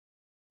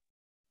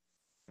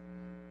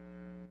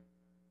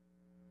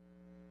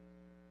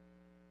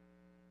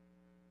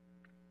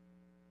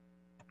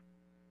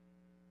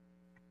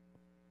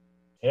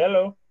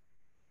Hello.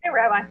 Hey,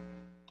 Rabbi.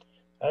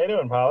 How you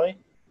doing, Polly?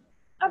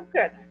 I'm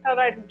good. I thought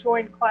I'd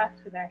join class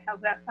today.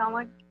 How's that sound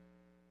like?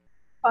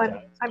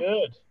 Fun. Sounds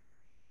good.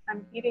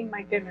 I'm eating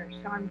my dinner,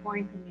 so I'm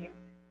going to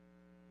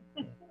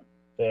mute.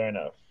 Fair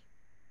enough.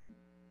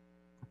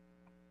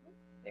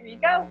 There you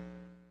go.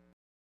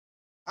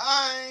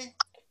 Hi.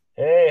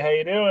 Hey, how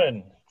you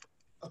doing?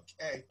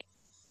 Okay.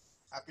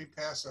 Happy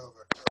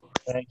Passover.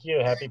 Thank you.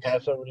 Happy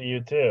Passover to you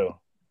too.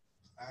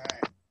 All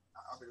right.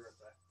 I'll be right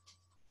back.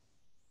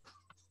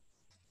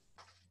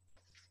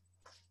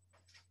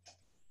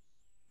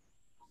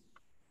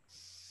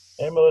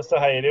 Hey, Melissa,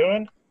 how you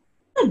doing?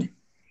 Good.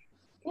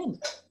 Good.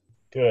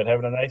 Good.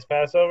 Having a nice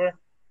Passover?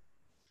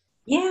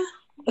 Yeah.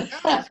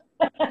 Yeah.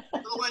 A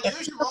little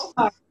unusual.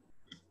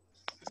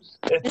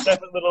 It's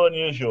definitely a little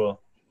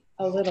unusual.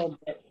 A little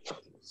bit.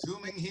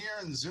 Zooming here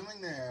and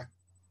zooming there.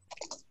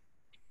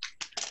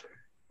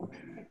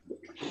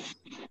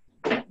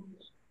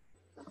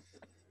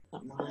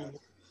 Not mine.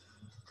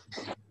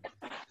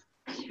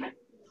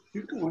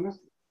 You can win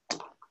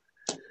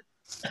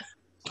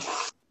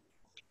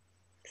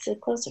Sit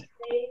closer.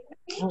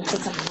 Oh, put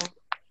something on.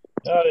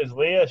 Oh, there's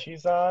Leah.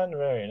 She's on.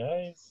 Very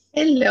nice.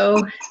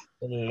 Hello.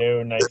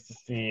 Hello. Nice to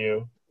see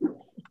you.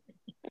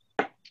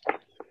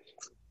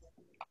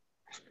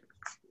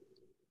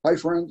 Hi,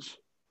 friends.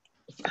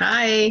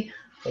 Hi.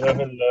 Hello,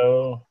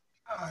 hello.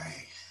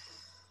 Hi.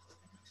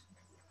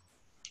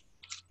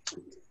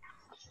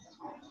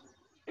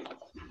 There's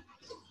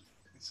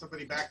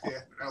somebody back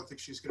there, but I don't think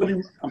she's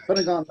going to. I'm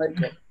putting on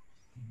makeup.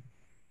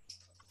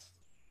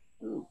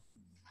 You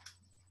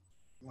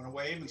want to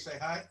wave and say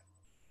hi?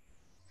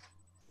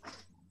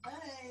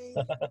 Hi.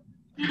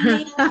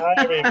 Hi,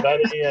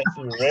 everybody. I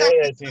see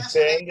Ray. I see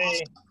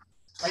Sandy.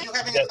 Are you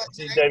having I a class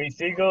see today? Debbie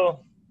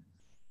Siegel.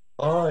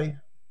 Hi.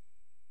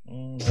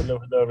 Hello,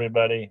 hello,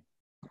 everybody.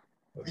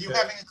 Are you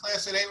having a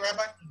class today,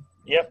 Rabbi?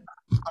 Yep.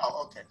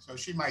 Oh, okay. So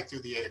she might do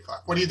the 8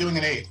 o'clock. What are you doing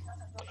at 8?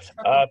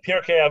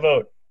 Pirkei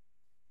Avot.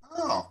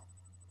 Oh.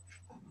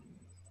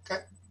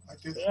 Okay. I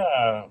do that.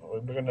 Yeah, we're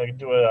going to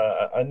do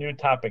a new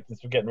topic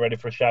since we're getting ready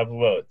for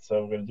Shavuot.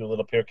 So we're going to do a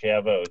little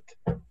Pirkei Avot.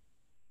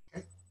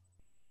 Okay.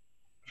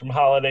 From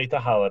holiday to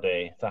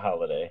holiday to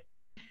holiday.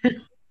 I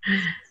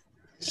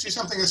see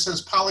something that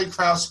says Polly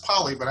Krause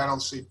Polly, but I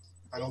don't see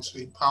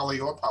Polly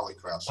or Polly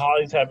Krause.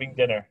 Polly's having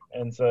dinner,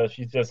 and so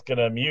she's just going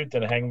to mute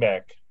and hang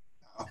back.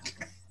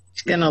 Okay.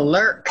 She's gonna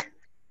lurk.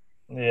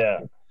 Yeah,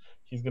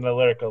 she's going to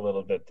lurk a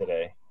little bit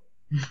today.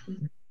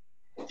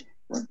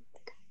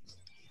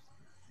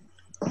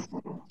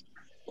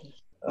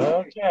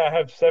 Okay, I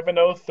have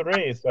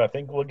 7:03, so I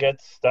think we'll get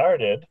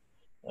started.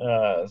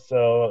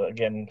 So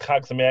again,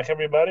 Chag Sameach,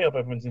 everybody. Hope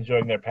everyone's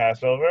enjoying their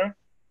Passover.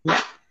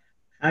 Chag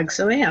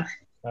Sameach.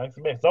 Chag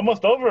Sameach. It's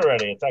almost over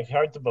already. It's actually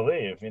hard to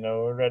believe. You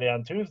know, we're already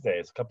on Tuesday.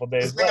 It's a couple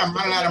days This thing, left. I'm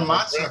running out of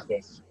matzah.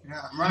 Breakfast.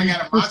 Yeah, I'm running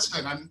out of matzah,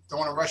 and I don't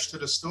want to rush to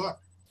the store.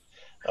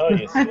 Oh,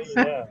 you see,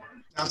 yeah.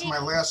 Down to my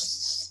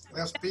last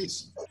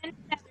piece.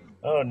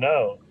 Oh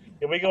no.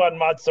 Yeah, we go on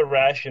matzah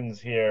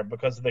rations here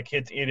because the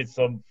kids eat it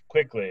so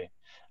quickly.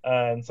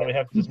 And so we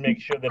have to just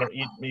make sure they don't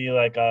eat me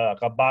like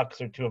a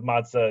box or two of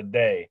matzah a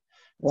day.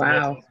 So we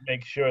have Wow. to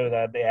make sure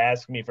that they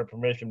ask me for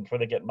permission before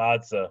they get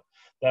matzah.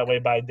 That way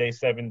by day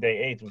 7, day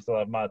 8, we still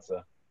have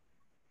matzah.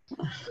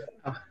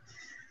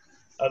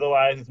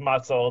 Otherwise, it's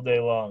matzah all day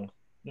long.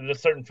 There's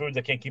certain foods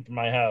I can't keep in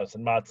my house,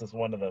 and matzah is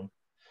one of them.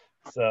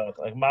 So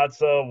like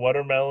matzah,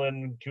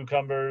 watermelon,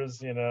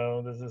 cucumbers, you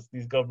know,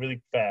 these go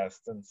really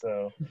fast. And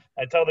so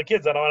I tell the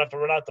kids I don't want to have to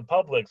run out to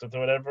Publix or to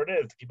whatever it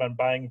is to keep on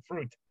buying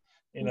fruit,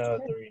 you know,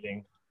 that they're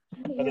eating.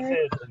 But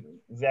it's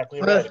exactly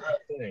Well,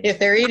 right. if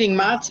they're eating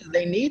matzah,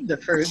 they need the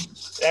fruit.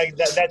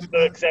 That's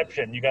the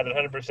exception. You got it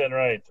 100%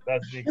 right.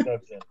 That's the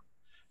exception.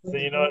 So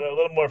you know, a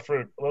little more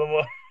fruit, a little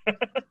more.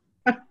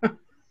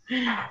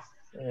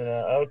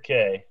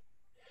 Okay.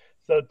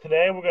 So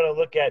today we're going to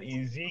look at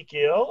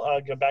Ezekiel.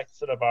 Go back to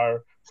sort of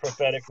our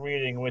prophetic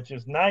reading, which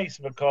is nice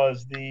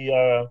because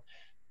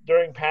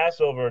during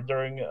Passover,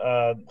 during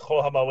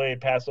Chol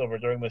HaMoed Passover,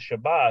 during the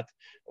Shabbat,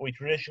 we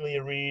traditionally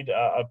read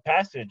a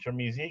passage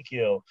from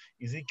Ezekiel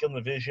in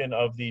the vision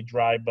of the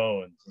dry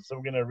bones. And so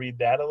we're going to read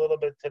that a little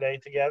bit today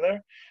together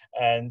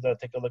and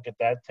take a look at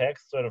that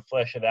text, sort of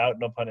flesh it out,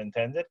 no pun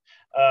intended.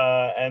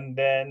 And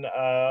then,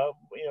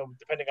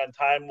 depending on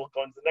time, we'll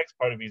go into the next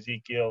part of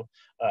Ezekiel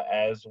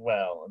as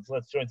well. And so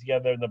let's join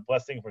together in the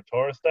blessing for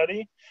Torah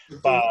study.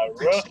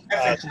 Baruch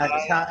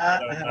atah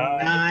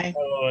Adonai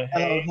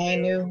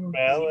Eloheinu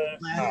melech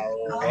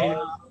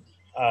haolam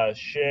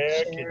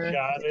asher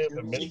kitshanu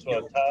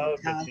b'mitzvotav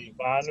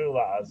v'tzivanu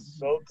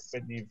la'asok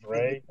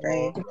b'divrei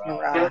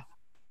Torah.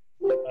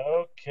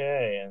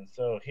 Okay, and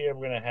so here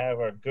we're going to have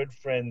our good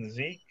friend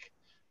Zeke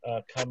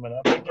coming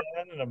up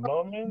again in a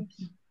moment.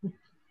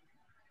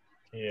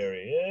 Here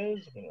he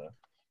is. I'm going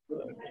to a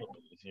little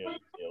bit easier to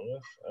deal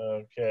with.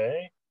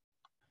 Okay.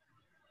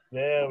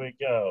 There we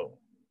go.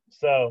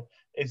 So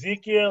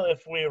Ezekiel,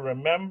 if we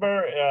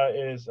remember,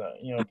 is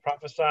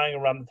prophesying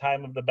around the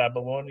time of the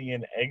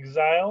Babylonian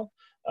exile.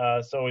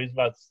 So he's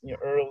about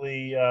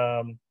early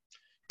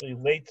the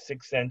late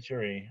 6th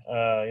century.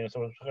 So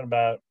we're talking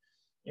about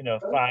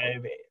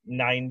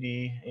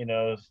 590,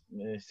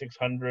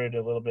 600,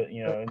 a little bit,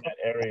 in that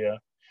area,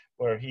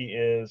 where he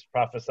is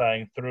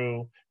prophesying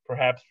through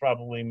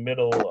probably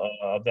middle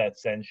of that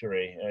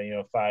century,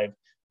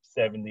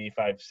 570,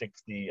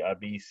 560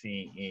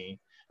 BCE.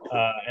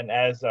 And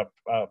as a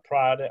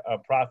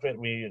prophet,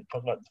 we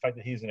talk about the fact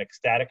that he's an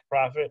ecstatic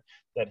prophet,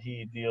 that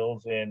he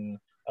deals in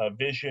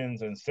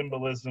visions and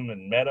symbolism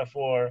and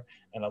metaphor,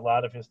 and a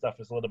lot of his stuff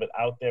is a little bit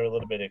out there, a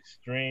little bit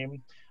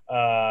extreme,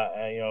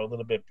 a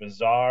little bit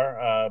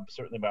bizarre,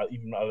 certainly about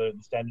even other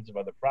standards of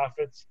other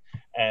prophets.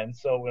 And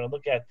so we're going to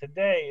look at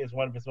today is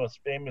one of his most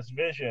famous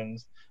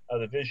visions,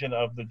 the vision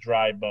of the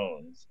dry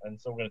bones. And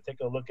so we're going to take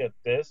a look at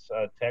this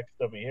text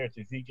over here. It's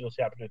Ezekiel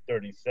chapter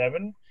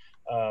 37.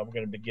 We're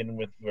going to begin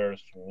with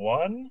verse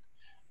 1.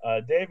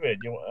 David,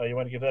 you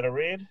want to give that a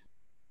read?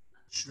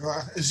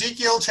 Sure.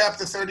 Ezekiel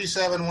chapter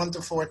 37, 1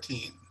 to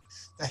 14.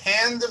 The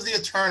hand of the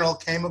Eternal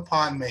came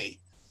upon me.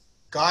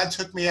 God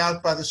took me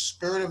out by the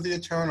Spirit of the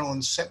Eternal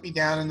and set me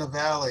down in the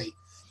valley.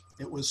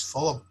 It was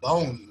full of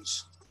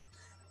bones.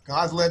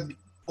 God led me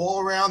all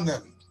around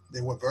them.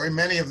 There were very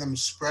many of them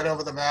spread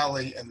over the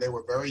valley, and they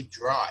were very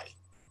dry.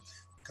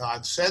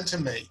 God said to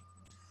me,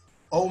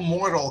 O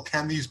mortal,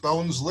 can these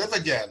bones live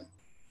again?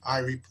 I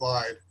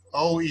replied,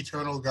 O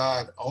eternal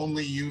God,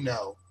 only you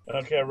know.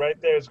 Okay, right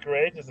there is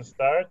great as a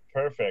start.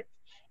 Perfect.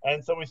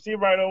 And so we see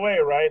right away,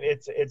 right?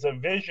 It's a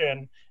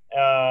vision,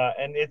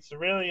 and it's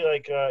really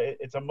like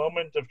it's a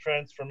moment of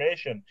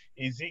transformation.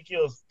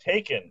 Ezekiel's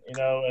taken,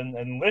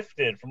 and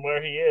lifted from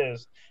where he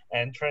is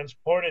and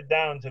transported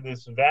down to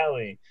this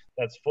valley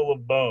that's full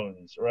of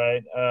bones,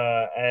 right?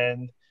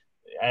 And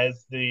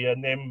as the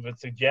name of it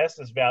suggests,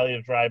 this valley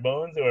of dry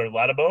bones, there were a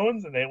lot of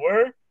bones, and they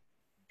were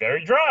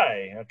very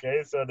dry.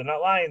 Okay, so they're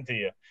not lying to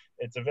you.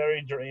 It's a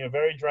very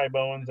dry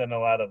bones and a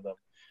lot of them.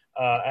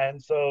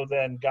 And so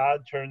then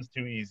God turns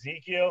to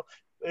Ezekiel.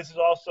 This is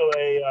also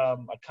a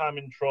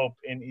common trope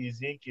in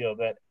Ezekiel,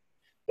 that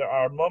there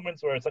are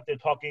moments where it's like they're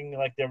talking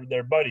like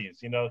they're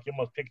buddies. You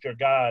almost picture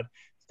God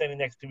standing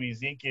next to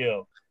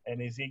Ezekiel,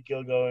 and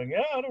Ezekiel going,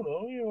 "Yeah, I don't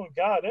know,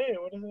 God, hey,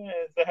 what is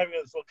it?" They're having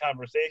this little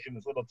conversation,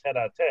 this little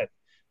tete-a-tete.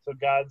 So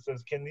God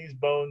says, "Can these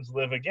bones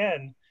live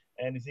again?"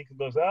 And Ezekiel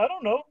goes, "I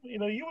don't know.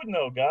 You would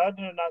know, God,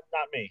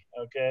 not me."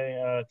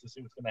 Okay, to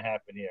see what's going to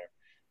happen here.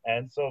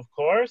 And so, of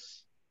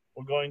course,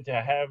 we're going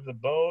to have the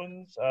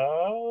bones.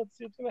 Let's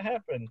see what's going to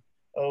happen.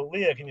 Oh,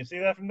 Leah, can you see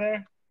that from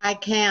there? I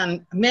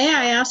can. May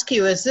I ask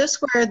you, is this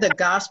where the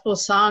gospel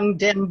song,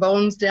 Dem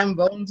Bones,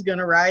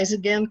 Gonna Rise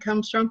Again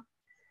comes from?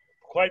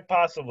 Quite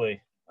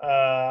possibly.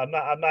 I'm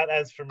not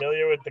as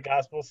familiar with the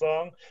gospel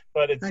song,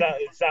 but it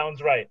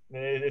sounds right.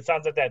 It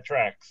sounds like that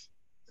tracks.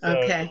 So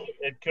Okay.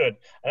 it could.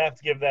 I'd have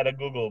to give that a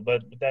Google,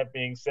 but with that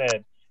being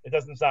said, it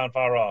doesn't sound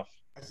far off.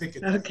 I think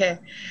it Okay.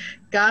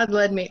 God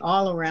led me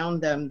all around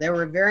them. There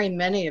were very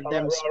many of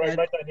them spread.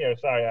 Right down here.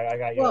 Sorry, I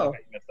got you. Whoa, I got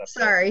you messed up.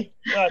 sorry.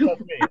 No,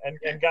 that's me.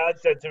 And God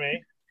said to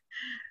me.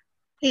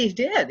 He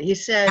did. He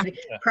said,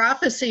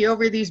 prophesy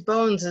over these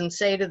bones and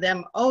say to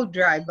them, O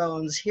dry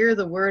bones, hear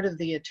the word of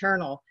the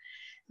Eternal.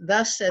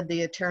 Thus said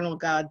the Eternal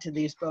God to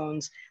these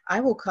bones, I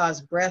will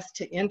cause breath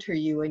to enter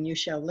you and you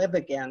shall live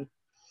again.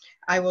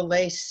 I will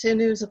lay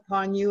sinews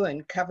upon you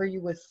and cover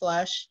you with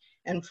flesh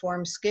and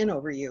form skin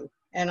over you.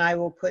 And I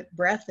will put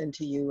breath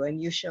into you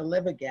and you shall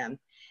live again.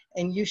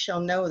 And you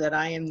shall know that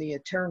I am the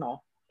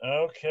Eternal.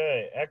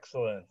 Okay,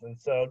 excellent. And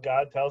so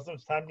God tells them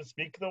it's time to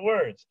speak the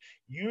words.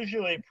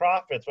 Usually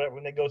prophets, right,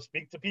 when they go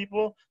speak to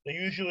people, they're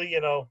usually,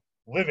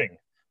 living.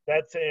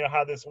 That's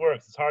how this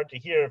works. It's hard to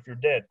hear if you're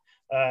dead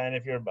and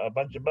if you're a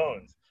bunch of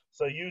bones.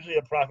 So usually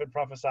a prophet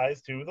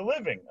prophesies to the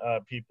living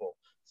people.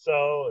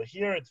 So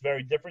here it's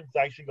very different. It's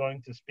actually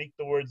going to speak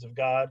the words of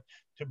God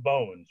to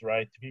bones,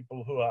 right? To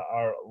people who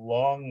are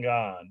long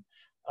gone.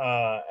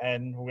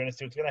 And we're going to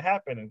see what's going to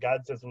happen. And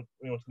God says what's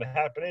going to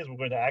happen is we're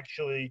going to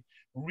actually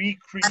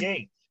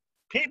recreate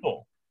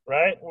people,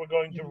 right? We're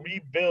going to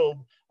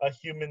rebuild a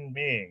human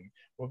being.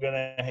 We're going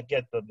to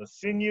get the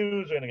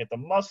sinews, we're going to get the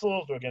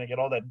muscles, we're going to get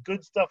all that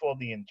good stuff, all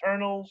the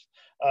internals,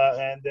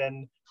 and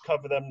then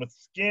cover them with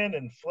skin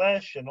and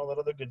flesh and all that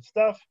other good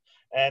stuff.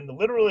 And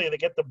literally they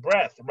get the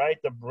breath, right?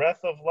 The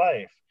breath of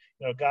life.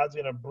 God's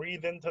going to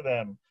breathe into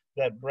them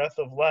that breath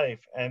of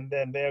life, and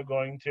then they're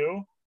going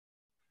to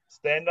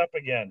stand up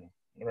again,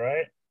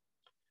 right?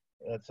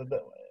 So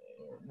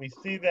we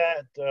see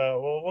that.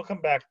 We'll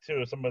come back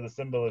to some of the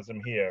symbolism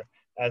here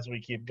as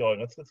we keep going.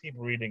 Let's keep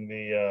reading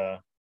the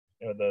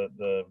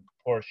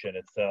portion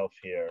itself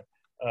here.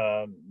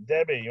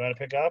 Debbie, you want to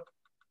pick up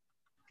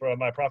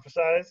from I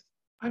prophesied?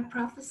 I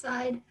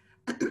prophesied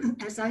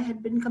as I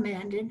had been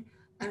commanded,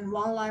 and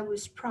while I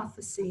was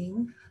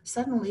prophesying,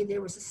 suddenly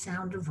there was a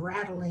sound of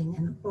rattling,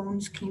 and the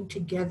bones came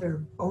together,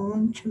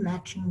 bone to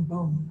matching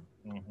bone.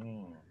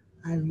 Mm-hmm.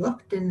 I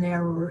looked, and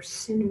there were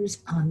sinews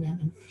on them,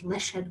 and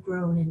flesh had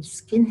grown, and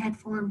skin had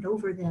formed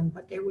over them,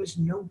 but there was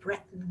no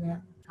breath in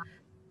them.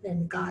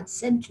 Then God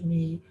said to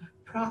me,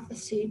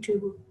 prophecy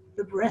to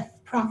the breath,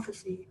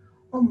 prophecy.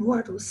 O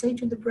mortal, say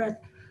to the breath,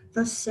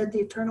 Thus said the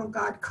eternal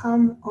God,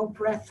 come, O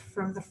breath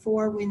from the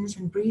four winds,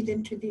 and breathe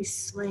into these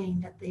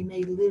slain, that they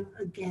may live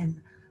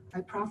again.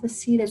 I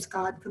prophesied as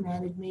God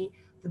commanded me.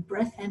 The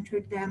breath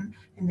entered them,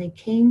 and they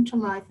came to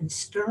life and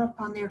stir up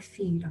on their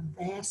feet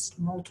a vast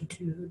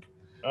multitude.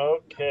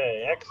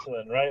 Okay,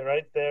 excellent.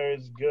 Right there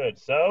is good.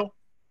 So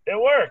it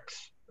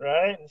works,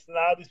 right? And so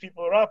now these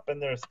people are up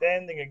and they're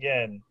standing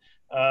again,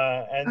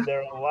 and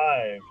they're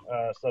alive.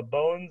 So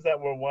bones that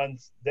were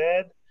once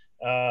dead,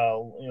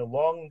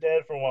 long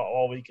dead from what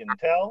all we can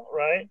tell,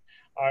 right,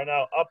 are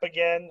now up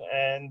again,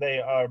 and they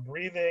are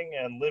breathing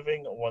and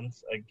living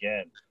once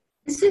again.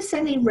 Is this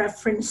any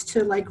reference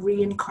to like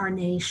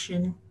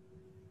reincarnation?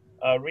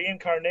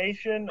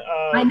 Reincarnation.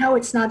 I know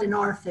it's not in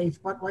our faith,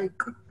 but like.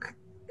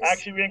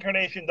 Actually,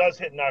 reincarnation does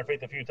hit in our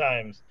faith a few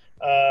times,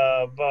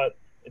 but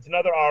it's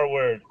another R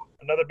word,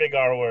 another big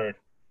R word.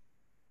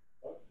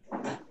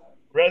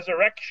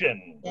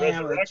 Resurrection, Yeah,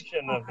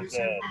 resurrection of the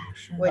dead.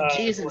 what We're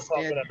Jesus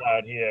talking did.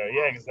 about here.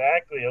 Yeah,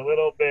 exactly. A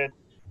little bit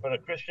for the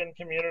Christian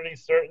community,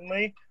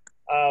 certainly,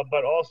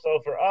 but also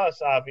for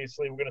us,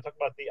 obviously, we're going to talk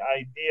about the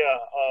idea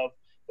of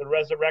the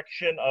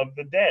resurrection of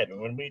the dead.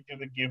 When we do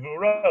the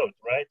Givurot,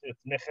 right? It's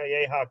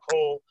Mechaye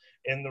HaKol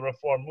in the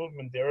Reform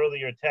movement. The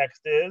earlier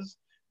text is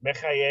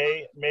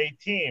Mechaye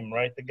Meitim,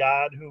 right? The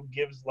God who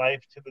gives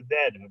life to the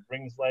dead, who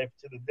brings life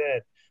to the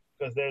dead.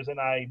 Because there's an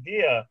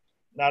idea,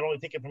 not only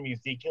taken from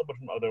Ezekiel, but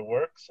from other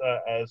works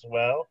as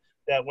well,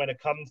 that when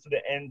it comes to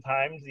the end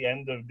times, the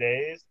end of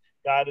days,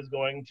 God is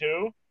going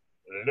to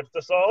lift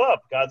us all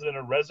up. God's going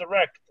to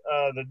resurrect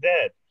the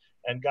dead.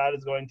 And God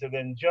is going to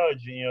then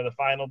judge, the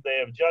final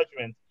day of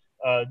judgment,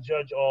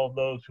 judge all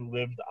those who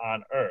lived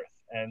on earth.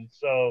 And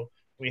so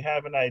we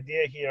have an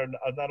idea here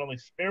of not only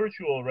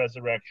spiritual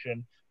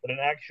resurrection, but an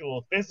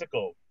actual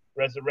physical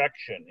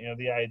resurrection.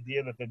 The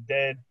idea that the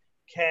dead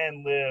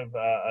can live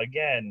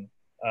again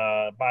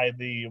by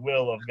the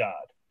will of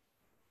God.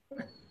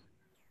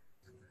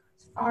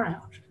 Far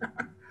out.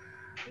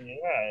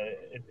 Yeah,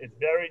 it's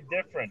very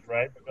different,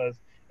 right?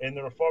 Because in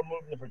the Reform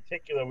movement in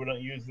particular, we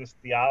don't use this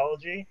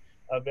theology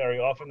very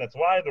often. That's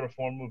why the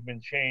Reform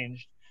movement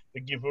changed the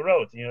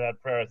Givurot,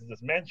 that prayer as I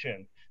just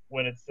mentioned,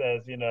 when it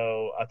says,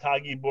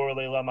 Atagi bor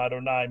le'lam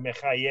Adonai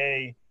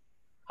mechaye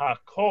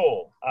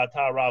HaKol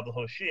Ata Rav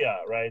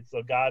Hoshia, right?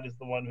 So God is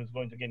the one who's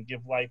going to again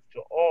give life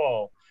to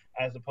all,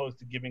 as opposed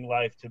to giving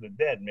life to the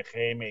dead.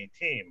 Mechei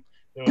Meitim.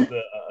 There was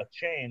a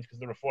change because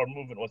the Reform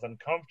movement was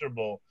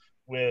uncomfortable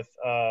with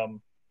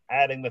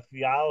adding the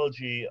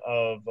theology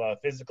of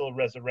physical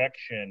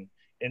resurrection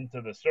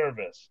into the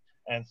service,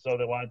 and so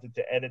they wanted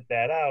to edit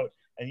that out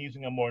and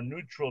using a more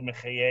neutral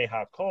Mechei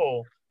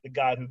HaKol, the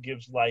God who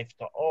gives life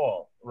to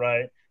all,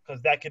 right?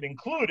 Because that could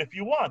include, if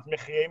you want,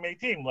 Mechayei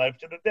Meitim, life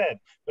to the dead,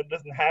 but it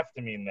doesn't have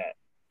to mean that,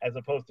 as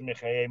opposed to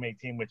Mechayei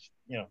Meitim, which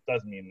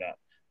does mean that.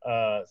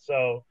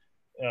 So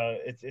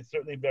it's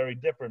certainly very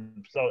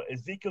different. So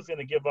Ezekiel's going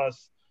to give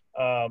us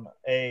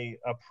a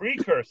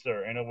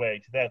precursor, in a way,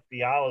 to that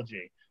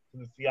theology, to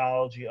the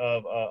theology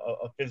of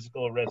a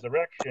physical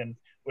resurrection,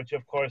 which,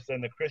 of course,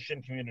 then the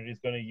Christian community is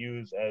going to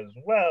use as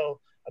well.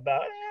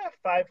 About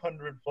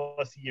 500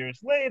 plus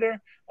years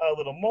later, a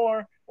little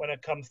more, when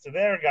it comes to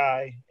their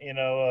guy,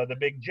 the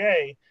big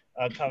J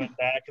coming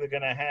back, they're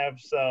going to have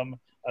some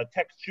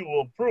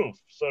textual proof,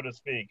 so to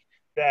speak,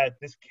 that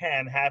this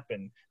can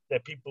happen,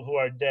 that people who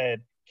are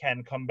dead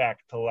can come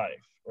back to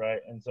life,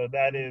 right? And so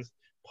that is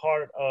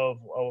part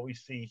of what we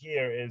see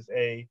here is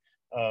a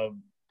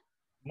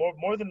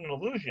more than an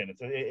illusion.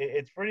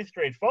 It's pretty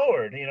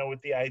straightforward,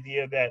 with the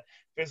idea that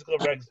physical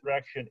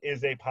resurrection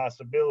is a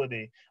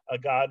possibility. A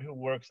God who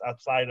works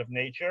outside of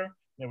nature.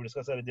 We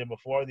discussed that idea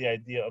before, the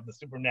idea of the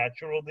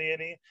supernatural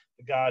deity,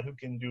 the God who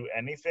can do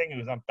anything,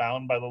 who's not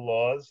bound by the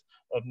laws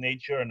of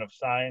nature and of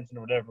science and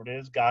whatever it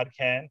is. God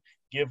can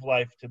give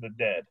life to the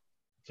dead,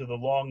 to the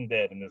long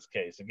dead in this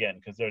case, again,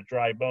 because they're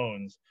dry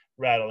bones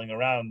rattling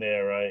around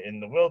there in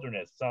the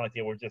wilderness. It's not like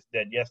they were just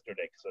dead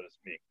yesterday, so to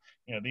speak.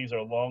 These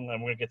are long,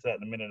 and we're going to get to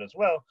that in a minute as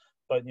well,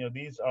 but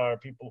these are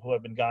people who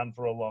have been gone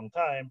for a long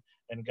time,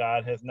 and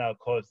God has now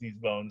caused these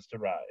bones to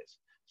rise.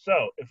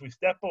 So if we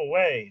step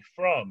away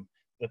from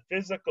the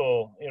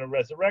physical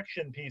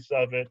resurrection piece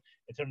of it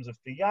in terms of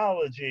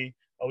theology,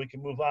 we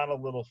can move on a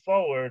little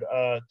forward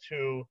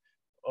to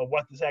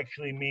what this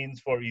actually means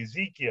for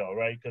Ezekiel,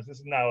 right? Because this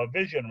is now a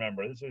vision,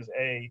 remember. This is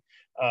a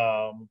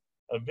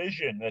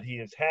vision that he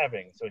is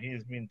having. So he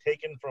is being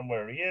taken from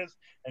where he is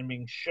and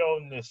being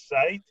shown this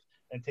sight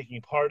and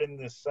taking part in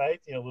this sight,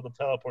 little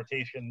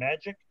teleportation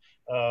magic.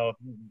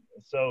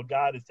 So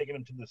God is taking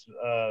him to this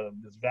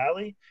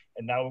valley,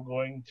 and now we're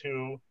going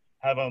to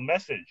have a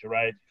message,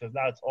 right? Because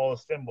now it's all a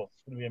symbol.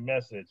 It's going to be a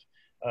message.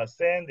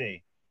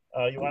 Sandy,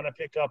 you want to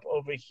pick up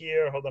over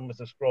here? Hold on, I'm going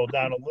to scroll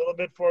down a little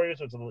bit for you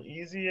so it's a little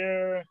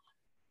easier.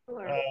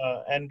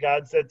 Sure. And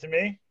God said to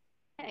me?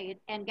 Okay,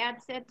 and God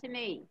said to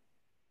me,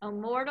 O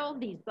mortal,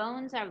 these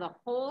bones are the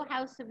whole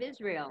house of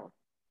Israel.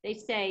 They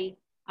say,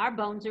 our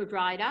bones are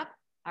dried up.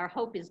 Our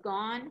hope is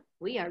gone.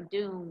 We are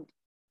doomed.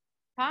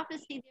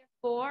 Prophesy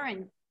therefore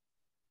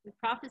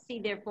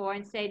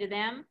and say to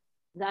them,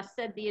 Thus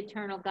said the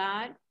eternal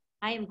God,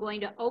 I am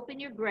going to open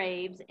your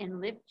graves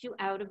and lift you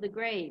out of the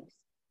graves,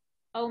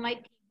 O my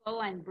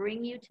people, and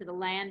bring you to the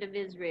land of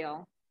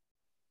Israel.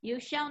 You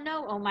shall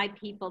know, O my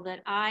people,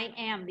 that I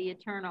am the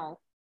eternal,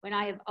 when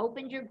I have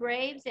opened your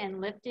graves and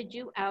lifted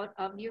you out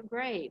of your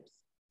graves.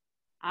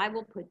 I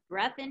will put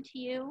breath into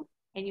you,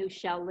 and you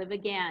shall live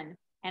again,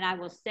 and I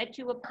will set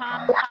you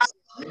upon the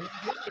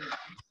earth.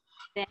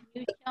 Then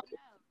you shall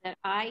know that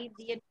that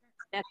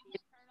the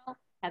eternal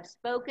have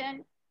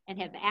spoken and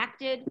have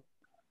acted,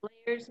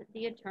 declares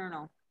the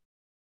eternal.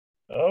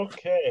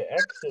 Okay,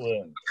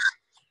 excellent.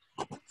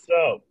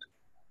 So,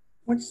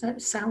 What's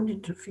that sound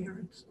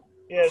interference?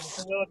 yeah, just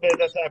a little bit.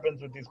 That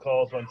happens with these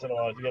calls once in a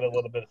while. You get a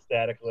little bit of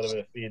static, a little bit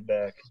of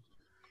feedback.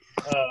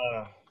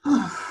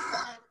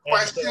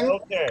 Question.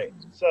 Okay,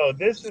 so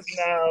this is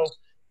now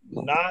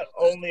not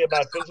only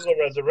about physical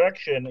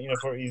resurrection,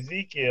 for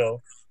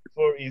Ezekiel.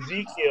 For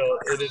Ezekiel,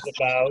 it is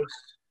about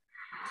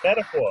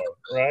metaphor,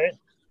 right?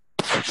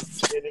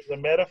 It is a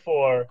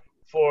metaphor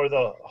for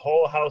the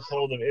whole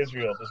household of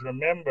Israel. Because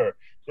remember,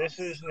 this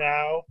is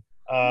now,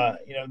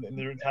 in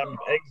the time of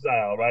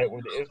exile, right,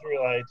 where the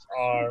Israelites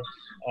are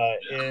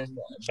in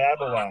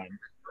Babylon.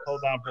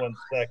 Hold on for 1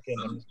 second.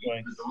 I'm just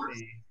going to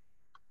see.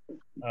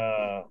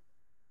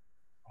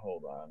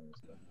 Hold on.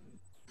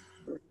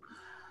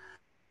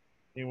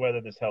 See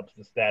whether this helps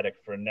the static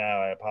for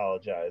now. I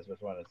apologize.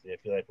 Just want to see. I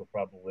feel like we're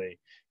probably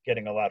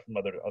getting a lot from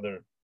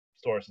other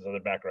sources, other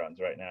backgrounds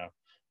right now.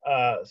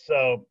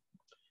 So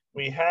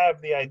we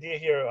have the idea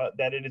here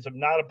that it is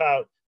not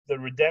about the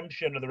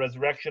redemption or the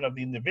resurrection of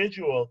the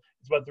individual.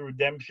 It's about the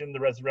redemption, the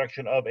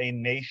resurrection of a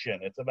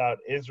nation. It's about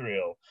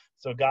Israel.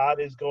 So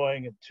God is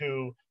going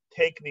to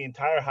take the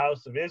entire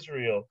house of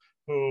Israel,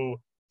 who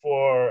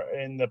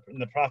in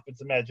the prophet's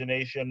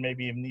imagination,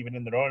 maybe even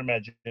in their own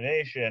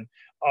imagination,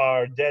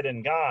 are dead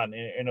and gone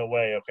in a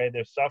way. Okay,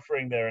 they're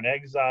suffering, they're in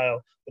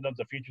exile, they don't know what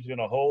the future is going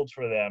to hold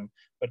for them,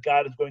 but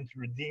God is going to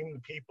redeem the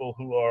people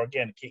who are,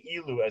 again,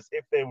 ke'ilu, as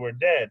if they were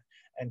dead,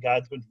 and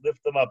God's going to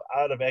lift them up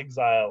out of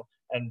exile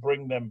and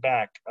bring them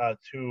back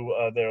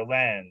to their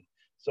land.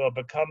 So it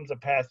becomes a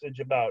passage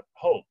about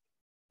hope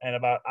and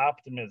about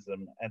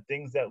optimism, and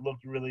things that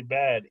looked really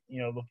bad,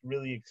 looked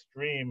really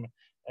extreme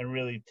and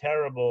really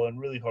terrible and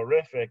really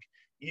horrific.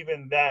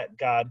 Even that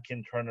God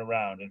can turn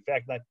around. In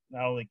fact, not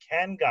only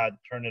can God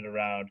turn it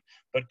around,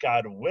 but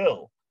God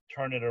will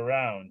turn it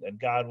around. And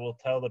God will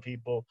tell the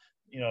people,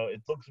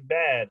 it looks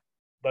bad,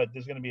 but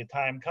there's going to be a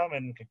time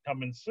coming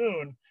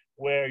soon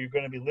where you're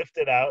going to be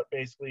lifted out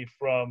basically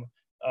from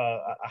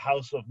a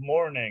house of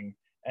mourning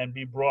and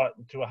be brought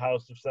to a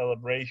house of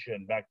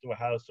celebration, back to a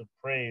house of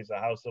praise, a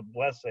house of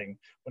blessing,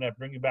 when I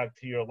bring you back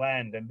to your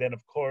land. And then,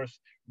 of course,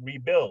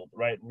 rebuild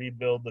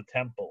the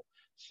temple.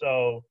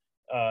 So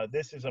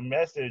this is a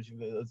message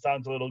that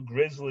sounds a little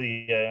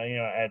grisly,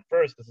 at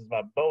first, because it's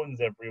about bones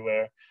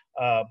everywhere,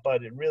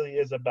 but it really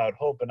is about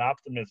hope and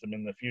optimism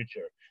in the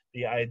future.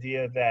 The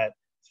idea that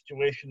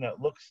situation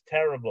that looks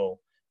terrible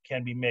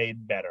can be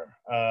made better,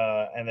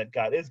 and that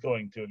God is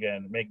going to,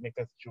 again, make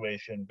that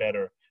situation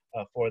better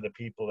for the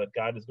people, that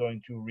God is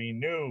going to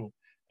renew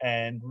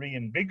and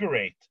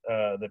reinvigorate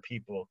the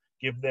people,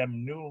 give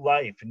them new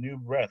life, new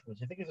breath, which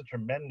I think is a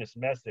tremendous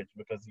message,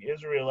 because the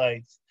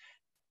Israelites,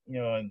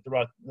 and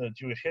throughout the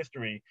Jewish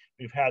history,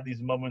 we've had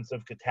these moments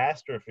of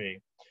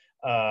catastrophe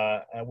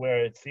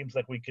where it seems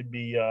like we could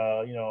be,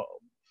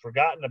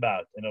 forgotten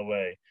about in a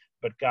way.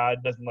 But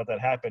God doesn't let that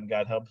happen.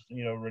 God helps,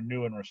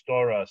 renew and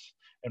restore us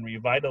and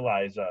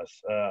revitalize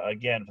us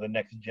again for the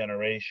next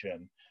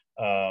generation.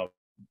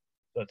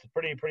 So it's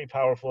pretty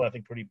powerful, I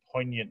think, pretty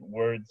poignant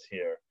words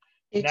here.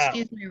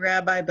 Excuse me,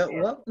 Rabbi, but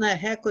what in the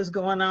heck was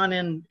going on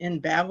in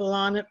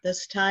Babylon at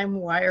this time?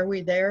 Why are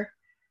we there?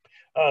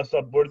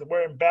 So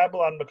we're in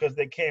Babylon because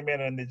they came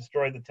in and they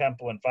destroyed the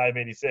temple in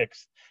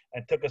 586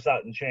 and took us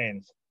out in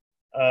chains,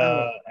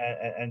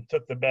 and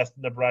took the best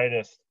and the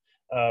brightest,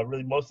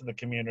 really most of the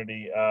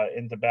community,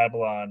 into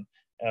Babylon,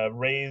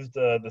 razed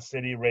the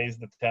city, razed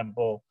the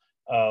temple,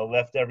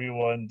 left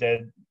everyone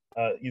dead,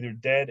 either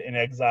dead, in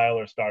exile,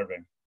 or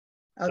starving.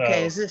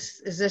 Okay, so,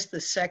 is this the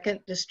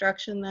second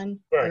destruction then?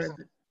 First.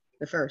 Or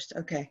the first,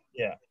 okay.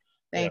 Yeah.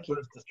 Thank you.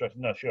 First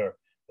destruction, no, sure.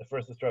 The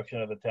first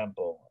destruction of the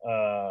temple.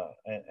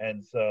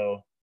 And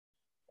so,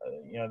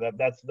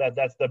 that's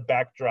the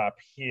backdrop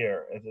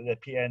here.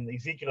 And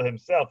Ezekiel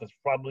himself is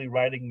probably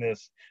writing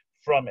this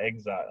from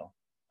exile.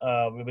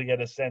 We get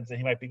a sense that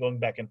he might be going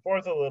back and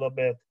forth a little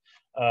bit,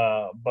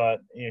 but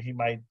he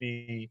might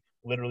be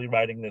literally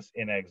writing this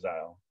in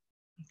exile.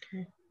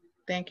 Okay,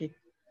 thank you.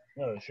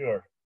 No,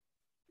 sure.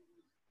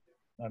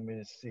 Let me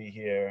just see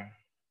here.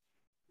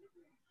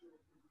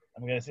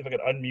 I'm going to see if I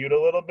can unmute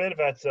a little bit, if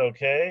that's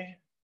okay,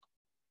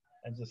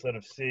 and just sort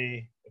of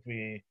see if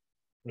we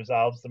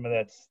resolve some of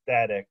that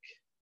static.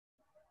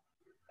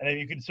 And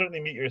you can certainly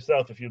mute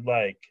yourself if you'd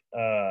like,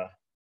 but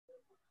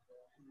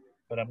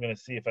I'm going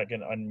to see if I can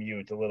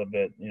unmute a little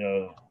bit.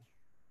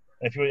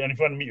 If you want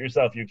to mute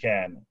yourself, you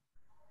can.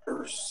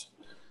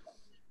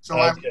 So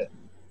okay.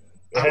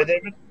 Go ahead,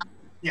 David.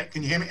 Yeah,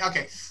 can you hear me?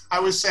 Okay. I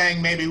was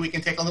saying maybe we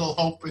can take a little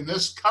hope in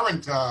this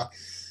current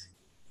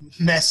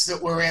mess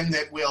that we're in,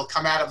 that we'll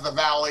come out of the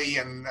valley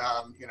and,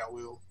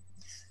 we'll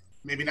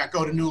maybe not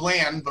go to new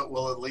land, but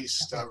we'll at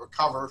least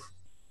recover,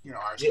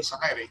 our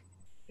society.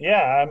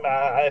 Yeah,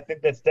 I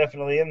think that's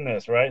definitely in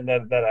this, right?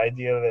 That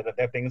idea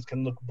that things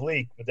can look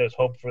bleak, but there's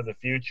hope for the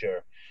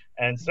future.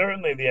 And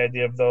certainly the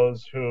idea of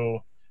those who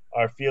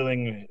are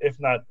feeling, if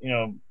not,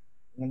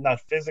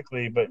 not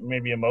physically, but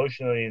maybe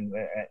emotionally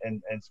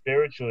and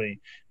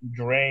spiritually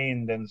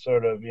drained and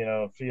sort of,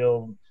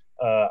 feel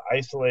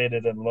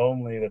isolated and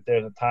lonely, that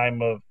there's a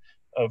time of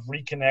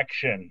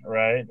reconnection,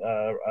 right?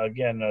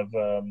 Again,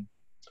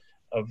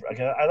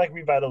 I like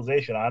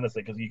revitalization,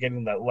 honestly, because you're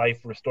getting that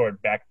life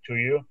restored back to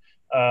you,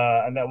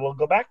 and that we'll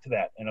go back to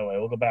that in a way.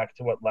 We'll go back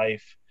to what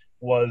life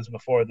was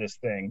before this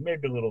thing,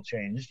 maybe a little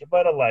changed,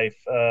 but a life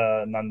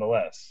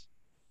nonetheless.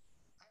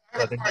 I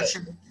have a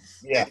question.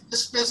 Yeah. In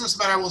this business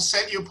that I will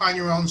set you upon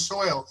your own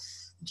soil,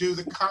 do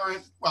the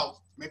current,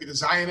 well, maybe the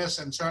Zionists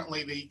and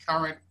certainly the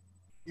current,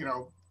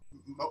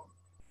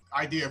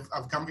 idea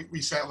of coming,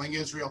 resettling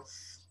Israel,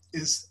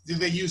 do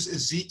they use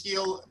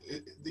Ezekiel,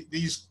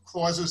 these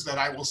clauses that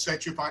I will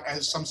set you upon,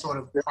 as some sort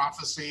of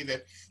prophecy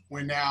that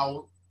we're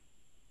now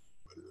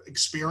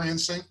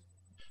experiencing?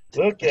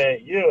 Look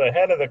at you,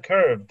 ahead of the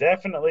curve.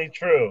 Definitely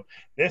true.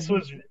 This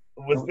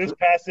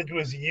passage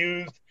was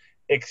used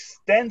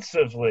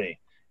extensively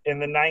in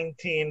the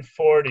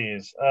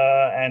 1940s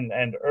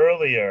and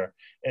earlier,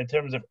 in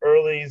terms of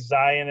early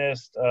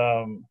Zionist.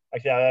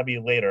 Actually, that'll be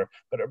later,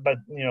 but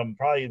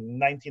probably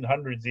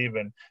 1900s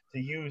even, to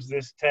use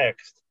this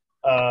text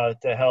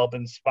to help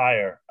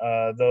inspire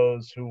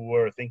those who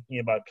were thinking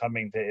about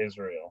coming to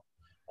Israel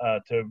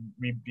to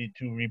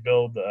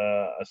rebuild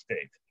a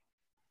state.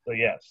 So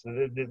yes,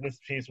 this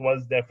piece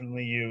was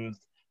definitely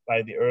used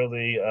by the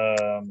early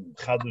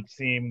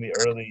chalutzim, the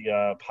early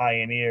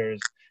pioneers,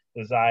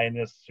 the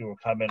Zionists who were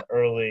coming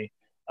early,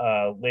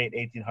 late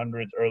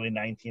 1800s, early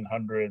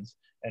 1900s,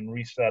 and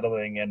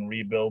resettling and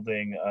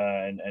rebuilding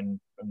and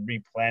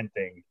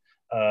replanting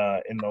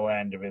in the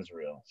land of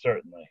Israel.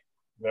 Certainly.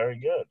 Very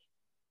good.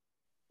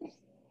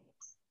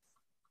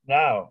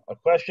 Now, a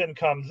question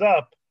comes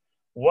up.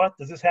 What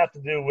does this have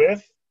to do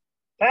with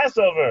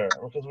Passover?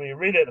 Because we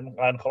read it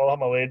on Chol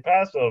HaMoed,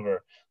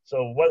 Passover.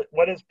 So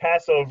what is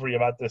Passover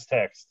about this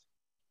text?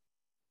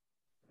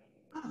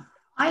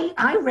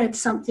 I read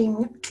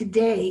something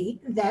today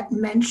that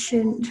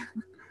mentioned,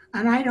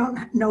 and I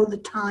don't know the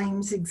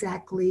times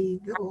exactly,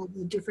 all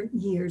the different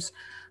years,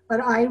 but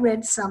I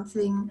read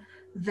something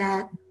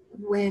that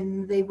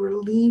when they were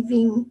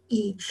leaving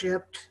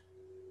Egypt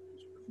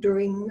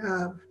during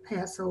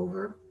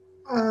Passover,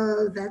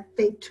 that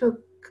they took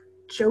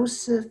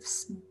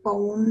Joseph's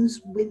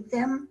bones with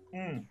them.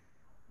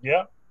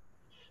 Yeah.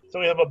 So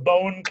we have a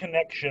bone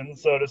connection,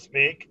 so to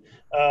speak,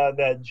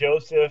 that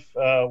Joseph,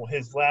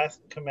 his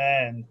last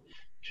command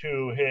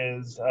to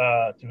his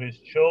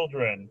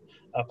children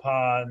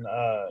upon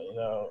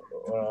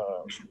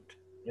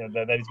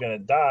that he's going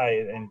to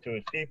die, and to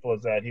his people,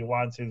 is that he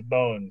wants his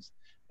bones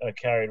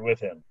carried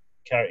with him,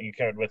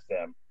 carried with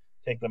them,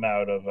 take them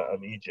out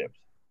of Egypt.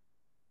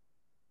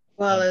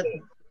 Well,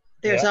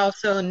 there's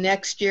also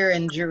next year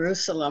in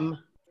Jerusalem.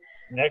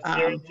 Next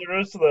year in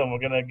Jerusalem, we're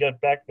going to get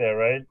back there,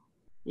 right?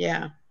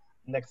 Yeah.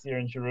 Next year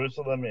in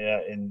Jerusalem,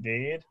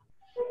 indeed.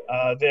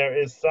 There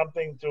is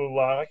something to,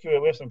 actually,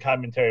 we have some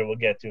commentary we'll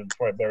get to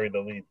before I bury the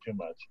lead too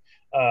much.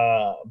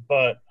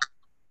 But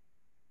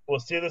we'll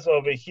see this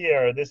over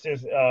here. This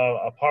is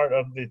a part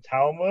of the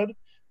Talmud.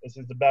 This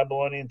is the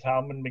Babylonian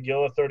Talmud,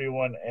 Megillah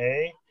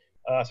 31a.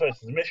 Sorry,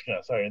 this is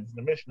Mishnah. Sorry, it's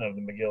the Mishnah of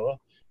the Megillah.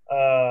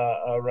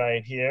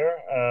 Right here,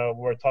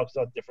 where it talks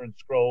about different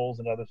scrolls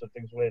and other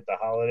things related to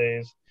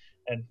holidays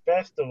and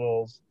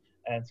festivals.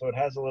 And so it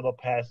has a little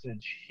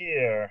passage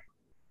here.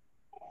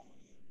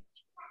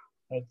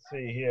 Let's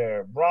see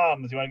here.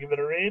 Brahms, you want to give it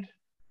a read?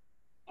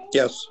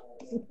 Yes.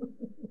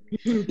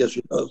 Yes,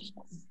 it does.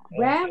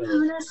 Rav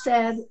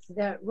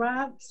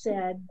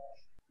said,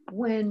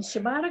 when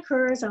Shabbat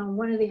occurs on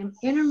one of the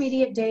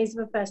intermediate days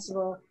of a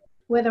festival,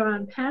 whether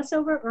on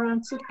Passover or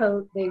on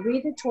Sukkot, they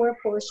read the Torah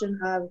portion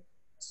of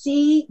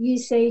 "See, ye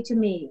say to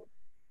me,"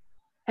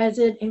 as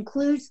it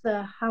includes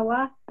the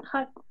Hawat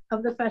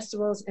of the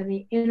festivals and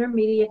the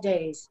intermediate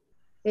days.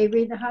 They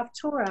read the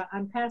Haftorah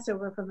on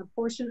Passover from the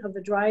portion of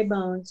the dry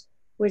bones,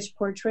 which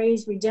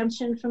portrays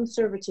redemption from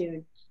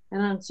servitude.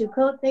 And on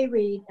Sukkot they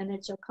read, "And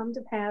it shall come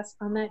to pass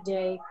on that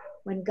day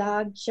when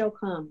God shall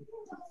come,"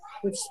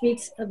 which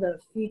speaks of the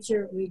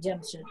future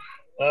redemption.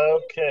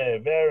 Okay,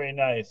 very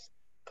nice.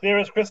 Clear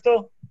as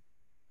crystal?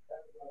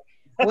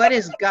 What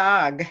is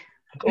Gog?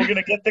 We're going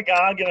to get to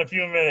Gog in a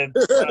few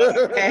minutes.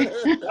 Okay.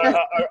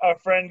 Our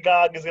friend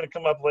Gog is going to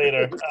come up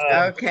later.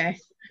 Okay.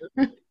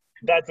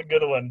 That's a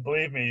good one.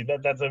 Believe me,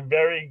 that's a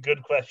very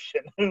good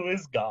question. Who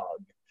is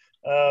Gog?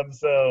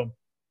 So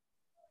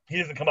he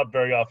doesn't come up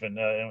very often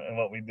in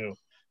what we do,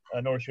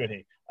 nor should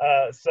he.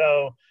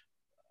 So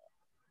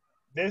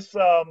this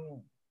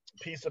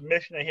piece of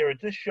Mishnah here. It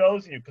just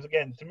shows you, because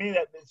again, to me,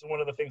 that is one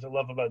of the things I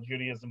love about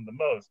Judaism the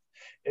most,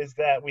 is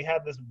that we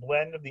have this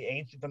blend of the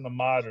ancient and the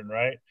modern,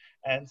 right?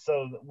 And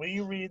so we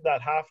read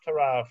that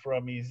Haftarah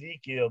from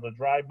Ezekiel, the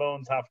dry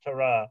bones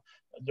Haftarah,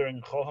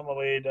 during Chol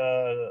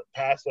HaMoed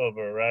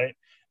Passover, right?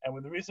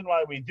 And the reason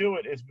why we do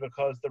it is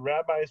because the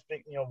rabbis,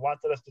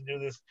 wanted us to do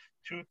this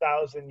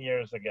 2,000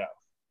 years ago.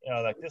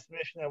 Like this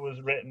Mishnah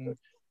was written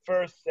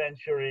 1st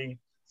century,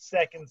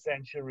 2nd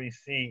century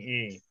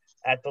CE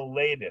at the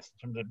latest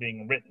in terms of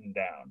being written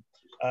down.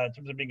 In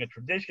terms of being a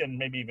tradition,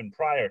 maybe even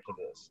prior to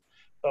this.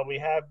 But we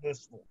have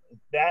this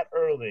that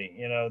early,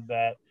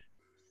 that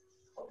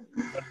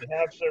when we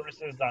have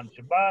services on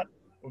Shabbat,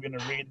 we're going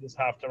to read this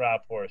Haftarah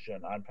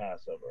portion on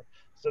Passover.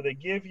 So they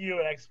give you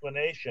an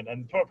explanation,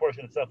 and the Torah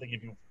portion itself they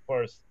give you, of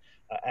course,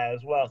 as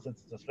well,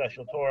 since it's a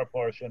special Torah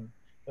portion,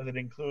 because it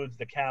includes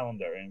the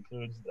calendar. It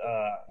includes,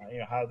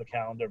 how the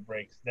calendar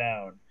breaks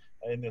down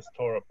in this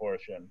Torah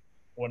portion.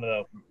 One of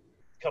the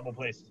couple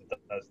places it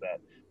does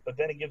that. But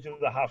then it gives you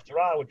the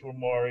Haftarah, which we're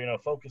more,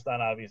 focused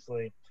on,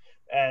 obviously.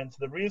 And so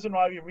the reason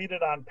why we read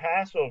it on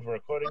Passover,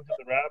 according to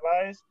the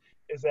rabbis,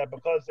 is that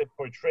because it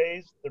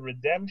portrays the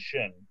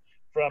redemption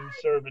from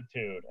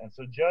servitude. And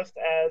so just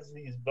as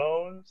these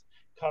bones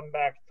come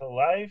back to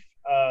life,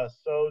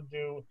 so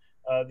do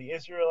the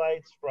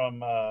Israelites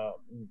from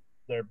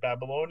their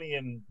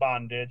Babylonian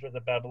bondage or the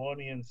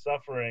Babylonian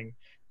suffering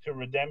to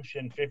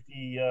redemption 50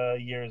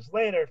 years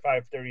later,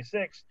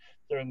 536,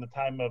 during the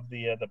time of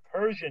the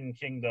Persian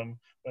kingdom,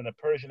 when the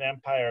Persian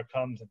Empire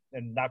comes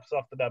and knocks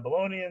off the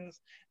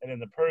Babylonians, and then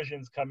the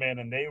Persians come in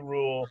and they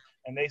rule,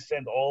 and they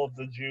send all of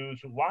the Jews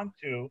who want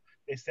to,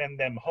 they send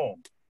them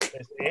home.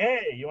 They say,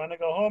 hey, you want to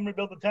go home,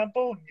 rebuild the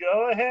temple?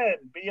 Go ahead,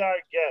 be our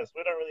guest.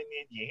 We don't really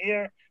need you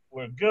here.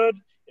 We're good.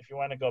 If you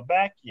want to go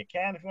back, you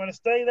can. If you want to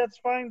stay, that's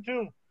fine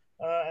too.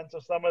 And so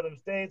some of them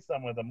stayed,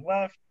 some of them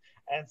left.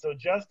 And so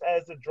just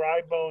as the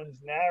dry bones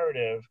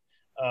narrative,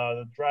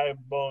 the dry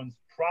bones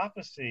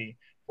prophecy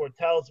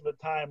foretells of a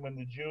time when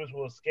the Jews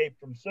will escape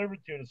from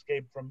servitude,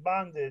 escape from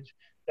bondage,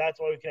 that's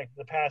why we connect to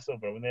the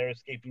Passover, when they're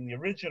escaping the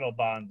original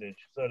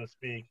bondage, so to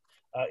speak,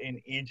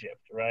 in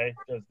Egypt, right?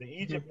 Because the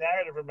Egypt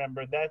narrative,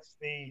 remember, that's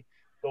the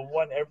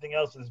one everything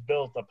else is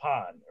built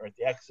upon, or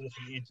the Exodus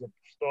from Egypt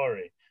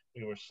story.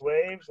 We were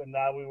slaves and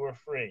now we were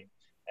free.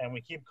 And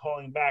we keep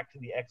calling back to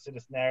the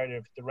Exodus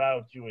narrative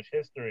throughout Jewish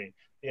history.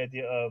 The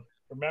idea of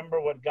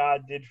remember what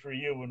God did for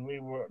you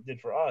did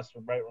for us,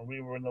 right? When we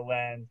were in the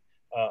land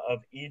of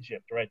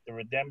Egypt, right? The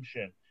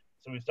redemption.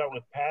 So we start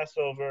with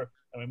Passover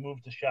and we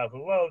move to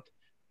Shavuot.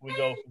 We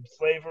go from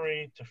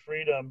slavery to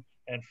freedom,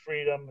 and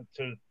freedom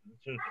to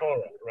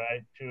Torah,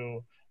 right?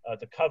 To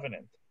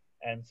covenant.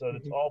 And so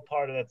it's all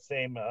part of that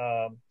same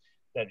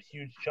that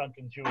huge chunk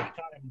in Jewish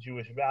time,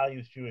 Jewish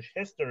values, Jewish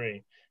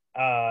history.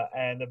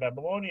 And the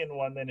Babylonian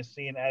one then is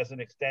seen as an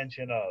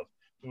extension of,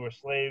 we were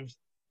slaves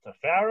to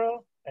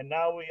Pharaoh, and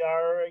now we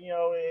are,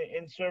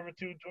 in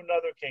servitude to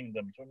another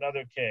kingdom, to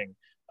another king,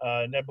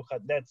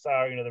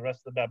 Nebuchadnezzar, the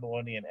rest of the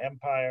Babylonian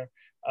Empire,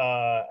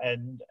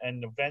 and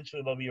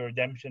eventually there'll be a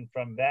redemption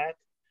from that.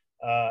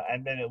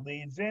 And then it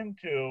leads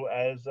into,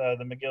 as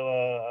the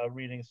Megillah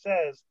reading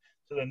says,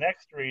 to the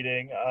next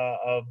reading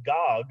of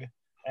Gog,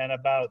 and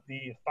about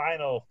the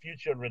final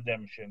future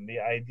redemption, the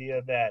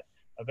idea that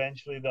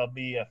eventually there'll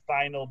be a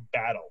final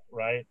battle,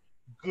 right?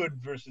 Good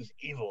versus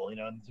evil,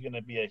 it's going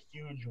to be a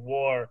huge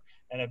war,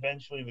 and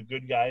eventually the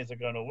good guys are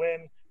going to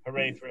win.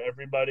 Hooray for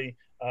everybody.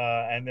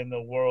 And then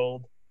the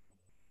world,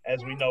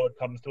 as we know it,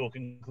 comes to a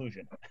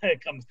conclusion.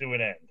 It comes to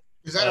an end.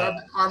 Is that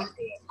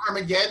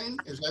Armageddon?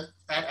 Is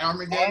that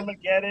Armageddon?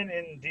 Armageddon,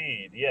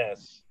 indeed,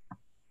 yes.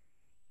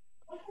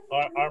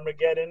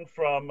 Armageddon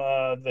from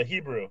the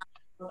Hebrew,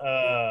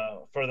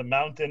 for the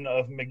mountain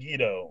of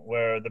Megiddo,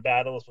 where the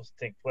battle is supposed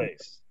to take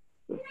place.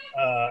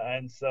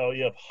 And so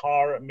you have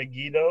Har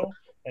Megiddo,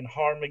 and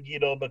Har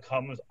Megiddo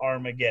becomes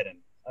Armageddon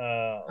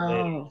later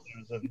in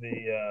terms of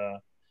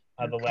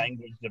how the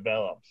language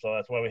develops. So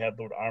that's why we have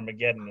the word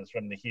Armageddon is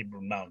from the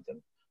Hebrew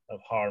mountain of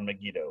Har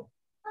Megiddo.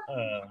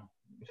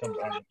 Becomes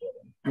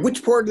Armageddon.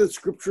 Which part of the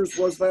scriptures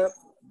was that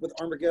with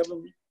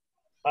Armageddon?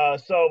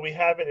 So we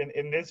have it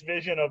in this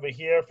vision over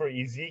here for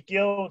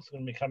Ezekiel. It's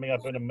going to be coming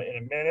up in a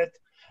minute.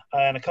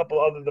 And a couple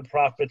other the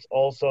prophets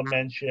also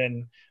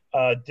mention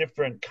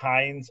different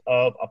kinds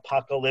of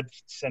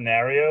apocalypse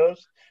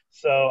scenarios.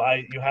 So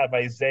you have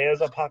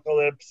Isaiah's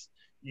apocalypse.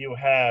 You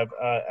have,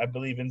 I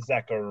believe, in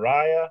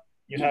Zechariah,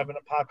 you have an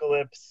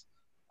apocalypse.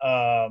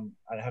 I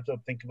have to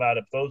think about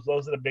it. Those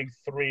are the big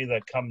three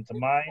that come to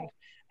mind.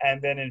 And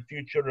then in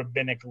future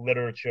rabbinic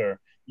literature,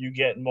 you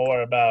get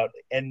more about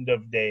end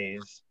of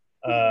days.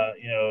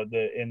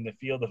 In the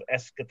field of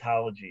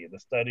eschatology, the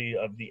study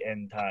of the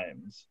end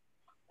times.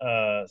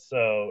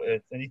 So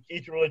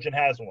each religion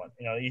has one.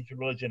 Each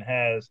religion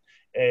has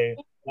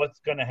what's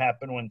going to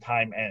happen when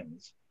time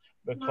ends,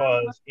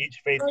 because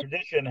each faith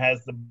tradition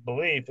has the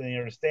belief and the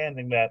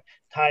understanding that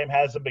time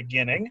has a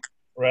beginning,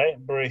 right?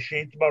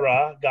 Bereshit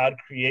bara, God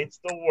creates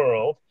the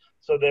world,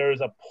 so there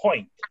is a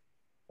point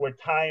where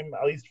time,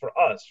 at least for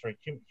us, for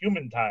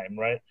human time,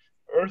 right?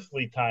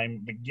 earthly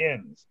time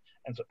begins.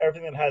 And so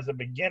everything that has a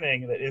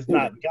beginning that is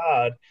not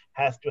God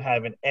has to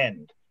have an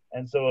end.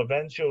 And so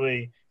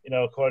eventually,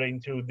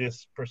 according to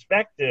this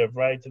perspective,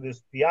 right, to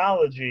this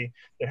theology,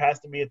 there has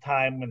to be a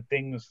time when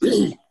things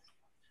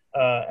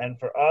and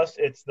for us,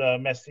 it's the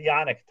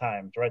messianic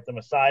times, right? The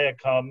Messiah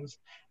comes,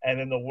 and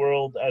then the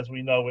world as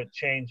we know it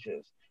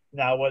changes.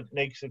 Now, what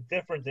makes it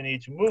different in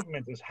each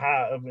movement is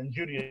how, in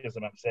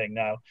Judaism, I'm saying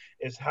now,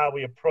 is how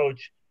we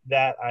approach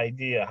that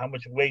idea. How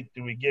much weight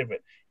do we give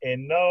it?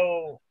 In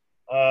no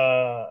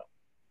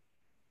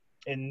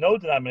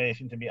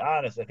denomination, to be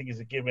honest, I think is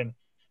given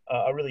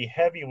a really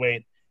heavy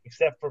weight,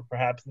 except for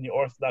perhaps in the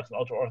Orthodox and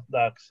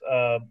ultra-Orthodox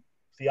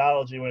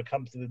theology when it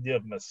comes to the idea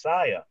of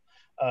Messiah.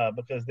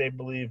 Because they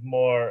believe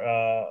more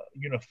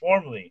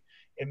uniformly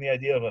in the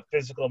idea of a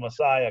physical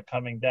Messiah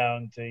coming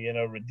down to,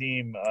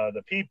 redeem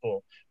the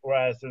people,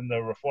 whereas in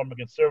the Reform and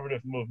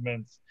Conservative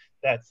movements,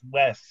 that's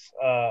less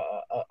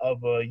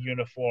of a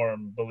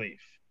uniform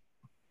belief.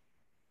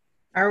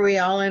 Are we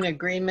all in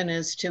agreement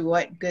as to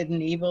what good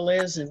and evil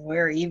is and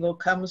where evil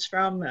comes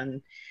from?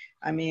 And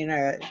I mean,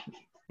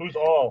 who's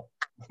all?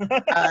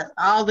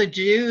 All the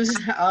Jews,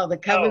 all the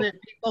covenant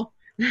people?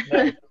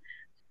 No.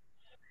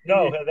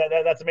 No,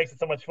 that's what makes it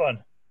so much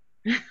fun.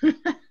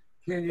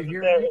 Can you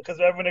hear me? Because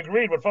everyone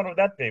agreed. What fun would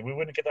that be? We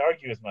wouldn't get to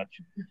argue as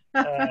much.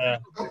 I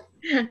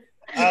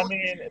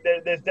mean,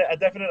 there's a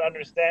definite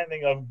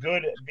understanding of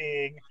good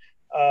being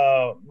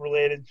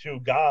related to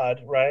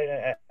God,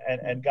 right?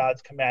 And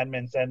God's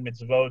commandments and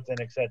mitzvot and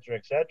et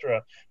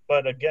cetera.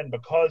 But again,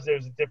 because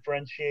there's a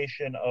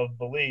differentiation of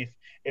belief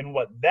in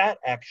what that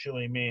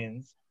actually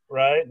means,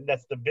 right?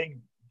 That's the big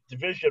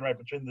division, right,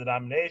 between the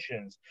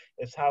denominations,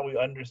 is how we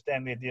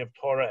understand the idea of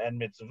Torah and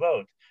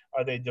mitzvot.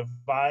 Are they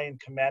divine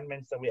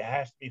commandments that we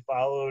have to be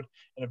followed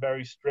in a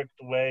very strict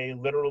way,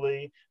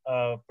 literally,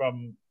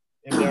 from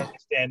in their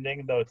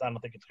understanding, though I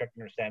don't think it's correct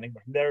understanding,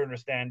 but from their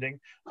understanding,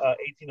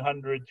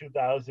 1800,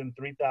 2000,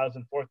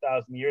 3000,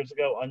 4000 years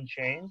ago,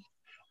 unchanged?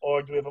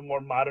 Or do we have a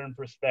more modern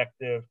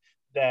perspective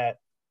that,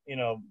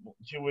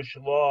 Jewish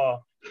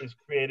law is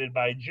created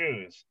by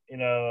Jews,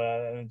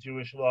 and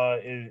Jewish law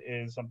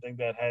is something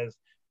that has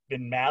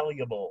been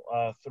malleable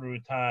through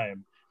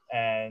time,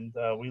 and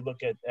we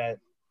look at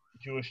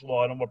Jewish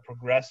law in a more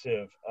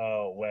progressive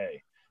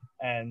way,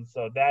 and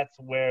so that's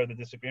where the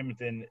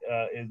disagreement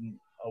in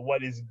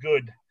what is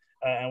good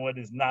and what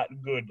is not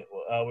good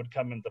would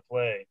come into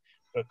play,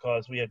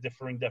 because we have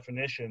differing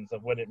definitions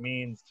of what it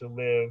means to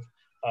live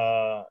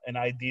an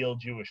ideal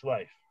Jewish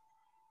life.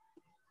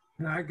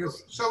 I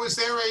guess. So is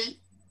there a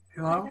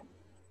hello?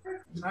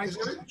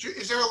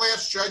 Is there a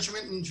last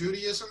judgment in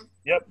Judaism?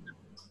 Yep.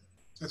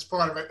 That's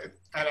part of it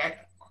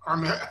at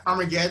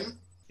Armageddon?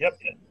 Yep.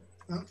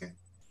 Okay.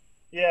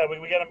 Yeah,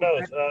 we get them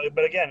both.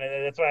 But again,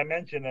 that's why I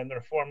mentioned in the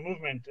Reform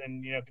movement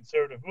and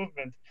conservative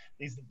movement,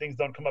 these things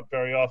don't come up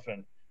very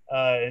often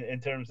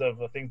in terms of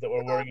the things that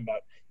we're worrying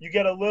about. You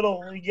get a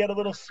little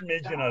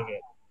smidgen of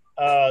it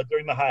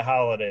during the high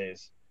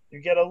holidays. You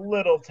get a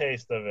little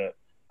taste of it.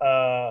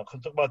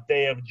 Talk about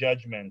Day of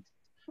Judgment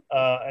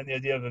and the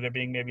idea of there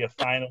being maybe a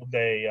final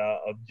day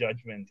of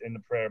judgment in the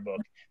prayer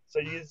book. So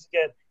you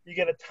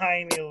get a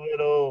tiny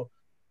little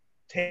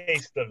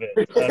taste of it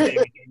maybe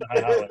during the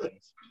high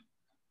holidays.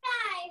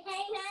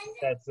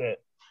 That's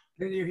it.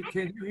 Can you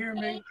hear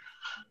me?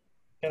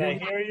 Can I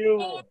hear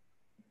you?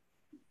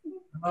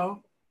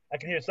 Hello? I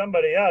can hear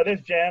somebody. Oh,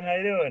 there's Jan. How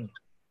you doing?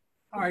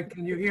 All right,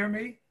 can you hear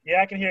me?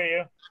 Yeah, I can hear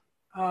you.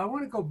 I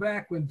want to go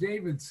back when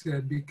David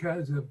said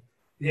because of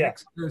the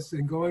Exodus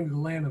and going to the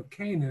land of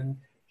Canaan,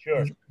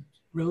 sure,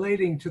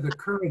 relating to the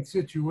current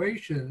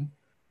situation,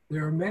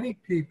 there are many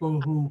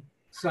people who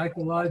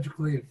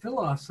psychologically and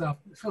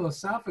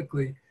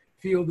philosophically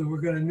feel that we're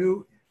going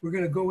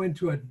to go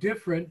into a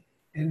different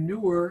and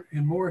newer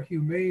and more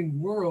humane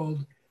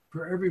world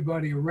for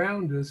everybody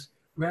around us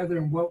rather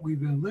than what we've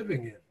been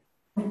living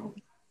in.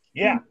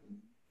 Yeah,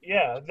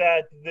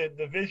 that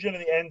the vision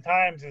of the end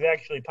times is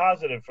actually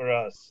positive for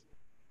us.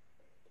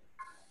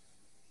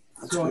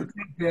 So I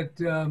think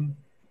that,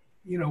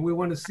 we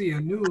want to see a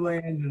new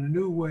land and a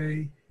new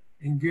way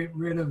and get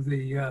rid of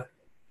the,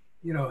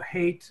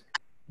 hate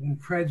and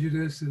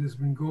prejudice that has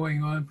been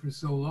going on for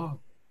so long.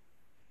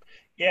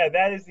 Yeah,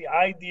 that is the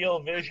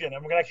ideal vision.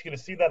 And we're actually going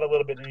to see that a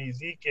little bit in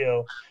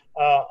Ezekiel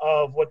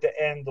of what the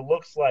end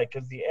looks like.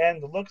 Because the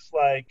end looks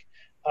like,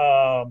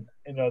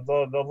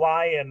 the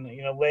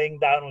lion, laying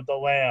down with the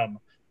lamb,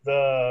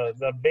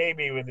 the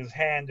baby with his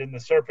hand in the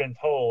serpent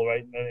hole,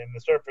 right, in the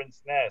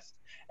serpent's nest,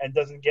 and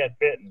doesn't get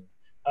bitten.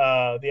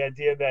 The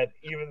idea that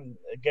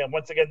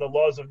once again, the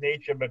laws of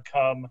nature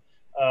become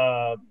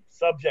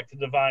subject to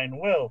divine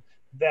will,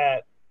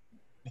 that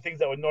the things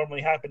that would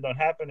normally happen don't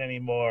happen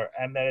anymore,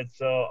 and that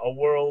it's a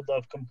world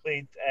of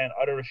complete and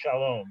utter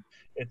shalom.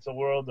 It's a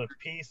world of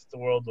peace, it's a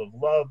world of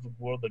love, a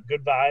world of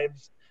good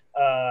vibes,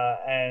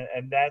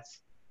 and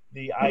that's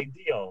the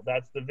ideal,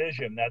 that's the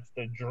vision, that's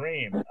the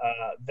dream,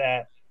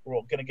 that we're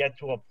going to get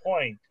to a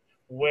point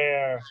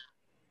where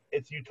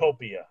it's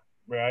utopia,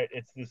 right?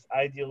 It's this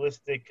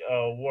idealistic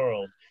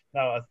world.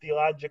 Now, a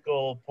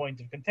theological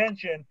point of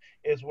contention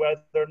is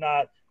whether or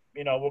not,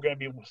 we're going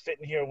to be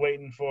sitting here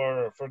waiting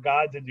for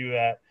God to do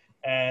that,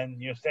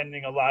 and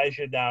sending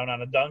Elijah down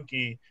on a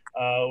donkey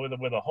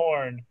with a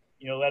horn,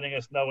 letting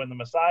us know when the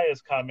Messiah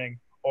is coming,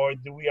 or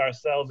do we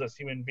ourselves as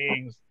human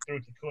beings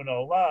through Tikkun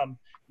Olam,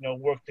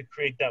 work to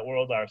create that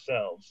world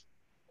ourselves?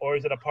 Or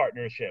is it a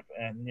partnership?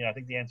 And I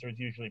think the answer is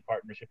usually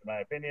partnership, in my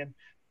opinion.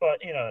 But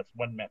that's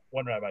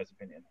one rabbi's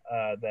opinion,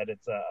 that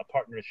it's a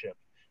partnership,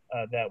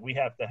 that we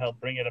have to help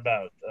bring it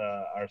about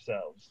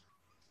ourselves.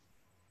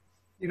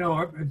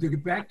 To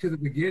get back to the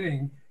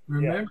beginning,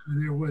 remember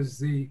there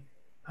was I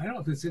don't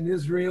know if it's an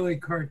Israeli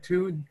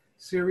cartoon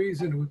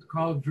series, and it was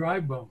called Dry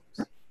Bones.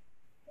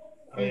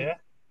 Oh, yeah?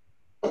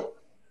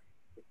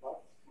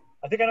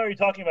 I think I know what you're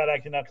talking about,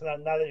 actually, now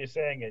that you're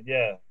saying it.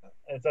 Yeah.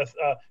 It's a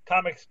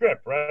comic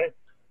strip, right?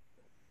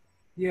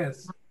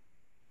 Yes.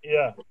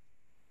 Yeah.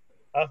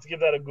 I'll have to give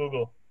that a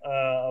Google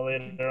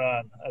later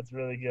on. That's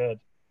really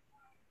good.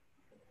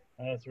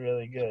 That's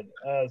really good.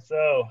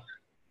 So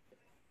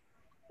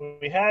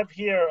we have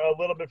here a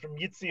little bit from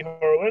Yitzi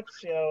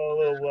Horowitz, a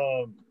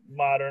little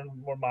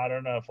more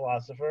modern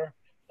philosopher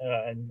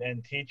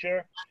and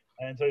teacher.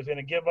 And so he's going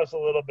to give us a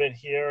little bit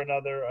here,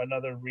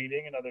 another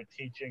reading, another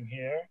teaching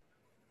here.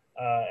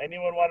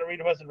 Anyone want to read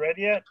who hasn't read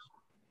yet?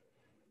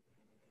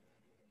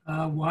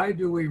 Why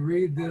do we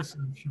read this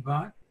on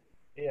Shabbat?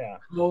 Yeah.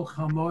 Kol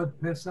Chamod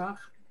Pesach.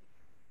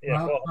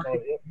 Yeah.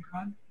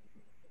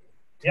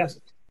 Yes.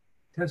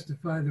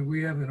 Testify that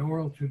we have an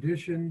oral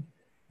tradition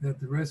that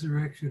the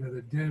resurrection of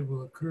the dead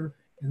will occur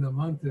in the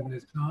month of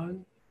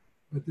Nisan,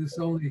 but this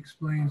only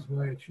explains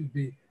why it should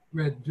be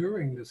read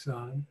during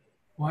Nisan.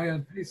 Why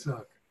on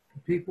Pesach? The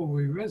people will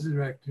be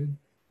resurrected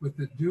with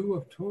the dew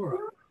of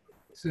Torah.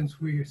 Since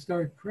we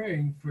start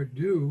praying for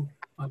dew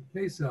on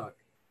Pesach,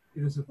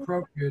 it is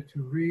appropriate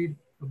to read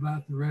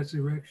about the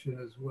resurrection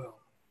as well.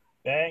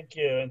 Thank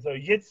you. And so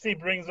Yitzi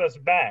brings us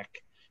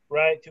back,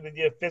 right, to the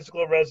idea of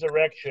physical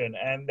resurrection,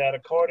 and that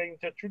according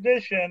to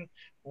tradition,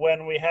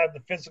 when we have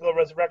the physical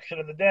resurrection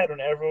of the dead,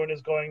 when everyone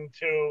is going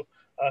to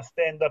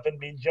stand up and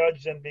be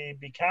judged and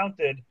be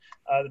counted,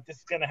 that this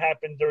is going to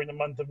happen during the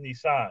month of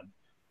Nisan.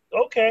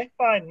 Okay,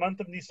 fine, month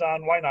of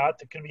Nisan, why not?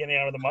 It could be any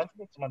other month.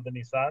 It's the month of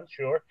Nisan,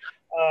 sure.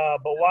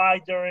 But why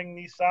during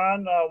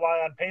Nisan?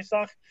 Why on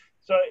Pesach?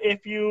 So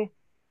if you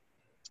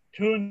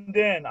tuned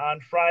in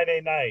on Friday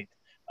night,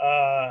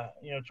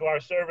 to our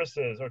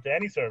services or to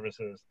any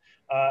services,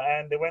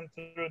 and they went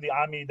through the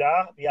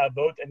Amidah, the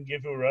Avot, and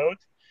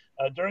Givurot.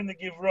 During the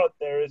Givurot,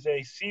 there is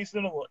a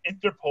seasonal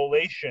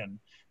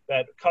interpolation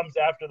that comes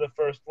after the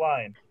first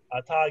line.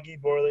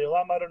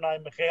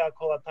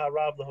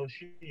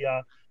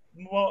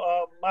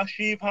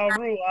 Mashiv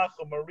haruach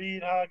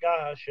umarid haga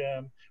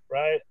Hashem,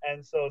 right?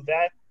 And so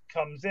that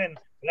comes in.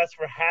 That's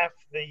for half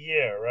the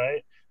year,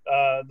 right?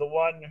 The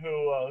one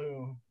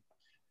who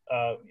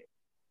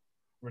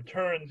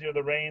returns,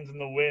 the rains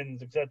and the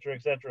winds, etc.,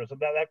 etc. So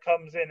that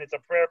comes in. It's a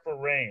prayer for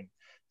rain.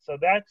 So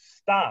that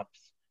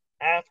stops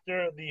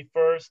after the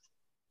first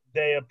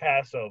day of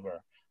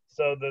Passover.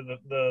 So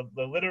the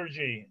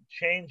liturgy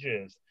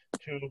changes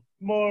to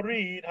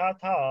Morid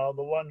Hatal,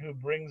 the one who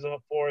brings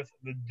forth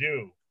the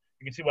dew.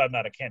 You can see why I'm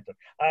not a cantor.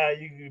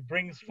 He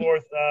brings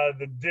forth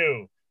the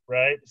dew,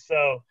 right?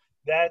 So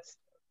that's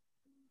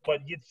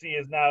what Yitzi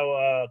is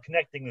now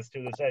connecting this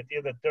to, this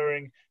idea that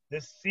during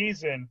this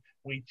season,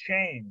 we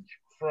change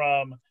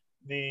from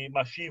the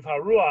Mashiv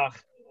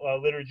HaRuach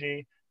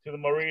liturgy to the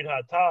Morid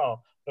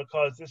Hatal,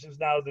 because this is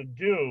now the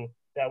dew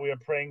that we are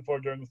praying for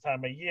during this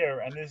time of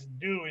year. And this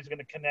dew is going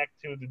to connect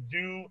to the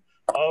dew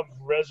of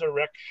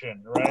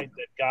resurrection, right?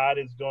 That God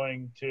is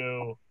going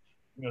to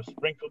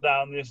sprinkle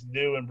down this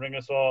dew and bring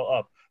us all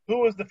up. Who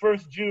was the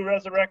first Jew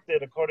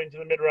resurrected according to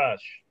the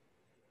Midrash?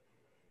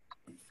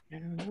 I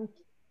don't know.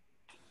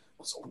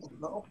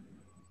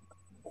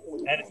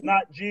 And it's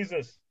not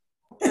Jesus.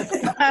 If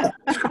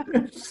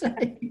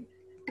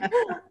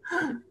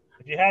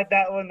you had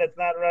that one, that's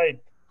not right.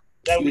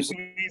 That was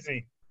too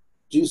easy.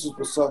 Jesus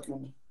was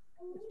second.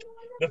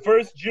 The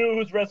first Jew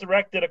who's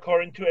resurrected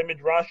according to a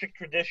Midrashic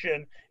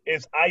tradition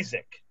is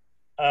Isaac.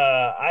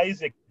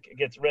 Isaac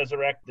gets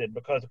resurrected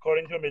because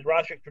according to a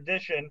Midrashic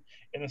tradition,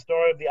 in the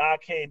story of the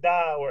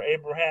Akedah, where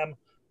Abraham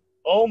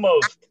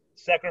almost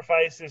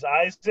sacrifices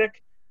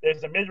Isaac,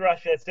 there's a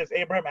Midrash that says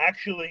Abraham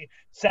actually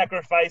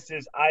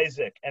sacrifices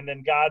Isaac, and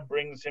then God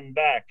brings him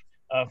back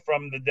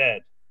from the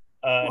dead,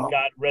 and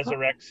God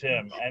resurrects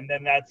him. And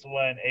then that's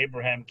when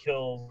Abraham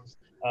kills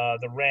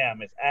the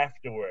ram. It's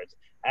afterwards,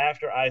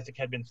 after Isaac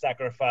had been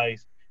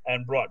sacrificed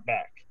and brought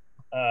back.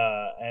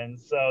 And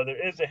so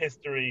there is a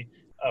history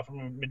from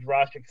a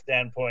Midrashic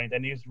standpoint,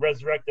 and he's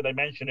resurrected, I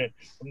mentioned it,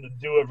 from the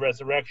dew of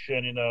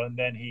resurrection, and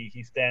then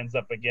he stands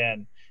up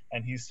again,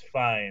 and he's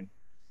fine.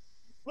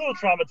 A little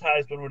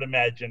traumatized, one would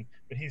imagine,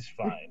 but he's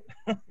fine.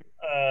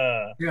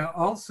 Yeah,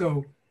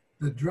 also,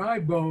 the dry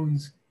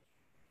bones,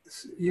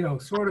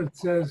 sort of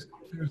says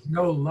there's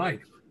no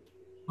life.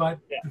 But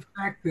the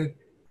fact that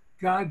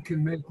God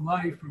can make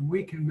life, or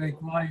we can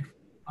make life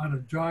out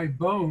of dry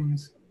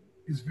bones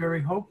is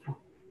very hopeful.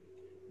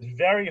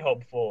 Very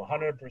hopeful,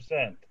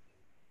 100%.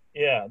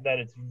 Yeah, that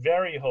it's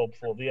very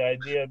hopeful. The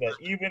idea that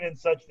even in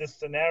such this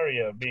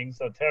scenario being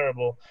so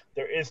terrible,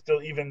 there is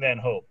still even then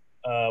hope,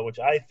 which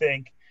I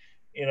think,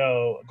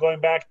 going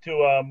back to,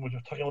 we were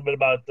talking a little bit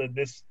about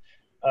this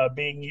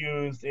being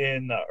used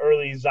in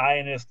early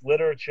Zionist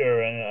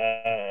literature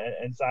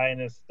and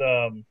Zionist,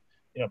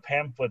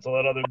 pamphlets, a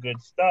lot of other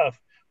good stuff.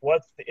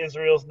 What's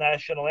Israel's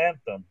national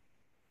anthem?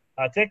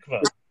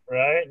 Hatikva,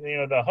 right?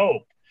 The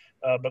hope,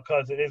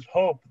 because it is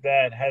hope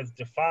that has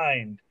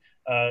defined,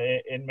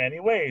 in many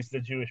ways, the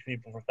Jewish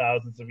people for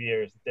thousands of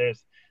years.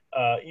 There's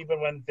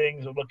even when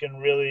things are looking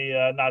really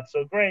not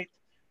so great,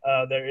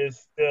 there is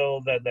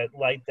still that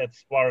light, that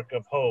spark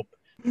of hope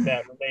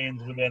that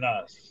remains within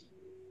us.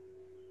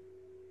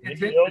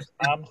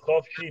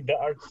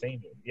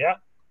 Yeah.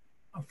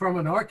 From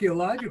an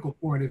archaeological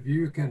point of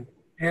view, you can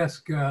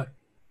ask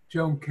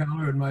Joan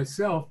Keller and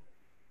myself,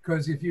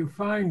 because if you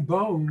find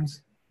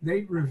bones,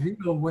 they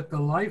reveal what the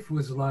life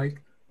was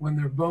like when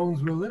their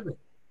bones were living.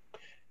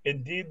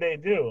 Indeed, they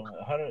do.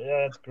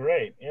 Yeah, that's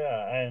great.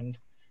 Yeah, and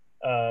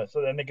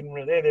so then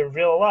they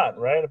reveal a lot,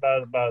 right,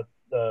 about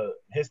the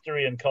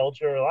history and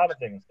culture. A lot of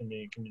things can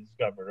be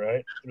discovered,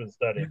 right, through the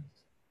study.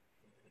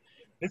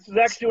 This is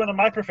actually one of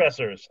my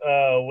professors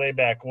way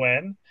back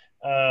when.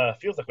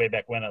 Feels like way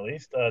back when, at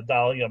least.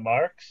 Dahlia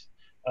Marks,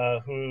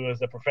 who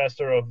is a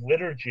professor of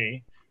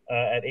liturgy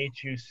at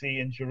HUC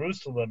in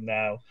Jerusalem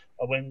now.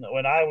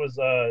 When I was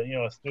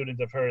a student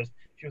of hers,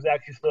 she was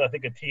actually still, I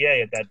think, a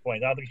TA at that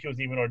point. I don't think she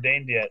was even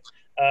ordained yet.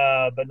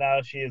 But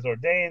now she is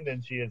ordained,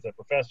 and she is a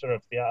professor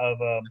of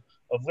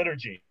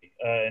liturgy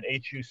in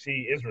HUC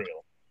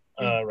Israel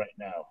right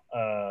now.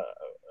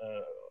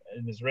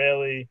 An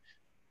Israeli,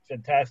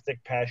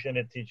 fantastic,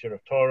 passionate teacher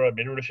of Torah,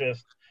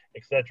 midrashist,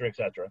 etc.,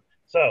 etc.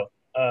 So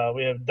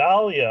we have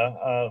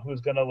Dahlia,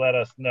 who's going to let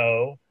us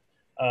know,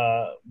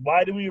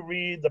 why do we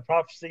read the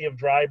prophecy of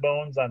dry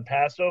bones on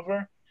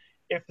Passover?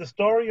 If the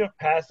story of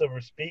Passover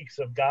speaks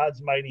of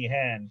God's mighty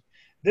hand,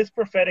 this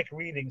prophetic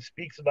reading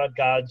speaks about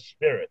God's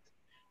spirit.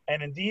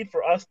 And indeed,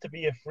 for us to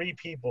be a free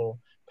people,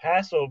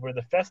 Passover,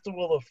 the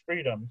festival of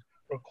freedom,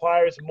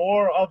 requires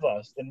more of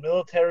us than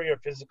military or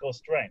physical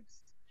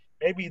strength.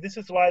 Maybe this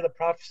is why the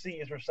prophecy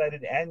is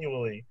recited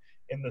annually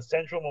in the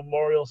central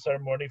memorial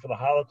ceremony for the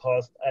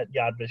Holocaust at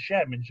Yad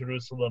Vashem in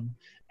Jerusalem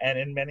and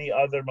in many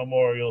other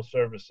memorial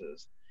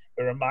services.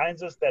 It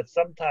reminds us that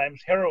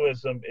sometimes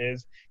heroism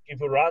is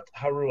givurat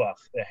haruach,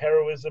 the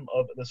heroism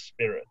of the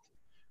spirit.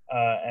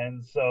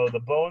 And so the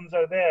bones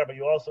are there, but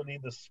you also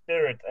need the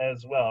spirit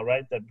as well,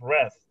 right? That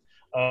breath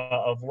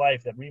of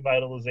life, that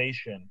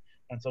revitalization.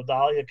 And so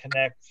Dahlia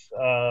connects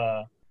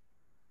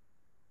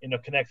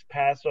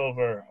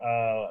Passover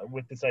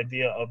with this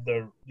idea of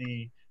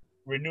the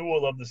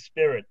renewal of the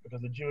spirit,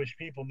 because the Jewish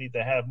people need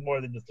to have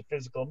more than just the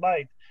physical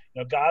might.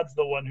 God's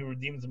the one who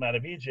redeems them out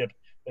of Egypt,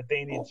 but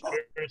they need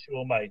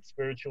spiritual might,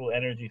 spiritual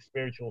energy,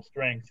 spiritual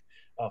strength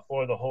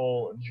for the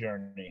whole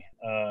journey.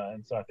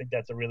 And so I think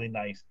that's a really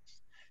nice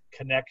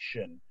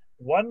connection.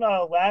 One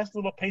last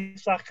little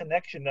Pesach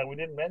connection that we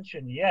didn't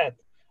mention yet,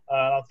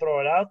 I'll throw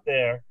it out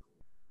there,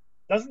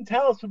 doesn't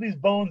tell us who these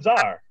bones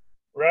are,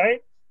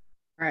 right?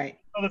 Right.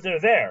 Know that they're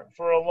there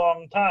for a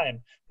long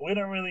time, but we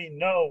don't really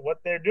know what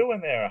they're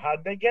doing there.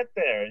 How'd they get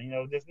there?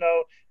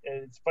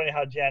 It's funny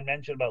how Jan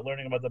mentioned about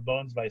learning about the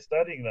bones by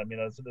studying them.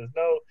 So there's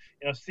no,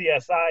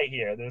 CSI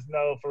here. There's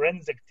no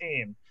forensic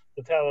team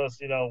to tell us,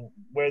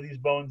 where these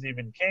bones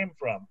even came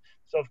from.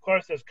 So of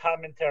course there's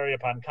commentary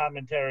upon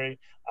commentary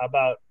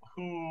about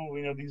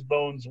who, these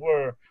bones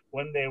were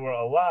when they were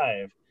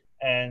alive.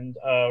 And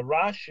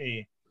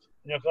Rashi,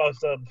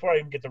 so before I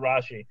even get to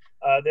Rashi,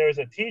 there's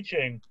a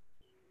teaching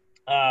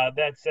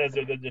that says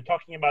they're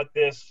talking about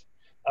this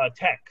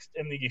text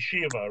in the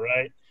yeshiva,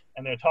 right?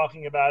 And they're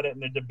talking about it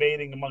and they're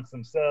debating amongst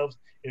themselves.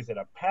 Is it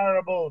a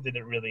parable? Did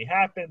it really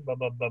happen? Blah,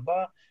 blah, blah,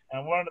 blah.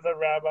 And one of the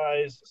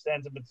rabbis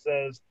stands up and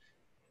says,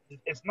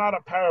 it's not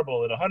a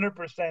parable. It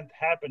 100%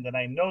 happened. And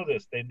I know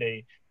this.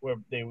 They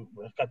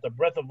got the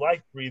breath of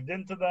life breathed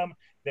into them.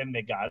 Then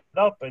they got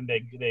up and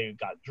they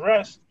got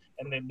dressed.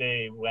 And then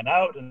they went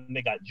out and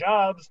they got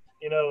jobs,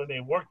 and they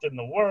worked in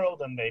the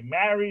world and they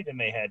married and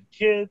they had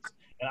kids.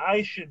 And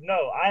I should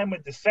know, I am a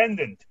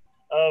descendant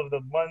of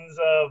the ones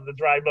of the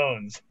dry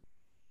bones.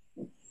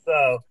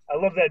 So I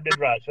love that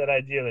midrash, that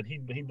idea that he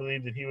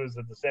believed that he was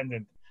a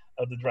descendant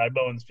of the dry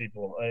bones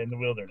people in the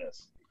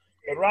wilderness.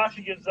 But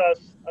Rashi gives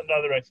us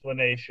another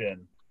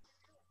explanation.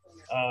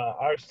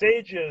 Our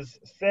sages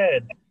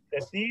said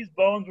that these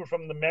bones were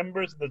from the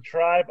members of the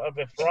tribe of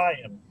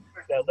Ephraim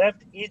that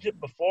left Egypt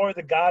before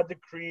the God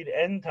decreed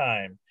end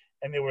time,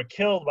 and they were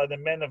killed by the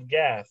men of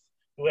Gath,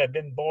 who had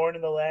been born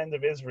in the land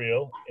of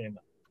Israel, in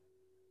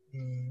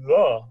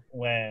the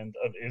land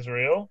of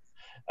Israel,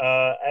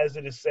 as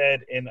it is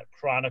said in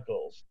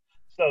Chronicles.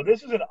 So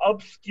this is an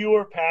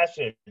obscure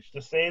passage,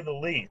 to say the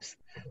least.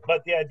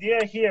 But the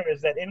idea here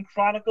is that in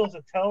Chronicles,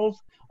 it tells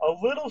a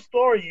little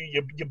story.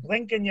 You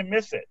blink and you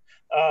miss it.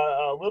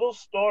 A little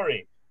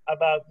story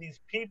about these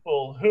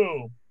people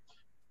who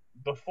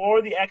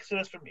before the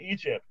exodus from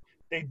Egypt,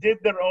 they did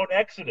their own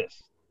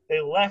exodus.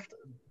 They left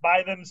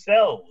by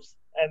themselves,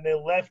 and they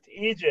left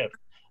Egypt,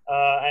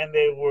 and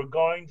they were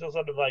going to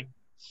sort of like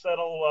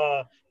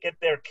settle, get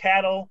their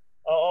cattle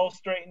all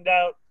straightened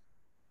out.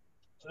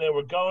 So they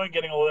were going,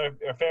 getting all their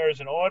affairs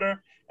in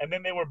order, and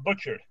then they were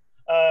butchered.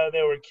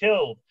 They were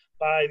killed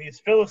by these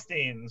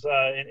Philistines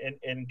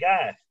in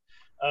Gath.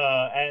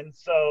 And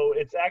so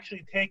it's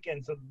actually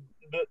taken, so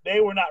they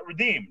were not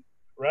redeemed,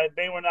 right?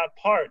 They were not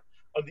part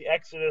of the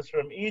exodus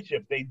from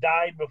Egypt. They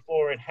died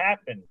before it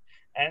happened.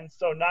 And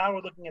so now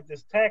we're looking at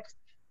this text,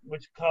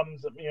 which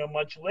comes,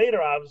 much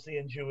later, obviously,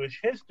 in Jewish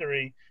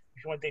history.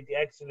 If you want to take the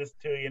exodus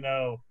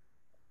to,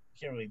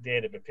 can't really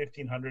date it, but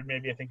 1500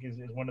 maybe, I think is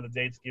one of the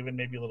dates given,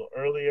 maybe a little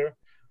earlier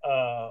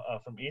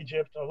from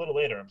Egypt, a little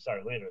later, I'm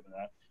sorry, later than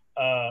that.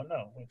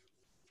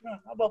 No,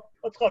 about,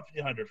 let's call it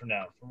 1500 from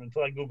now,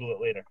 until I Google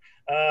it later.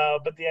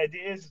 But the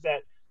idea is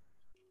that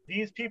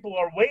these people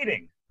are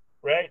waiting,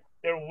 right?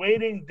 They're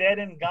waiting dead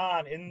and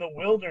gone in the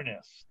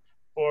wilderness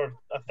for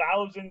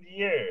 1,000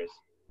 years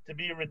to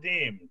be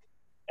redeemed.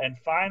 And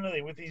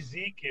finally, with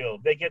Ezekiel,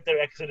 they get their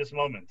Exodus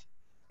moment.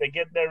 They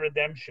get their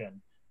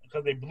redemption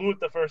because they blew it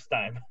the first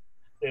time.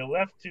 They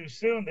left too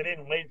soon. They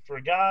didn't wait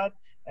for God,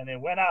 and they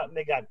went out and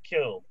they got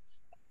killed.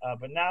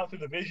 But now through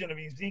the vision of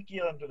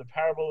Ezekiel and through the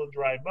parable of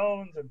dry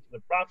bones and through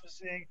the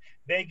prophecy,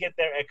 they get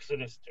their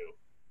Exodus too.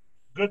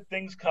 Good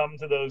things come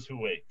to those who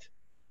wait.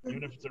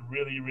 Even if it's a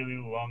really, really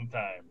long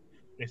time,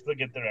 they still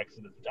get their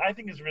Exodus, which I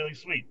think is really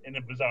sweet in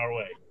a bizarre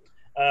way.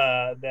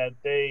 That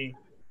they,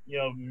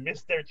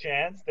 missed their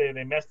chance. They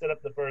messed it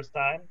up the first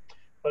time,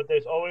 but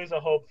there's always a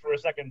hope for a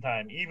second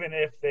time. Even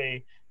if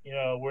they,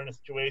 were in a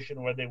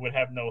situation where they would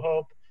have no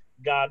hope,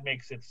 God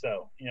makes it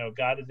so.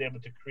 God is able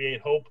to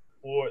create hope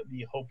for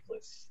the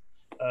hopeless,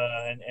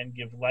 and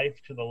give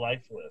life to the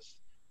lifeless,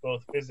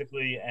 both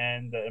physically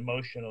and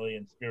emotionally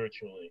and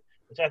spiritually,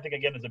 which I think,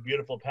 again, is a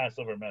beautiful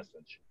Passover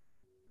message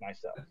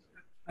myself.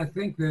 I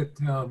think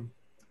that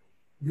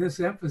this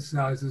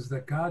emphasizes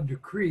that God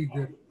decreed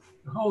that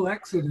the whole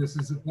Exodus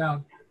is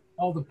about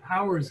all the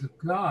powers of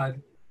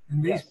God,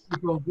 and these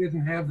people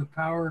didn't have the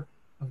power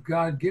of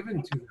God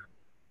given to them.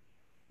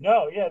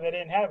 No, yeah, they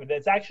didn't have it.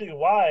 That's actually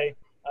why,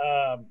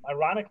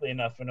 ironically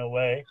enough, in a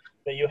way,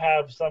 that you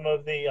have some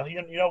of the,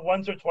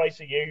 once or twice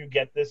a year you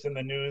get this in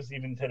the news,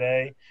 even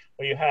today,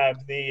 where you have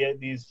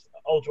these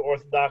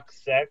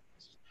ultra-Orthodox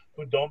sects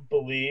who don't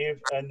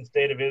believe in the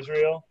state of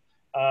Israel,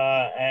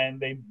 and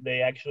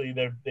they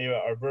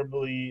are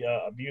verbally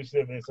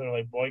abusive, and they sort of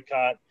like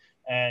boycott,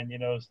 and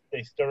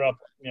they stir up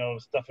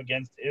stuff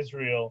against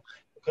Israel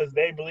because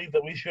they believe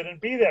that we shouldn't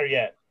be there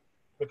yet,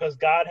 because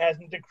God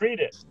hasn't decreed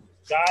it.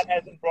 God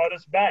hasn't brought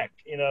us back,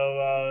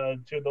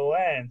 to the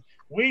land.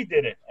 We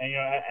did it, and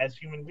as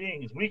human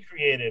beings, we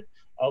created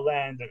a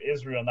land of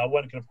Israel. Now,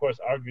 one can of course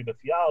argue the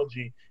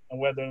theology and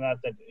whether or not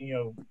that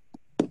the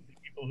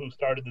people who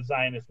started the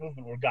Zionist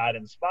movement were God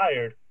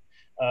inspired,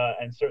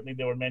 and certainly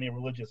there were many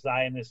religious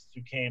Zionists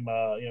who came,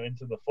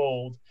 into the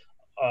fold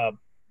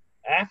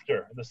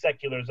after the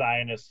secular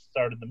Zionists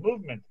started the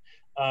movement.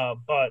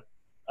 But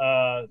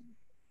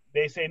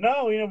they say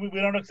no, we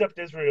don't accept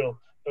Israel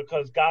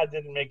because God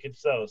didn't make it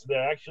so. So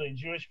they're actually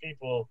Jewish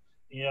people,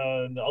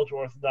 in the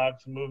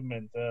ultra-Orthodox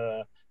movement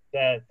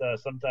that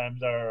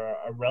sometimes are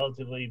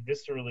relatively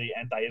viscerally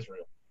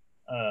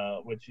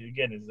anti-Israel, which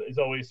again is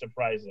always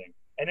surprising.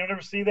 Anyone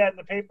ever see that in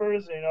the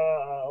papers,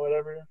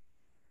 whatever?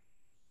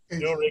 These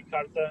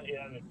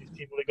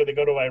people, they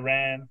go to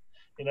Iran,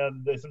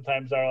 they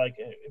sometimes are like,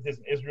 if there's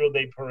an Israel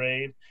Day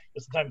parade,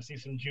 you'll sometimes see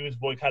some Jews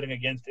boycotting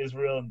against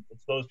Israel, and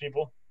it's those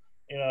people,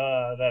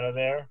 that are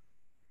there.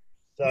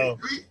 So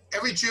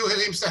every Jew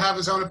seems to have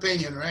his own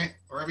opinion, right?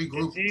 Or every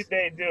group. Indeed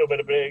they do, but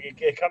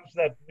it comes to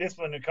that. This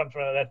one, it comes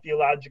from that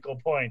theological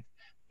point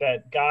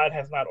that God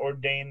has not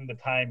ordained the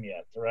time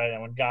yet, right?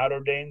 And when God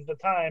ordains the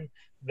time,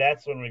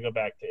 that's when we go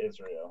back to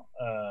Israel.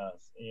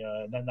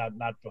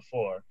 Not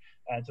before.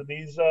 And so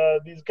these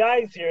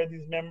guys here,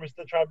 these members of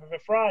the tribe of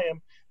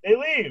Ephraim, they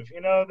leave.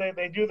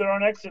 They do their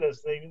own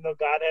exodus, even though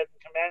God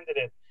hadn't commanded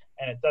it,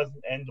 and it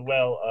doesn't end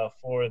well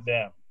for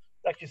them.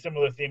 It's actually a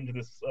similar theme to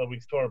this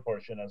week's Torah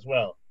portion as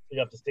well. So you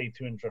have to stay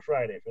tuned for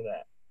Friday for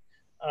that.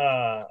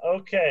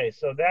 Okay,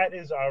 so that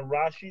is our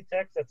Rashi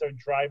text. That's our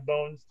dry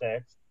bones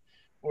text.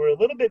 We're a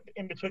little bit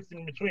in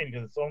between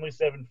because it's only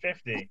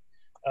 7:50,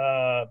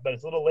 but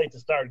it's a little late to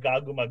start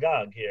Gog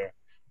Magog here.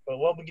 But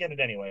we'll begin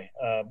it anyway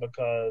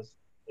because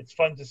it's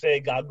fun to say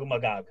Gog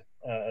Magog,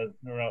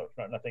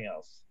 nothing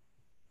else.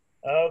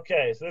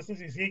 Okay, so this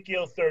is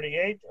Ezekiel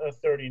 38,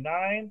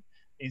 39,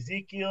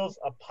 Ezekiel's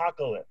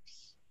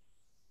apocalypse.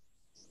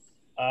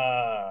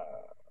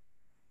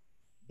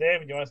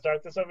 David, you want to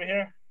start this over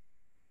here?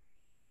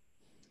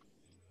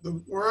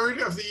 The word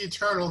of the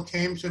Eternal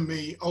came to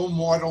me, O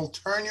mortal,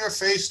 turn your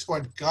face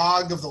toward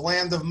Gog of the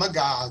land of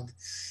Magog,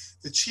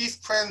 the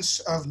chief prince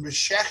of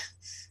Meshech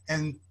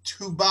and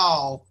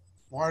Tubal,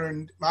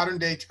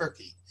 modern-day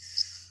Turkey.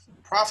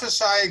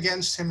 Prophesy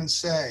against him and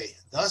say,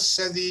 thus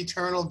said the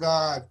eternal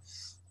God,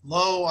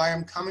 lo, I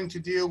am coming to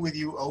deal with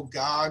you, O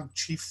Gog,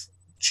 chief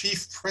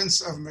chief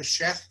prince of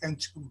Meshech and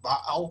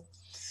Tubal.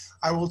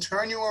 I will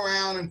turn you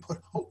around and put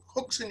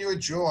hooks in your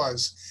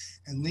jaws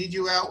and lead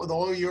you out with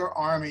all your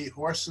army,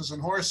 horses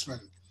and horsemen,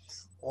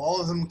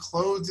 all of them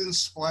clothed in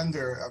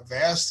splendor, a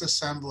vast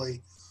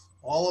assembly,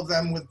 all of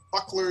them with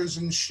bucklers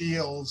and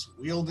shields,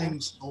 wielding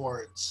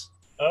swords.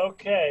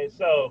 Okay,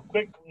 so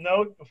quick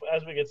note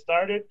as we get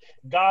started.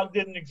 Gog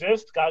didn't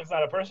exist. Gog's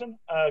not a person.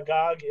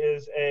 Gog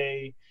is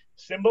a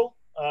symbol.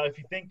 If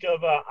you think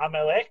of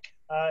Amalek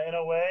in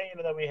a way,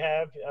 that we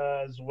have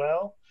as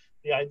well,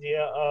 the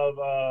idea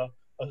of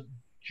a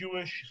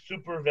Jewish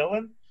super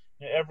villain.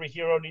 Every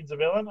hero needs a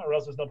villain, or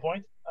else there's no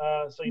point.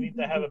 So you need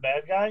to have a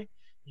bad guy.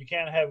 You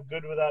can't have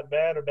good without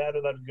bad or bad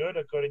without good,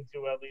 according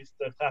to at least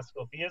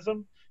classical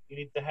theism. You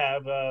need to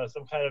have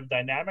some kind of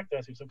dynamic. There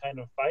has to be some kind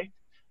of fight.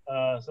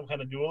 Some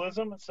kind of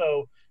dualism.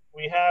 So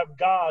we have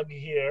Gog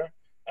here,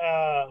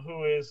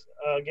 who is,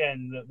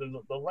 again,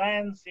 the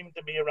lands seem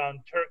to be around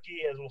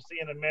Turkey, as we'll see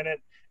in a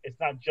minute. It's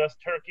not just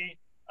Turkey.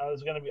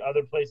 There's going to be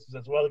other places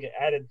as well that get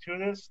added to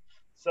this.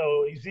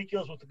 So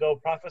Ezekiel's supposed to go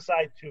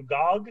prophesy to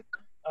Gog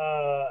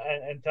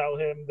and tell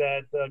him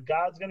that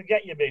God's going to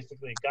get you,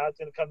 basically. God's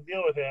going to come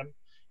deal with him,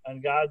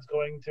 and God's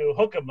going to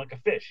hook him like a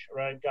fish,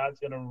 right? God's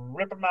going to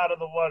rip him out of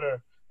the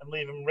water and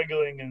leave him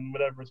wriggling and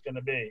whatever it's going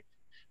to be.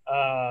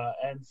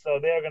 And so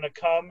they're going to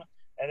come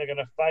and they're going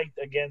to fight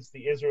against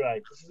the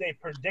Israelites. This is a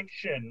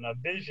prediction, a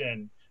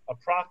vision, a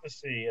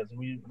prophecy, as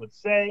we would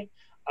say,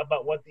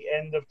 about what the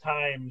end of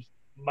times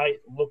might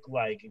look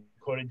like,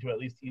 according to at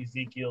least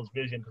Ezekiel's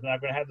vision. Because they're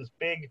going to have this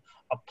big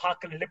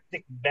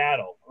apocalyptic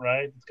battle,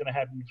 right? It's going to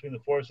happen between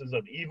the forces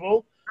of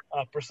evil,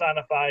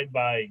 personified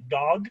by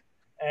Gog,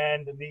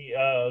 and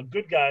the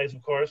good guys,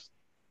 of course,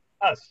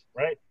 us,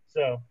 right?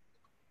 So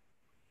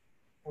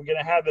we're going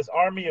to have this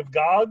army of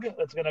Gog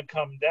that's going to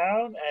come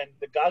down, and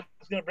the Gog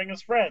is going to bring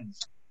us friends.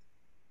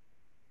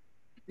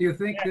 Do you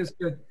think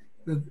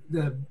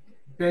the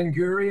Ben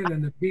Gurion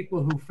and the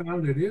people who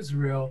founded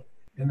Israel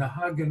and the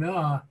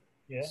Haganah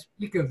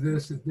speak of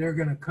this, that they're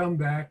going to come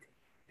back,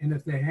 and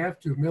if they have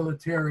to,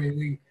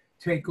 militarily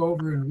take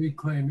over and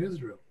reclaim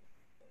Israel?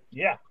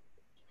 Yeah.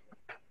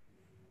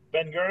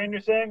 Ben Gurion,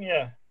 you're saying?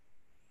 Yeah.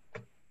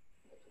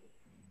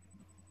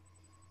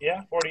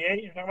 Yeah,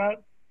 48 you're talking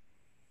about?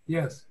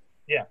 Yes.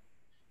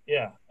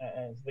 Yeah,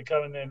 and they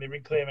come in and they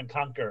reclaim and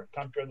conquer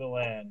the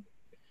land.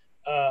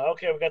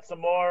 Okay, we got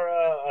some more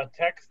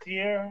text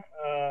here.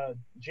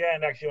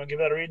 Jan, actually, you want to give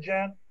that a read,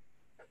 Jan?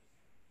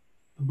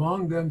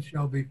 Among them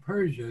shall be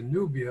Persia,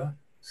 Nubia,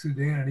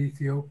 Sudan, and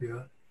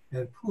Ethiopia,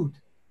 and Put,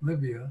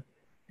 Libya,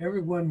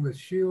 everyone with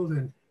shield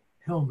and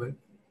helmet.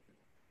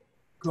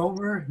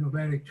 Gomer,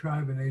 nomadic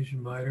tribe in Asia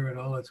Minor and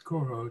all its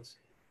cohorts.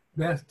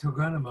 Beth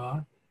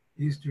Togarmah,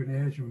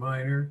 Eastern Asia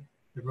Minor,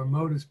 the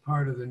remotest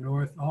part of the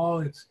north, all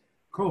its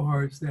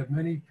cohorts that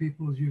many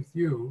peoples you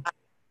few.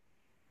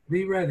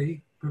 Be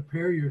ready,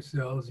 prepare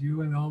yourselves,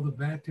 you and all the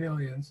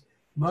battalions,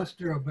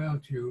 muster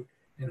about you,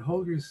 and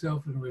hold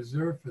yourself in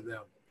reserve for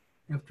them.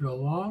 After a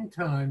long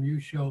time you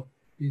shall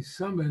be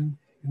summoned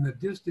in the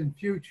distant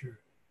future.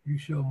 You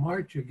shall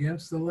march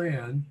against the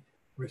land,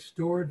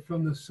 restored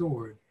from the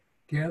sword,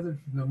 gathered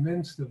from the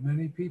midst of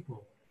many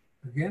people,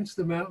 against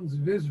the mountains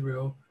of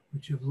Israel,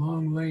 which have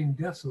long lain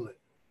desolate.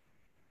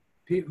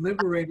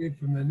 Liberated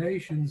from the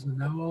nations and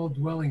now all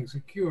dwelling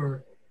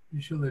secure,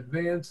 you shall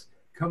advance,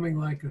 coming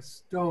like a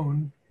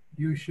stone.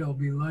 You shall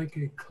be like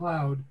a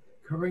cloud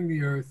covering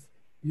the earth,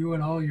 you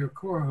and all your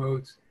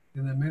cohorts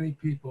and the many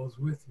peoples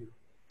with you.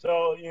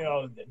 So,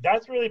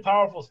 that's really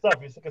powerful stuff.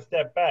 You take a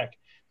step back.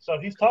 So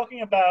he's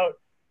talking about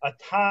a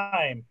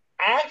time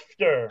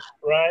after,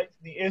 right,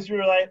 the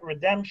Israelite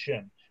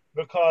redemption,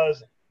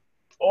 because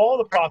all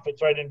the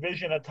prophets, right,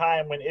 envision a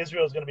time when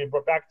Israel is going to be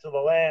brought back to the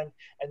land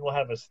and will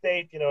have a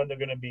state, and they're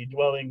going to be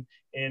dwelling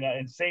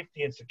in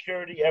safety and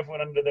security,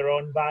 everyone under their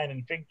own vine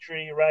and fig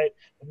tree, right,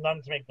 with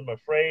none to make them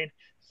afraid.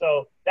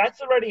 So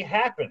that's already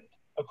happened,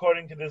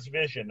 according to this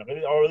vision,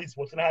 or at least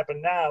what's going to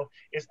happen now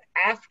is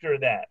after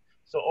that.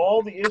 So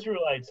all the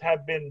Israelites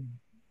have been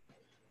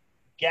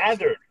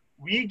regathered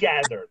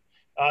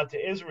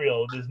to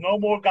Israel. There's no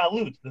more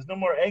galut. There's no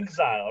more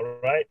exile,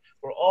 right?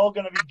 We're all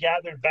going to be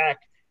gathered back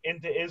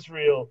into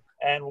Israel,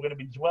 and we're going to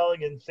be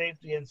dwelling in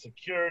safety and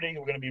security.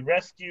 We're going to be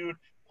rescued,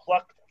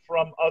 plucked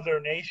from other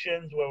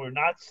nations where we're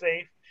not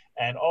safe,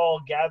 and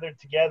all gathered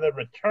together,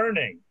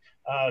 returning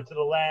to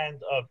the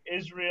land of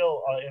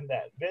Israel in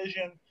that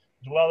vision,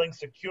 dwelling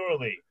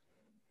securely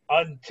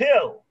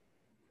until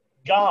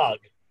Gog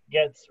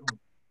gets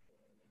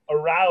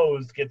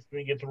aroused, gets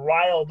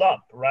riled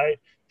up, right,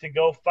 to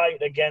go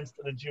fight against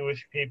the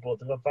Jewish people,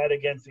 to go fight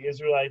against the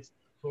Israelites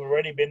who have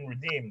already been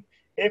redeemed.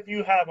 If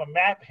you have a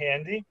map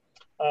handy,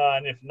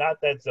 and if not,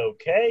 that's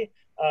okay,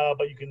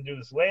 but you can do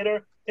this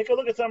later. Take a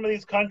look at some of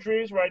these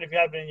countries, right, if you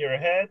have it in your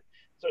head.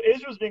 So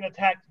Israel's being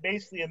attacked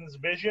basically in this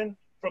vision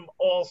from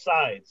all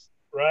sides,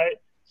 right?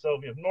 So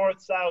if you have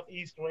north, south,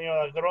 east,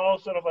 they're all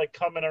sort of like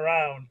coming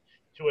around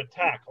to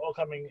attack, all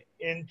coming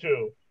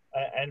into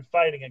and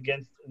fighting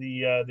against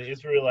the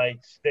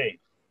Israelite state.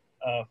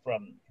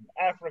 from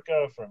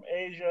Africa, from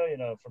Asia,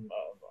 from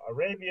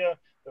Arabia.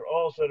 They're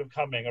all sort of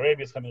coming.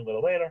 Arabia's coming a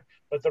little later,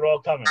 but they're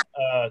all coming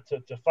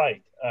to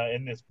fight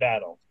in this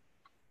battle.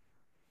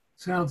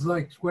 Sounds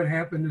like what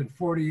happened in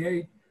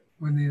 48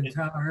 when the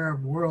entire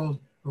Arab world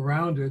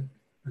around it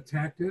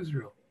attacked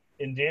Israel.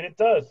 Indeed, it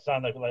does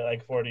sound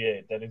like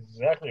 48. That is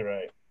exactly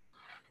right.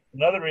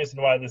 Another reason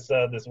why this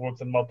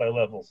works in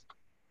multi-levels.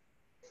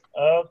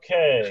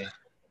 Okay.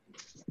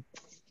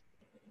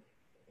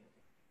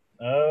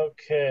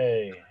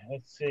 Okay,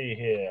 let's see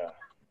here.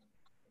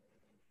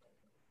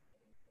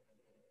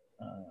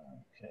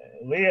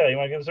 Okay, Leah, you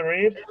want to give us a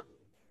read?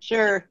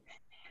 Sure.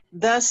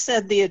 Thus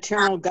said the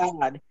eternal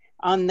God,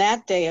 on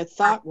that day a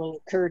thought will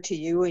occur to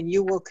you, and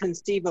you will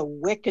conceive a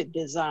wicked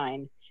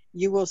design.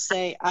 You will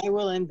say, I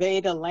will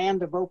invade a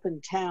land of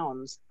open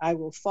towns. I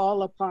will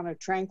fall upon a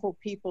tranquil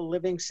people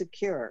living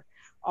secure,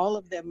 all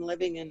of them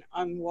living in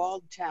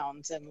unwalled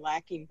towns and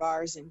lacking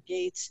bars and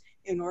gates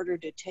in order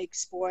to take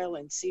spoil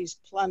and seize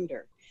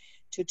plunder,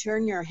 to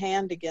turn your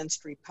hand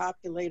against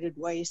repopulated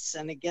wastes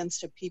and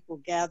against a people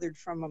gathered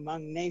from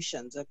among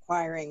nations,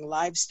 acquiring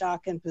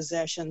livestock and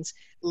possessions,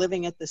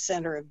 living at the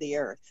center of the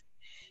earth.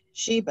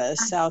 Sheba,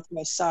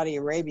 southwest Saudi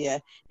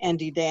Arabia, and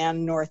Dedan,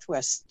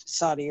 northwest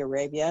Saudi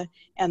Arabia,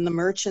 and the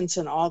merchants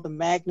and all the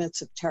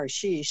magnates of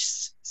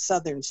Tarshish,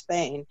 southern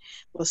Spain,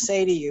 will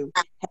say to you,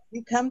 have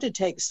you come to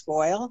take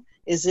spoil?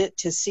 Is it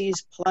to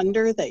seize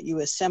plunder that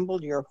you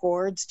assembled your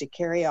hordes to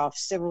carry off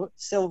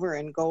silver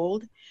and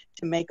gold,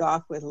 to make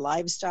off with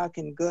livestock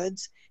and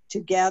goods,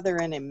 to gather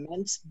an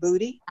immense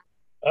booty?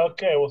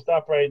 Okay, we'll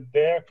stop right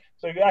there.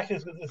 So actually,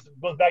 this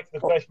goes back to the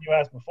question you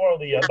asked before,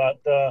 Leah,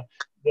 about the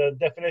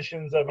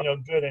definitions of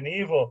good and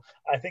evil.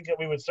 I think that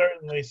we would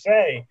certainly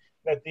say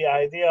that the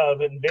idea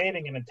of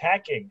invading and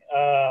attacking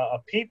a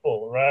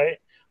people, right,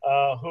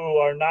 who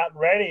are not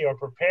ready or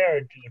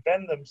prepared to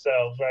defend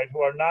themselves, right,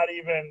 who are not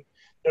even,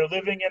 they're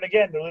living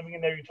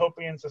in their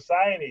utopian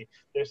society.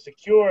 They're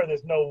secure.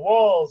 There's no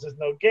walls. There's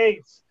no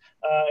gates.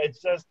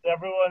 It's just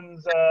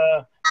everyone's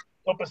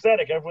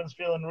copacetic. Everyone's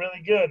feeling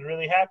really good,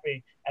 really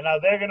happy. And now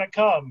they're going to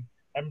come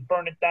and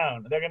burn it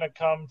down. They're going to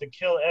come to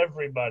kill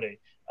everybody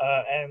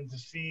and to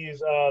seize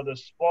the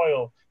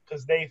spoil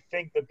because they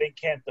think that they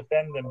can't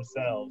defend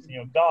themselves.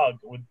 Gog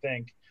would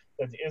think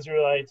that the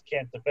Israelites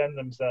can't defend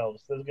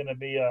themselves. There's going to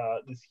be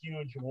this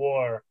huge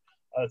war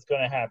that's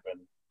going to happen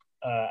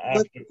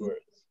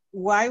afterwards.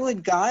 Why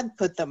would God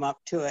put them up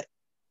to it?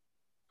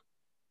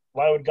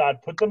 Why would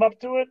God put them up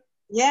to it?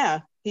 Yeah,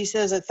 he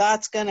says a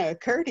thought's going to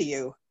occur to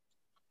you.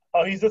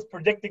 Oh, he's just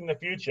predicting the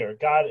future.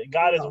 God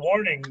is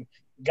warning.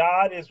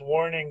 God is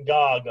warning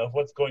Gog of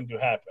what's going to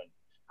happen.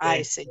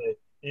 I see.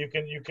 You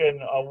can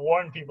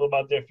warn people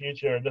about their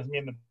future. It doesn't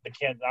mean that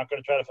they're not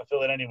going to try to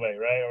fulfill it anyway,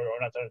 right? Or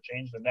not try to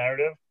change the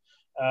narrative.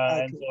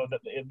 Okay. And so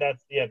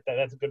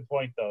that's a good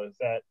point, though. Is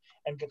that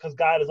because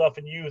God is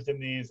often used in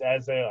these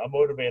as a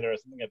motivator,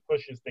 as something that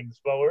pushes things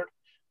forward,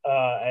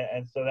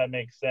 and so that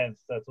makes sense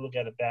to look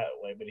at it that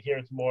way. But here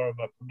it's more of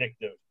a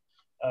predictive.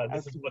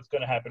 This is what's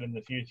going to happen in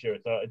the future.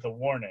 It's a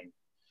warning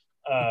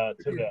to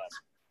them.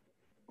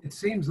 It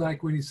seems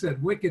like when he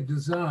said wicked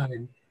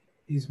design,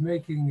 he's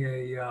making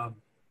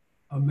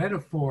a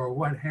metaphor of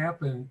what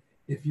happened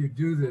if you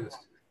do this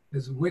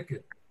is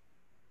wicked.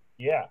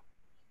 Yeah.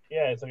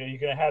 It's like you're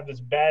going to have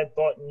this bad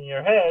thought in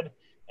your head,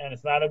 and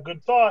it's not a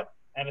good thought,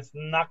 and it's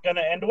not going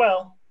to end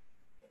well.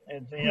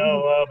 And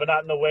but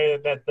not in the way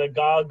that the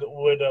Gog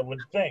would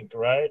think,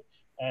 right?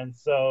 And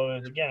so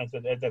again,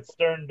 it's that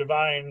stern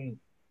divine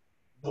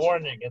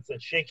warning. It's a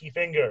shaky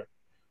finger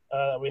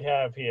that we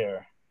have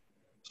here.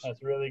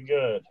 That's really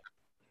good.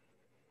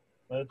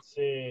 Let's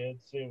see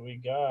what we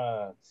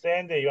got.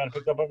 Sandy, you want to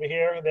pick up over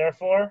here,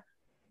 therefore?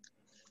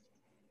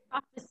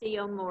 Prophecy,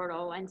 O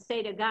mortal, and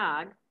say to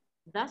Gog,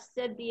 thus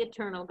said the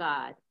eternal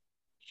God,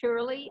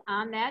 surely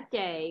on that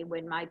day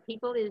when my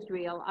people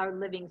Israel are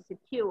living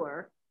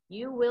secure,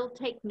 you will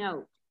take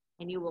note,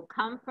 and you will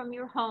come from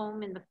your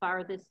home in the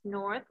farthest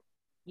north,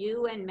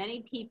 you and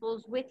many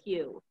peoples with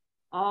you,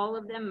 all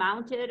of them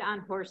mounted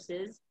on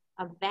horses,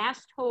 a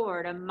vast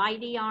horde, a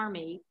mighty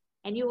army,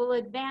 and you will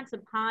advance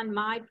upon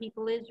my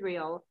people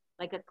Israel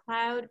like a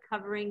cloud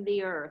covering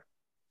the earth.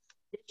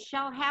 This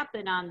shall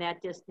happen on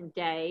that distant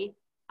day.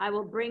 I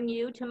will bring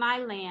you to my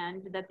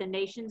land that the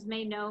nations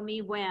may know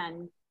me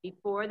when,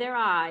 before their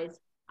eyes,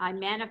 I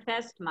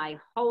manifest my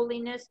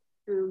holiness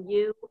through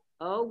you,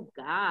 O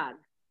God.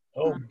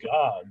 Oh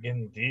God,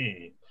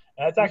 indeed.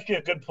 And that's actually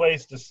a good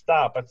place to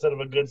stop. That's sort of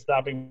a good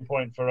stopping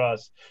point for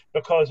us.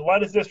 Because what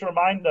does this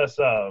remind us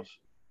of?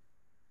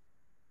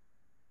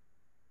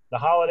 The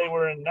holiday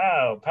we're in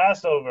now,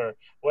 Passover.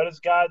 What does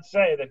God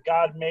say? That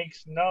God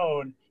makes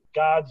known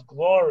God's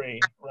glory,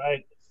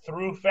 right?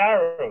 Through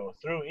Pharaoh,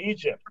 through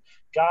Egypt.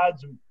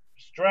 God's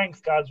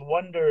strength, God's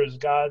wonders,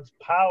 God's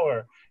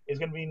power is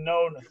going to be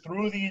known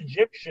through the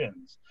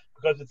Egyptians,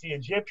 because it's the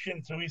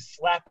Egyptians who he's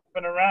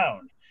slapping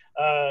around.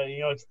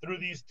 It's through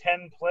these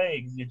 10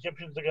 plagues. The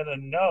Egyptians are going to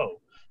know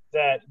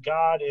that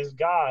God is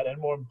God. And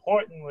more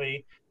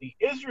importantly, the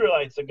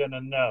Israelites are going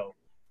to know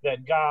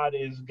that God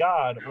is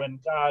God. When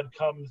God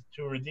comes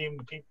to redeem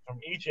the people from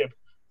Egypt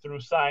through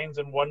signs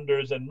and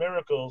wonders and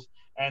miracles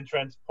and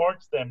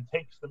transports them,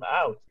 takes them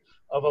out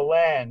of a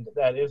land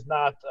that is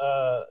not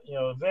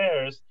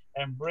theirs,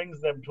 and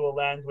brings them to a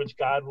land which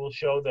God will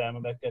show them,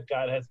 and that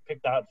God has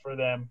picked out for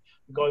them,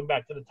 going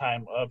back to the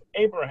time of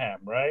Abraham,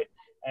 right?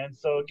 And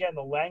so again,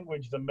 the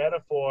language, the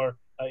metaphor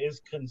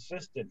is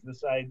consistent.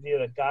 This idea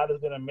that God is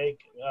going to make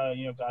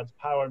God's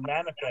power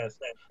manifest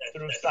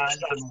through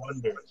signs and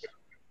wonders.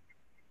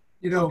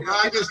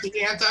 God is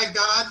the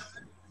anti-God.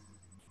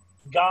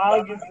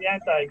 God is the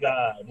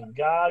anti-God.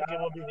 God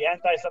will be the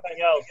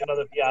anti-something else in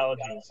other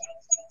theologies.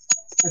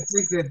 I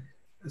think that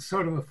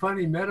sort of a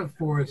funny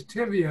metaphor is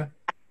Tivia,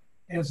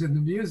 as in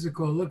the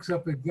musical, looks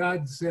up at God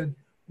and said,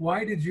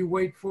 "Why did you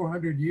wait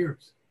 400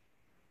 years?"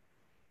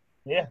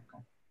 Yeah.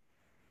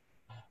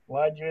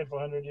 Why did you wait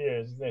 400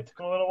 years? It took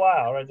a little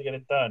while, right, to get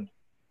it done.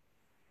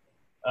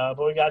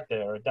 But we got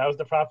there. That was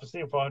the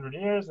prophecy of 400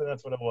 years, and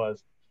that's what it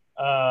was.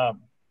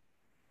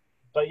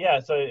 But yeah,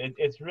 so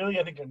it's really,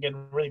 I think, again,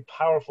 really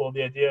powerful.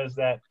 The idea is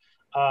that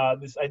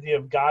this idea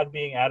of God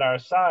being at our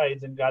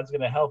sides, and God's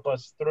going to help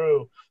us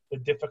through the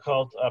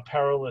difficult,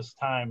 perilous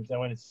times. And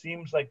when it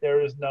seems like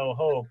there is no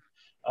hope,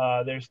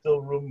 there's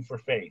still room for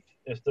faith.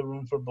 There's still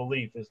room for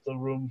belief. There's still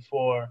room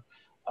for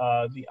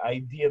the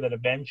idea that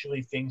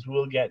eventually things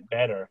will get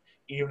better,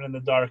 even in the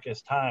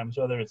darkest times,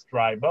 whether it's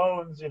dry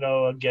bones,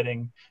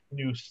 getting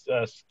new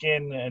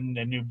skin and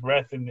new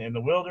breath in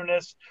the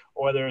wilderness,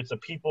 or whether it's a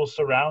people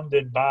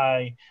surrounded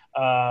by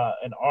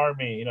an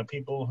army,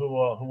 people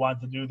who want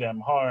to do them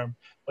harm,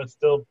 but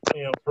still,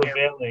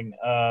 prevailing,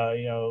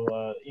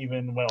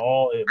 even when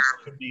all it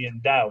could be in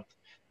doubt,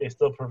 they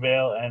still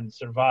prevail and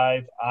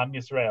survive. Am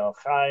Yisrael,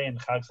 Chai and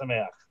Chag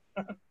Sameach.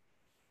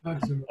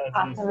 Chag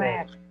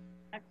Sameach.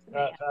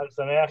 Chag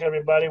Sameach,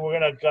 everybody. We're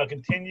going to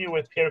continue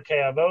with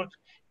Pirkei Avot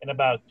in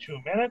about 2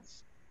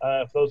 minutes.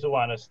 For those who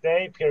want to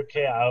stay,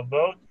 Pirkei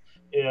Avot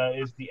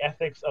is the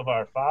ethics of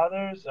our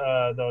fathers,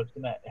 though it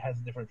has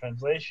a different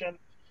translation.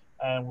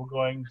 And we're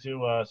going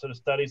to sort of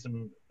study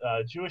some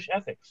Jewish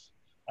ethics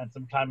and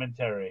some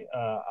commentary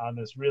on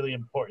this really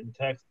important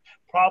text.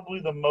 Probably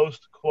the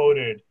most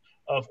quoted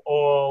of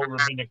all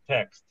rabbinic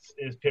texts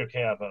is Pirkei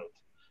Avot.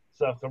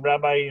 So if the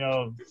rabbi,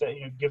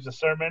 gives a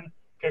sermon,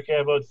 Pirkei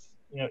Avot's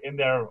in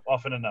there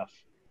often enough.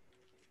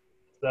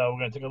 So we're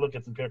going to take a look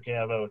at some Pirkei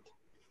Avot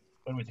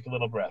when we take a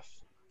little breath.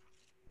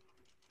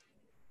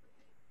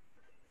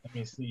 Let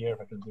me see here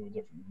if I can do a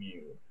different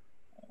view.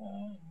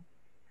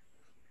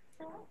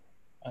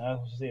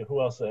 Let's see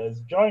who else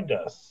has joined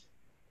us.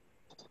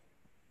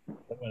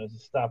 I'm going to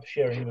stop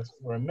sharing this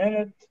for a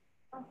minute.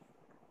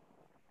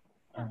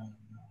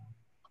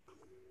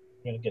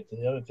 We're going to get to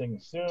the other thing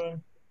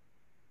soon.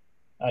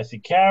 I see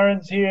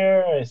Karen's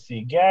here. I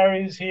see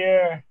Gary's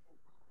here.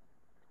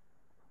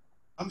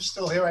 I'm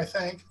still here, I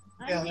think.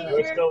 Yeah,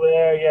 you're still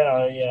there.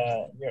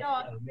 Yeah.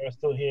 You're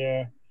still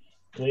here.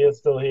 Leah's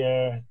still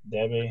here.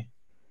 Debbie.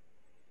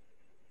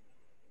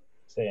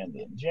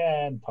 Sandy and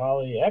Jen.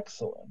 Polly.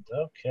 Excellent.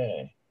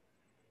 Okay.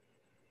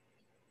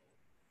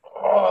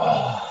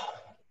 Oh.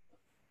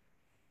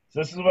 So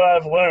this is what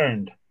I've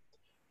learned.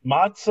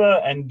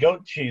 Matzah and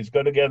goat cheese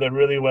go together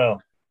really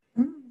well.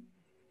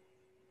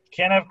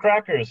 Can't have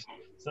crackers,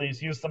 so you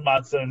use some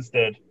matzah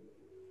instead.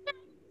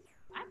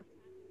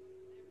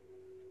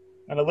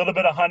 And a little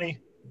bit of honey,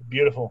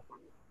 beautiful.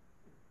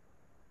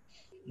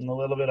 And a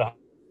little bit of,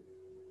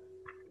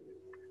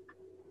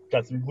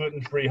 got some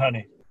gluten-free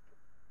honey.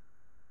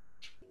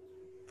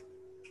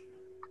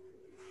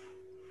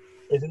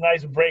 It's a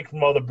nice break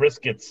from all the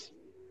briskets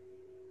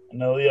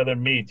and all the other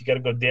meat. You got to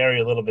go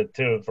dairy a little bit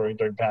too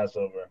during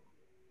Passover.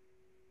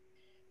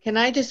 Can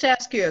I just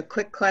ask you a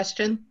quick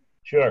question?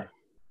 Sure.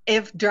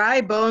 If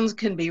dry bones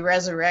can be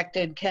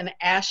resurrected, can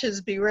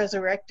ashes be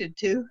resurrected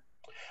too?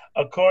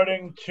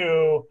 According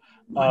to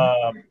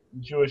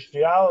Jewish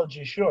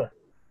theology, sure.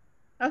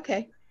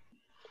 Okay.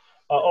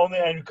 Only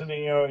because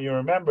you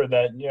remember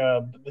that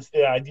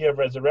the idea of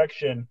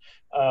resurrection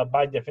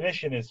by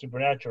definition is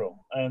supernatural,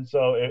 and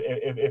so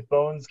if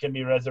bones can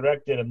be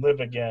resurrected and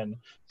live again,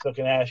 so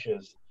can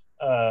ashes,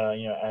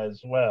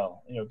 as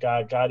well.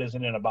 God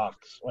isn't in a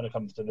box when it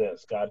comes to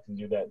this. God can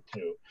do that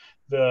too.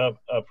 The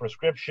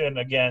prescription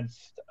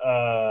against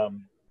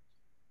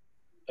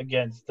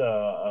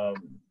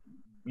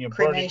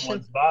burning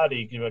one's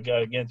body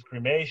against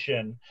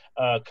cremation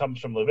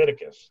comes from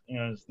Leviticus.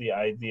 It's the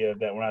idea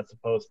that we're not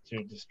supposed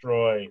to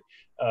destroy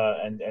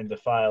and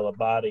defile a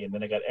body, and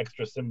then it got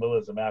extra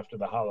symbolism after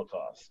the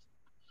Holocaust.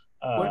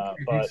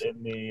 But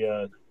in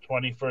the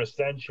 21st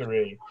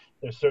century,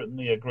 there's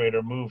certainly a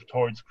greater move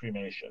towards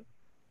cremation.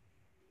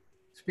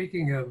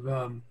 Speaking of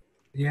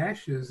the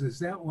ashes, is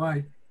that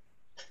why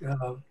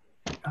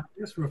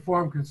this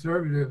Reformed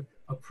conservative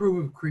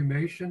approve of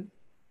cremation?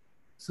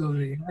 So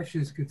the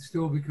ashes could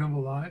still become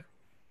alive?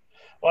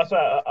 Well,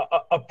 so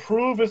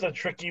approve is a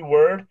tricky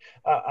word.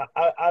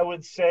 I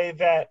would say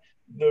that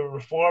the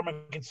Reform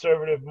and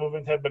conservative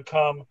movement have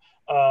become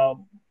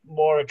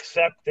more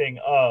accepting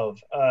of,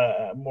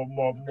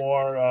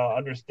 more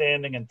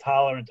understanding and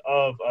tolerant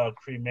of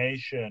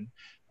cremation,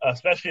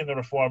 especially in the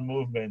Reform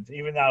movement,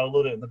 even now a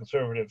little bit in the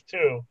conservative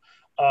too,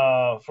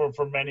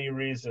 for many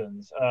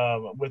reasons.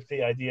 With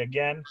the idea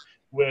again,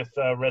 with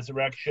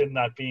resurrection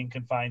not being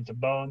confined to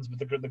bones, but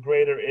the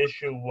greater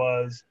issue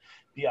was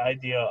the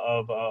idea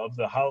of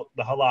the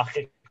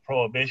halachic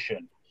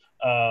prohibition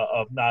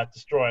of not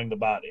destroying the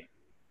body.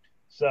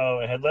 So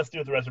it had less to do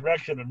with the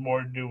resurrection and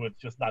more to do with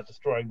just not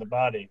destroying the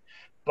body.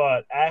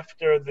 But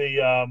after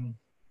the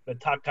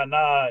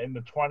takana in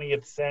the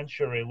 20th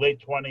century,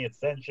 late 20th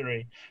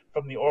century,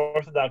 from the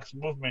Orthodox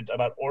movement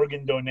about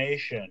organ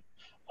donation,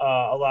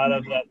 a lot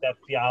of that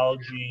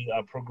theology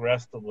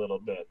progressed a little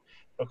bit,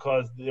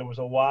 because there was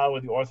a while where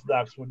the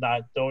Orthodox would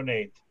not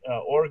donate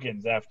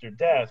organs after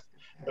death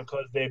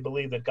because they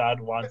believe that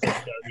God wants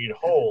us buried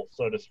whole,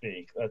 so to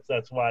speak.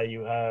 That's why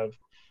you have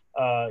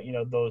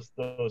those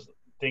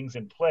things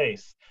in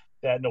place,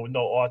 that no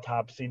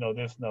autopsy, no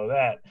this, no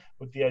that,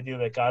 with the idea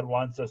that God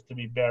wants us to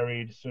be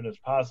buried as soon as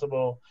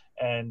possible,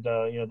 and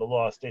the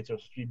law states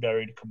us to be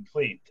buried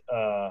complete.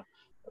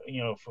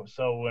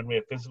 So when we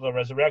have physical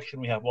resurrection,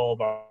 we have all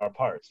of our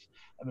parts.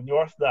 And then the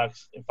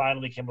Orthodox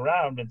finally came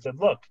around and said,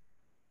 look,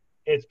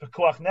 it's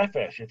pekuach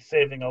nefesh, it's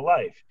saving a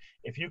life.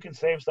 If you can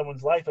save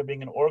someone's life by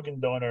being an organ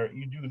donor,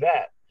 you do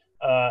that.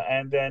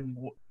 And then,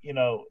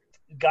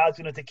 God's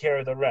going to take care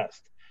of the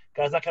rest.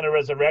 God's not going to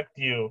resurrect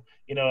you,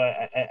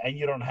 and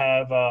you don't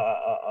have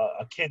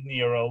a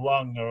kidney or a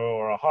lung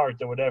or a heart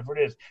or whatever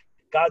it is.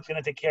 God's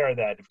going to take care of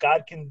that. If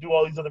God can do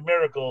all these other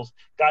miracles,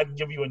 God can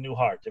give you a new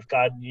heart.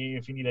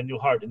 If you need a new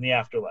heart in the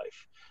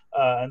afterlife.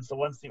 And so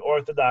once the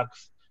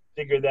Orthodox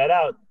figure that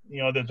out,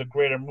 there's a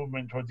greater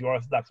movement towards the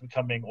Orthodox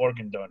becoming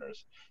organ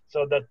donors.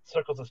 So that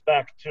circles us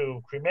back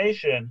to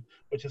cremation,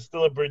 which is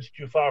still a bridge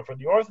too far for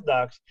the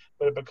Orthodox,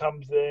 but it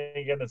becomes,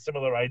 again, a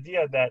similar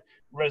idea that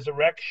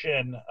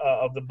resurrection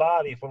of the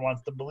body, if one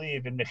wants to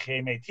believe in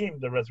Mechei Metim,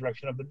 the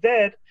resurrection of the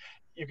dead,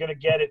 you're going to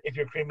get it if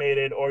you're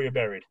cremated or you're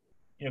buried.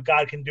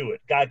 God can do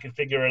it. God can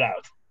figure it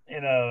out,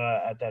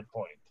 at that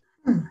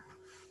point.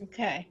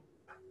 Okay.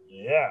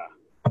 Yeah.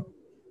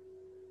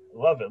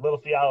 Love it. Little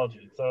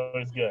theology. It's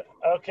always good.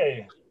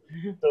 Okay.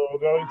 So we're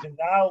going to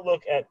now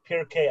look at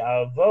Pirkei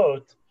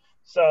Avot.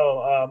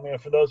 So,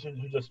 for those who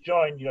just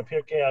joined,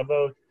 Pirkei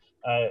Avot,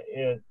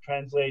 it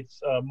translates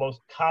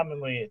most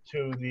commonly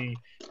to the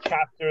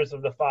chapters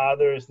of the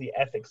fathers, the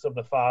ethics of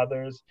the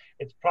fathers.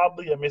 It's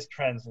probably a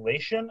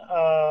mistranslation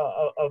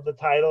of the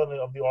title and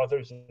of the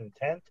author's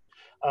intent,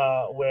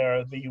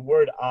 where the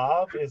word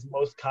Av is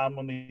most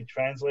commonly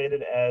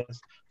translated as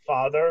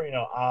father,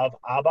 Av,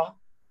 Abba.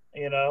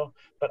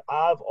 But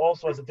Av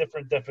also has a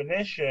different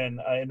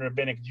definition in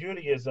Rabbinic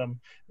Judaism,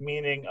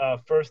 meaning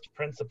first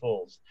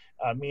principles,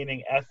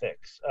 meaning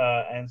ethics.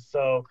 And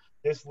so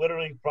this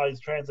literally probably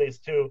translates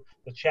to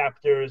the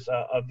chapters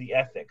of the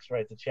ethics,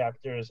 right? The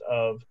chapters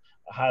of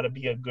how to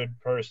be a good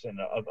person,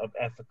 of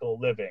ethical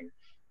living.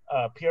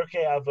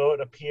 Pirkei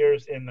Avot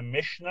appears in the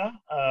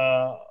Mishnah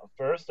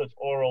first, so it's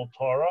oral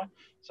Torah.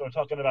 So we're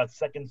talking about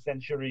 2nd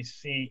century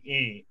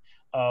CE.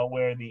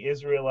 Where the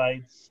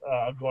Israelites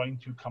are going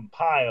to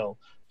compile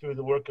through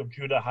the work of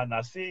Judah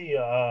Hanasi,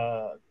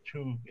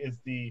 who is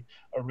the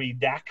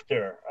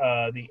redactor,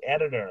 the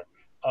editor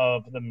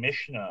of the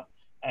Mishnah.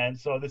 And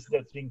so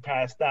that's being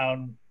passed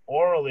down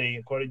orally,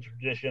 according to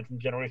tradition, from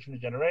generation to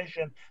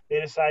generation. They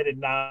decided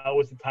now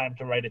is the time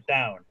to write it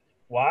down.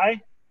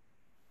 Why?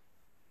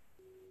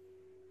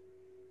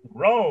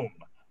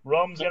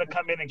 Rome's going to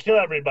come in and kill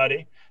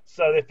everybody.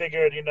 So they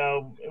figured,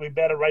 we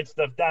better write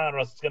stuff down or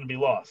else it's going to be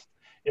lost.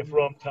 If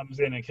Rome comes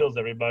in and kills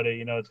everybody,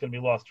 it's going to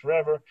be lost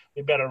forever.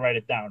 We better write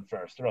it down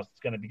first, or else it's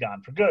going to be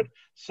gone for good.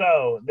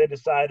 So they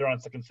decided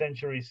around 2nd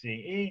century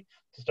CE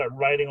to start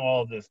writing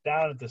all of this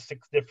down into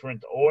 6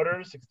 different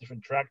orders, 6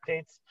 different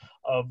tractates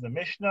of the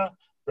Mishnah,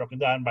 broken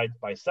down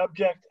by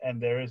subject.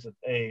 And there is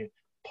a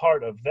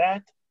part of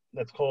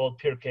that's called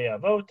Pirkei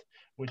Avot,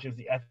 which is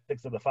the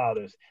ethics of the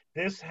fathers.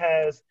 This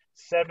has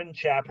 7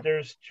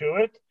 chapters to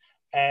it,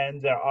 and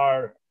there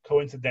are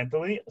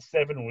coincidentally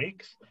 7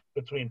 weeks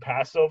between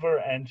Passover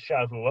and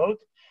Shavuot.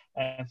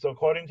 And so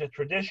according to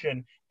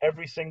tradition,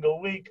 every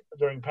single week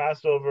during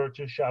Passover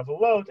to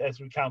Shavuot, as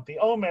we count the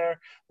Omer,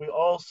 we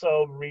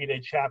also read a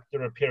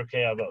chapter of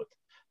Pirkei Avot.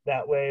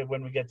 That way,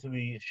 when we get to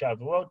the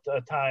Shavuot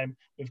time,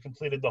 we've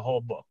completed the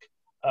whole book.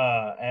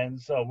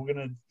 And so we're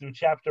going to do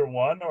chapter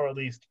 1, or at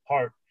least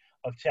part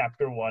of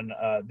chapter 1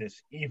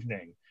 this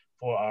evening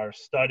for our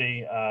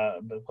study,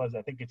 because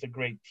I think it's a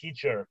great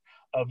teacher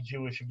of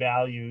Jewish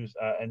values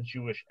and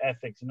Jewish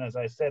ethics. And as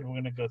I said, we're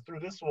going to go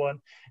through this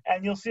one,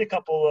 and you'll see a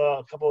couple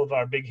of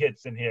our big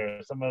hits in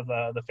here, some of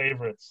the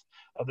favorites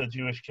of the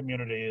Jewish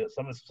community.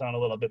 Some of this sound a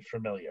little bit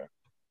familiar.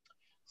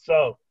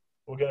 So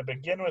we're going to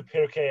begin with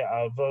Pirkei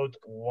Avot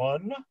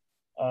 1,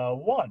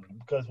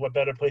 because what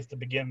better place to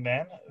begin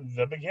than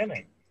the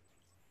beginning?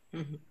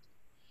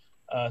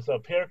 So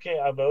Pirkei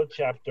Avot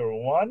chapter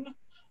 1,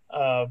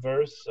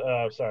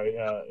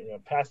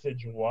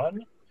 passage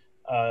 1.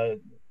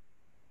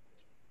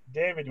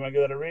 David, you want to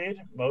give that a read?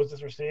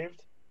 Moses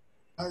received.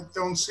 I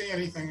don't see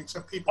anything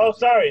except people. Oh,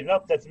 sorry.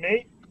 Nope, that's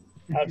me.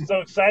 I'm so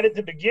excited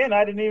to begin.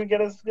 I didn't even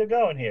get us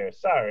going here.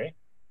 Sorry.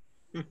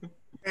 There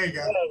you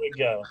go. There we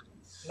go.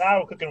 Now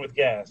we're cooking with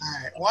gas.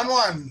 All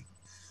right, 1-1.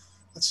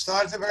 Let's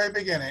start at the very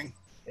beginning.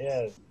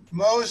 Yes.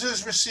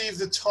 Moses received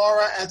the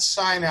Torah at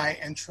Sinai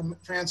and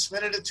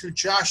transmitted it to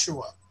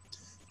Joshua.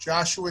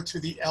 Joshua to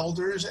the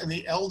elders, and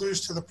the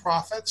elders to the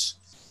prophets,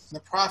 and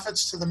the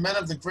prophets to the men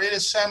of the great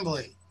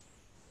assembly.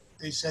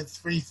 They said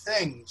 3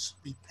 things: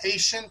 be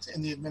patient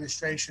in the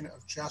administration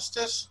of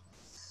justice,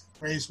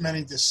 raise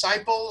many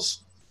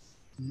disciples,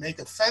 and make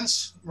a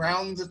fence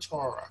round the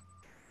Torah.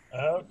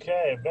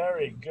 Okay,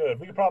 very good.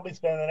 We could probably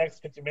spend the next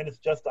 50 minutes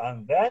just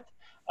on that.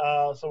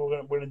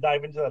 So we're gonna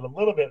dive into that a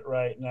little bit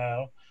right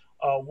now.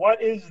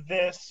 What is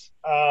this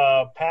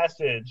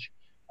passage?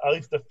 At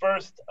least the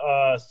first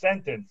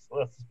sentence.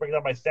 Let's break it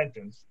down by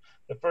sentence.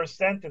 The first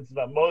sentence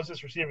about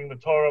Moses receiving the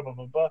Torah. Blah,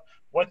 blah, blah.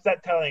 What's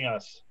that telling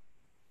us?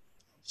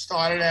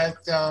 Started at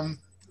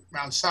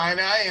Mount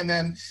Sinai, and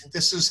then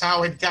this is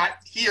how it got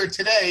here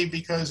today,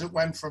 because it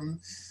went from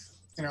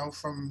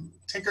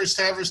tinkers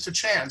to evers to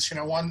chance.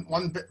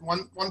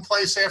 One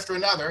place after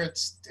another. It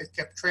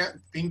kept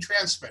being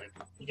transmitted.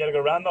 You got to go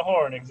around the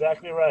horn.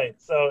 Exactly right.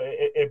 So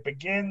it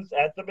begins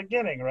at the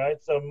beginning,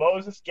 right? So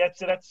Moses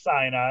gets it at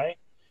Sinai.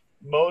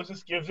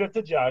 Moses gives it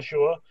to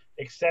Joshua,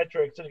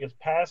 etc., etc. It gets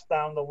passed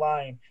down the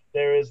line.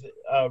 There is,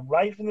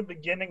 right from the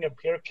beginning of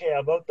Pirkei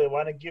Avot, they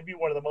want to give you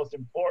one of the most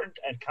important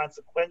and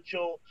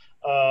consequential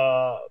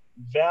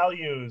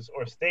values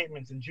or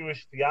statements in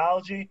Jewish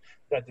theology,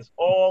 that this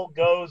all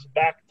goes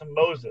back to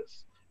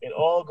Moses. It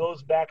all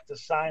goes back to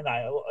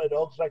Sinai. It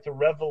all goes back to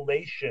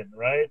revelation,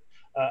 right,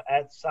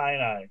 at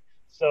Sinai.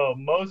 So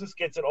Moses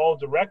gets it all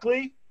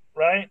directly,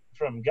 right,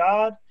 from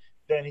God.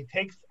 Then he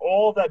takes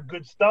all that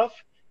good stuff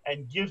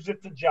and gives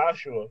it to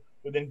Joshua,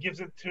 who then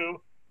gives it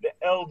to the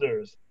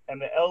elders, and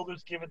the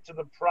elders give it to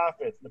the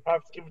prophets. The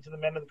prophets give it to the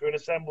men of the great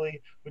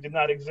assembly who did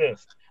not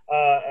exist.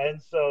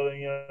 And so,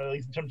 at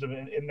least in terms of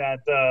in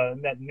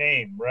that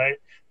name, right?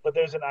 But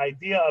there's an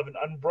idea of an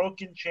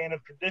unbroken chain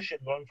of tradition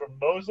going from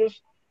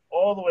Moses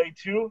all the way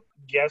to,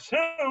 guess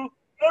who?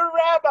 The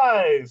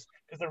rabbis,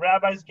 because the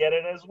rabbis get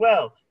it as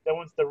well. Then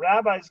once the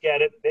rabbis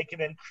get it, they can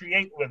then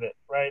create with it,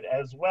 right,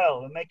 as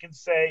well. And they can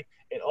say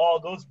it all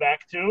goes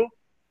back to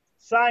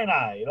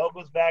Sinai. It all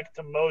goes back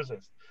to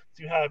Moses.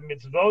 So you have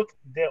mitzvot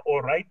de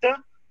oraita,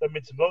 the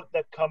mitzvot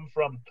that come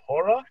from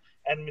Torah,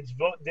 and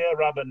mitzvot de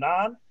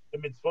rabbanan, the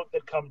mitzvot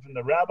that come from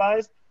the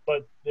rabbis,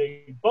 but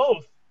they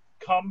both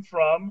come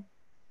from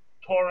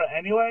Torah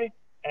anyway,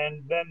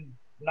 and then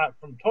not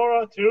from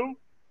Torah to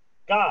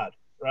God,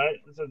 right?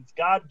 So it's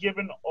God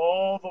given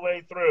all the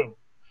way through,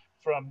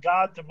 from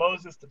God to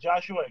Moses to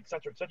Joshua,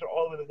 etc.,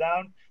 all the way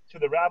down to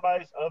the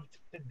rabbis of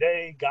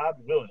today, God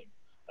willing.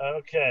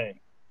 Okay.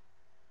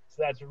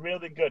 So that's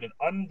really good, an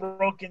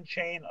unbroken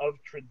chain of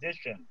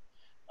tradition.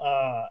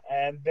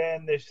 And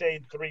then they say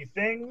 3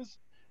 things: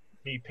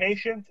 be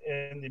patient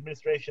in the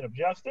administration of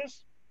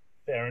justice,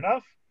 fair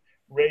enough.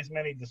 Raise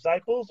many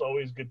disciples,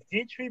 always good to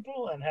teach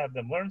people and have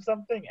them learn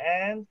something.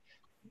 And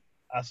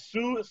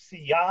asu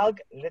siyag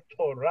le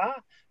Torah,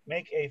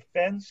 make a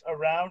fence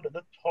around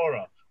the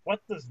Torah. What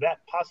does that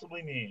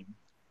possibly mean?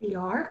 The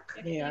ark?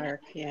 The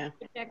ark, yeah.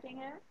 Protecting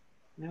it?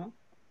 No?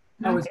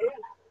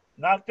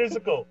 Not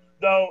physical,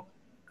 though.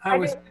 I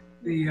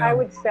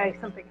would say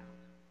something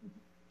else.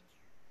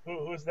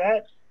 Who's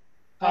that?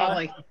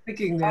 Polly.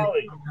 Thinking that.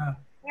 Polly.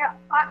 Yeah,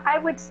 I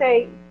would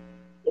say,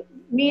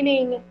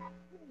 meaning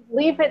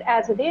leave it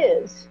as it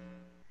is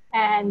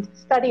and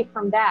study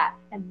from that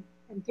and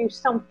do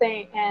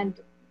something, and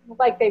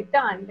like they've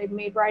done, they've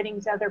made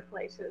writings other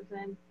places,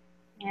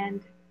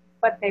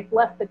 but they've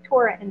left the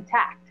Torah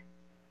intact.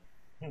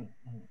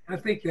 I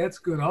think that's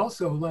good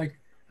also. Like,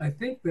 I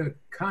think the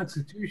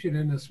Constitution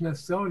in the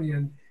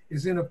Smithsonian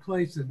is in a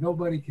place that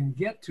nobody can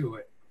get to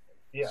it.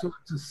 Yeah. So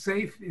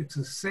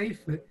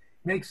it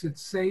makes it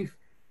safe,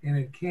 and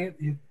it can't,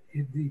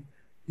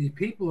 the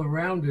people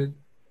around it,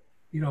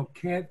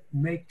 can't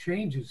make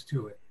changes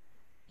to it.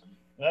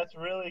 That's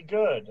really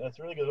good. That's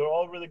really good. They're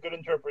all really good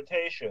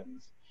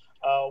interpretations.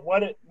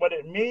 What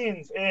it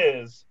means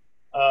is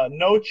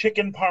no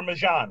chicken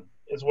parmesan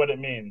is what it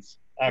means,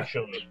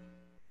 actually.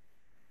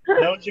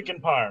 No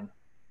chicken parm.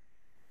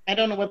 I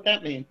don't know what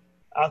that means.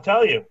 I'll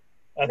tell you.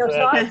 No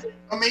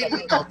meat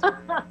and milk.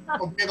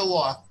 Obey the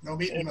law. No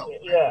meat and milk.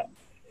 Yeah.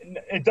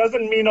 It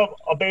doesn't mean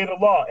obey the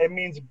law. It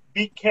means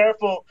be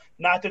careful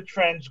not to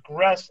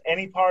transgress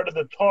any part of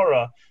the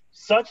Torah,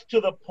 such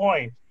to the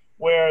point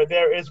where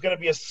there is going to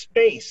be a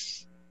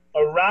space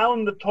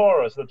around the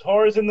Torah. So the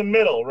Torah is in the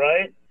middle,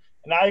 right?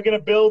 And now you're going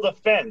to build a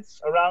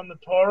fence around the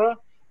Torah,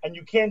 and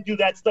you can't do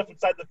that stuff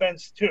inside the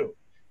fence too.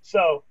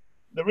 So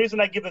the reason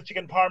I give the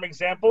chicken parm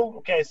example,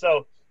 okay,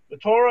 so the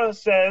Torah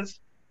says,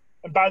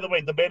 and by the way,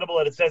 debatable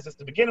that it says this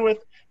to begin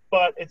with,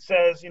 but it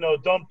says,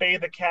 don't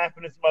bathe the calf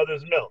in its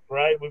mother's milk,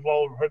 right? We've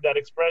all heard that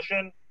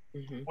expression,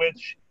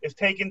 which is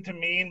taken to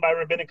mean by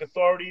rabbinic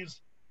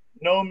authorities,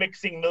 no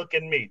mixing milk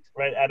and meat,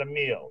 right, at a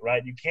meal,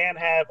 right? You can't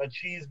have a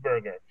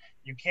cheeseburger.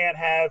 You can't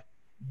have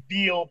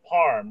veal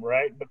parm,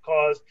 right?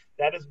 Because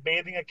that is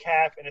bathing a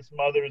calf in its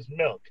mother's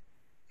milk.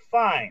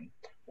 Fine.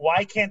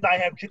 Why can't I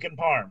have chicken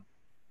parm?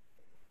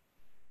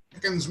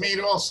 Chicken's meat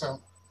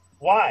also.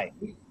 Why?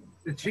 The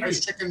There's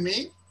cheese. chicken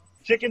meat.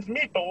 Chicken's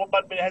meat,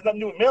 but it has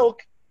nothing to do with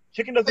milk.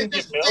 Chicken doesn't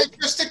give milk. They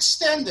just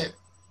extend it.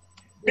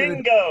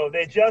 Bingo!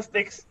 They just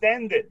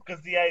extend it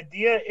because the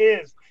idea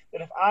is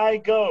that if I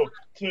go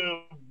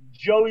to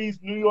Joey's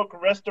New York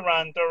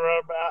restaurant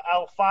or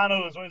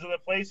Alfano's, one of these other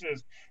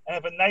places, and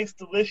have a nice,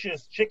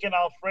 delicious chicken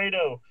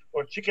Alfredo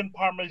or chicken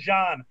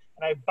Parmesan,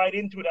 and I bite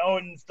into it, oh,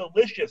 and it's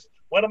delicious.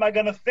 What am I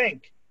going to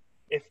think?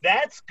 If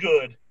that's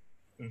good,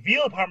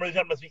 veal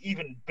Parmesan must be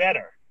even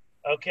better.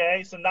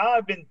 Okay? So now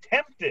I've been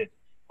tempted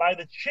by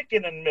the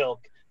chicken and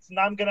milk. So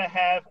now I'm going to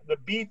have the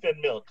beef and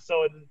milk.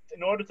 So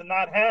in order to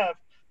not have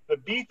the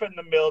beef and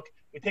the milk,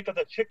 we take out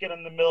the chicken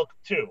and the milk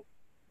too.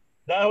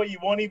 That way you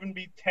won't even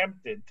be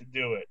tempted to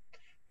do it.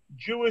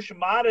 Jewish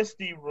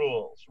modesty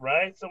rules,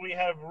 right? So we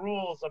have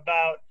rules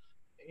about,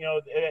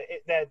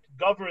 that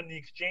govern the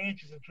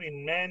exchanges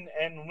between men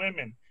and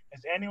women.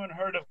 Has anyone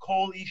heard of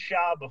Kol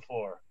Isha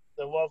before?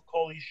 The law of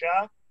Kol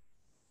Isha?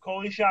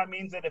 Kol Isha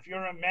means that if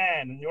you're a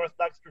man in the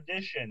Orthodox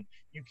tradition,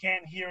 you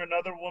can't hear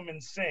another woman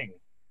sing,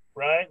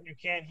 right? You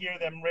can't hear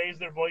them raise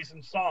their voice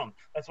in song.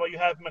 That's why you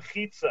have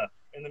mechitza,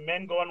 and the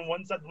men go on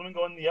one side, the women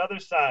go on the other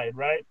side,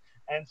 right?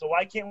 And so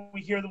why can't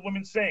we hear the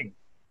women sing?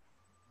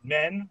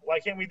 Men, why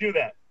can't we do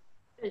that?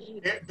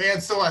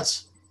 Bad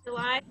thoughts.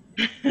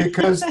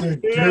 Because they're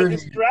going to dirty.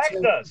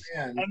 distract us,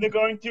 and they're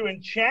going to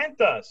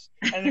enchant us,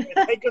 and they're going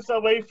to take us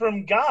away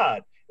from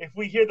God. If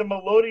we hear the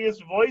melodious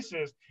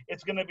voices,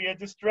 it's going to be a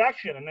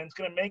distraction, and then it's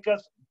going to make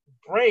us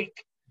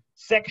break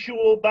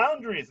sexual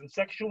boundaries and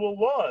sexual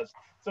laws.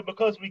 So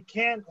because we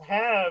can't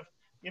have,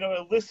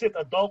 illicit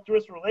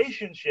adulterous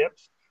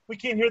relationships, we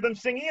can't hear them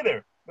sing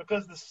either,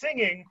 because the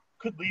singing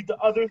could lead to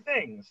other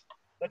things.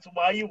 That's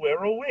why you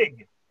wear a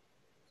wig.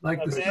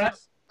 Like the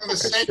From the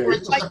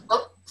sacred to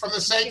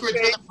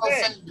the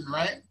profane,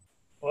 right?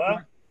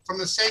 What? From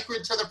the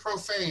sacred to the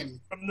profane.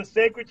 From the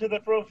sacred to the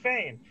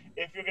profane.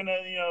 If you're gonna,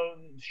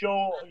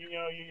 show,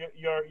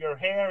 your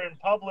hair in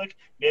public,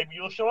 maybe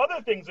you'll show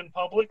other things in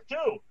public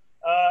too,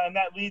 and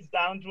that leads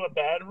down to a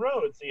bad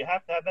road. So you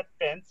have to have that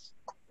fence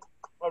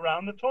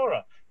around the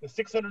Torah, the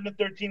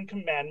 613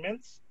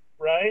 commandments,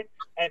 right,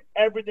 and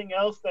everything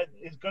else that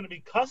is going to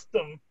be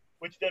custom,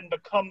 which then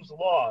becomes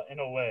law in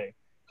a way.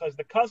 Because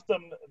the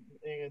custom,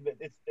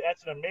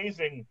 that's an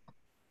amazing,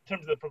 in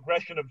terms of the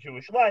progression of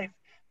Jewish life,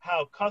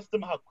 how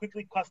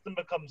quickly custom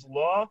becomes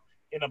law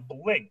in a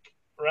blink,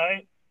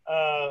 right?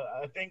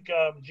 I think,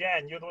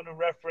 Jan, you're the one who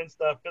referenced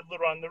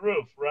Fiddler on the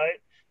Roof, right?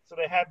 So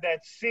they have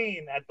that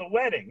scene at the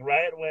wedding,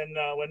 right? When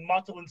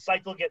Mottel and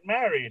Seitel get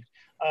married,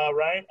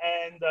 right?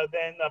 And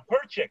then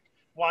Perchik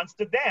wants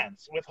to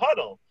dance with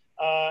Huddle.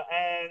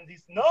 And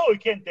he's, no, you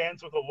can't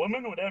dance with a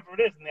woman, whatever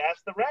it is. And they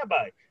ask the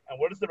rabbi. And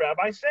what does the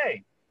rabbi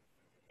say?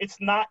 It's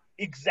not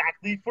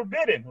exactly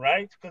forbidden,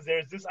 right? Because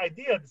there's this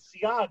idea, the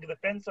siyag, the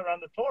fence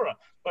around the Torah.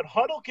 But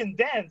Huddle can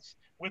dance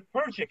with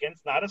Perchik, and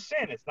it's not a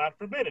sin. It's not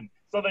forbidden.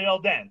 So they all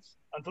dance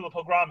until the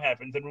pogrom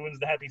happens and ruins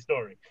the happy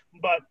story.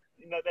 But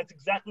that's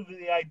exactly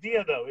the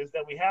idea, though, is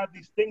that we have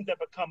these things that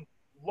become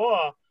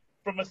law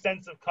from a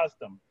sense of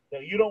custom.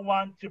 That you don't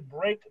want to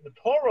break the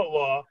Torah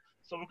law,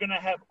 so we're going to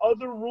have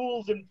other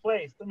rules in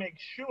place to make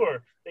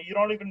sure that you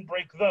don't even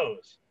break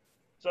those.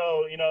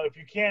 So, if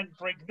you can't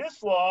break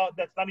this law,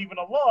 that's not even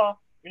a law,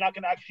 you're not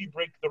going to actually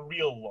break the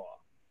real law.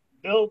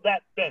 Build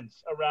that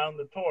fence around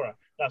the Torah.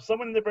 Now,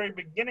 someone in the very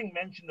beginning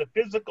mentioned the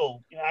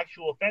physical,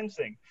 actual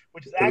fencing,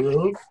 which is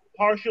actually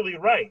partially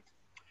right.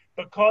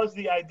 Because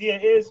the idea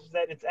is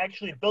that it's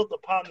actually built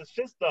upon the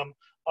system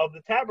of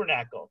the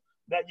tabernacle.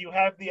 That you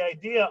have the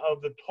idea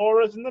of the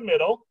Torah's in the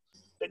middle,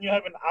 then you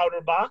have an outer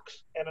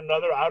box, and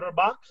another outer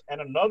box, and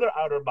another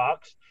outer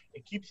box.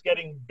 It keeps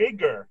getting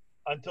bigger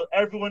until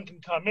everyone can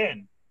come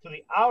in to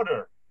the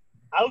outer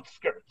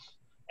outskirts,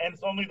 and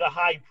it's only the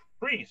high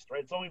priest,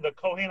 right? It's only the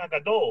Kohen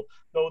HaGadol,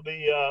 though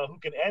who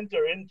can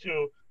enter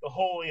into the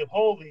Holy of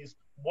Holies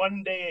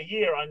one day a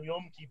year on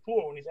Yom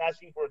Kippur when he's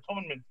asking for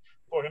atonement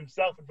for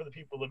himself and for the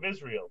people of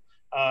Israel.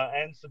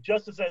 And so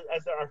just as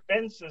there are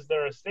fences,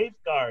 there are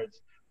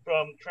safeguards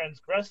from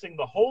transgressing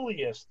the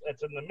holiest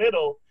that's in the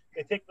middle,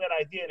 they take that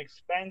idea and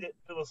expand it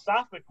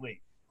philosophically,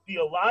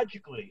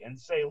 theologically, and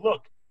say,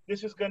 look,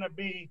 this is going to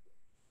be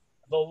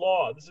the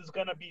law. This is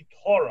going to be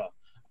Torah.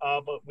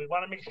 But we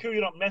want to make sure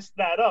you don't mess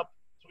that up.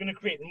 So we're going to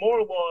create more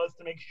laws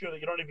to make sure that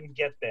you don't even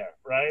get there,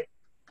 right?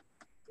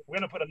 We're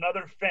going to put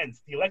another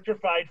fence, the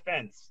electrified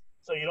fence,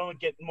 so you don't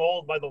get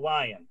mauled by the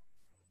lion.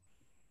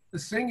 The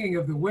singing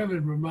of the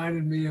women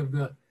reminded me of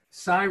the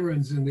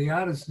sirens in the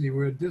Odyssey,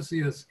 where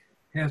Odysseus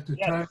has to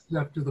tie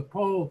up to the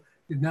pole,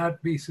 did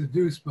not be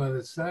seduced by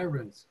the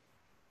sirens.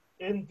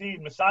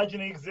 Indeed,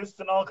 misogyny exists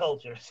in all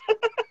cultures.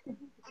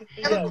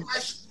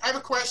 I have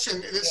a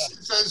question. This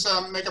says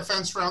make a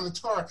fence around the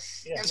Torah.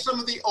 In some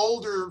of the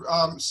older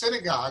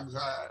synagogues,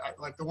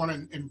 like the one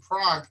in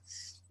Prague,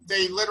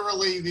 they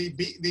literally, the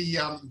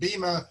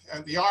bima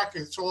and the ark,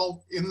 it's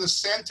all in the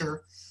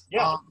center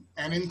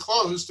and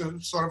enclosed,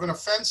 sort of in a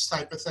fence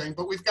type of thing.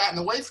 But we've gotten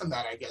away from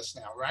that, I guess,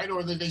 now, right?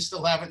 Or do they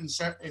still have it in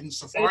Sephardic? They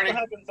still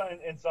have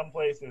it in some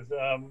places,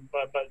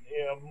 but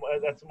you know,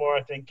 that's more,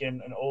 I think,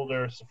 in an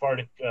older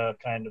Sephardic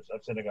kind of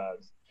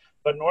synagogues.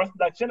 But in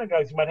Orthodox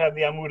synagogues, you might have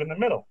the amud in the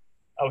middle,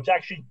 which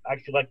actually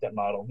like that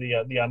model. The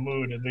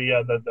amud,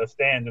 the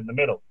stand in the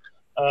middle,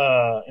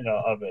 you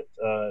know, of it.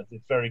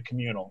 It's very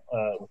communal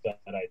with that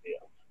idea.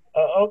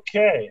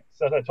 Okay,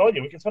 so as I told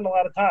you, we can spend a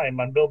lot of time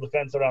on build the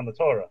fence around the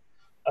Torah.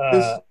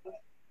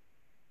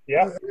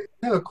 Yeah.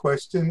 I have a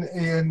question.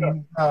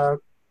 In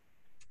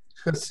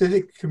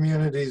Hasidic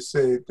communities,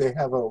 they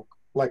have a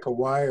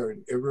wire,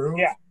 an eruv.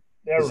 Yeah,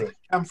 Does it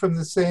come from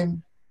the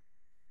same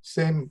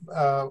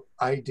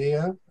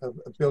idea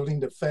of building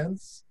the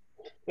fence?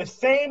 The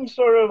same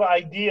sort of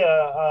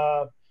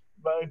idea,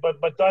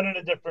 but done in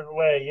a different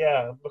way.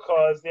 Yeah,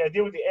 because the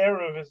idea with the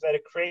eruv is that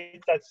it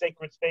creates that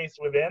sacred space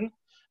within.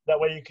 That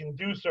way you can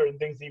do certain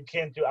things that you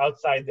can't do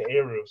outside the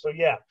eruv. So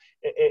yeah,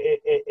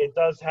 it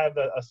does have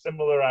a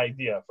similar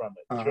idea from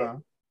it.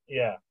 Sure.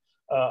 Yeah,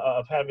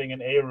 of having an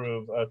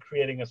eruv,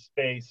 creating a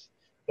space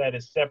that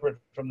is separate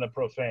from the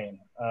profane,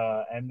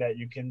 and that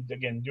you can,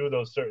 again, do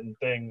those certain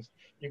things.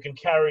 You can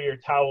carry your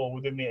towel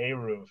within the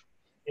eruv,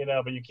 you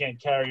know, but you can't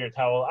carry your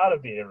towel out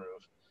of the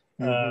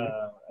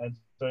eruv. And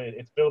so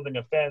it's building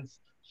a fence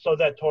so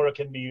that Torah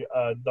can be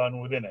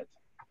done within it.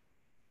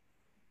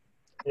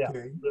 Yeah,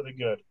 really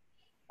good.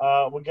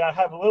 We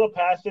have a little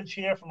passage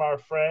here from our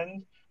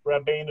friend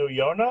Rabbeinu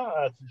Yonah.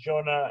 It's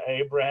Jonah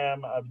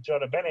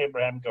ben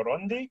Abraham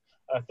Garondi,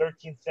 a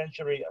 13th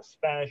century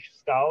Spanish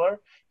scholar.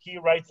 He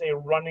writes a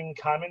running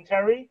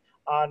commentary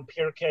on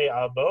Pirkei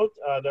Avot.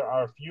 There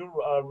are a few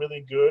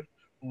really good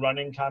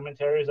running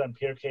commentaries on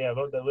Pirkei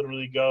Avot that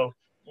literally go,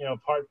 you know,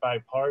 part by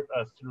part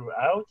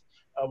throughout.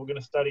 We're going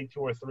to study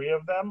 2 or 3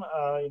 of them,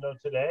 you know,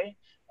 today.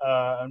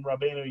 And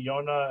Rabbeinu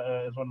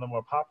Yonah is one of the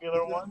more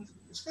popular ones,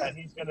 and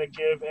he's going to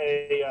give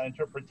a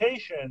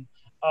interpretation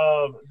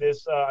of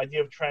this idea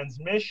of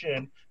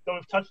transmission, though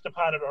we've touched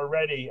upon it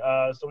already,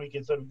 so we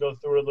can sort of go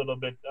through a little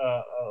bit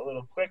a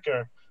little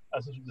quicker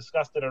since we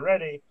discussed it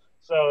already.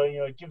 So, you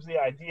know, it gives the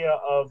idea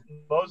of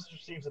Moses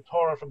receives the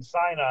Torah from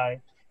Sinai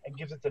and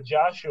gives it to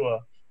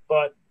Joshua,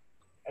 but,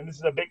 and this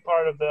is a big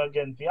part of the,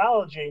 again,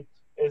 theology,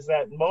 is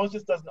that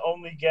Moses doesn't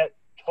only get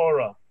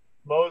Torah.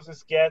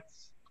 Moses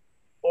gets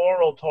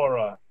oral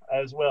Torah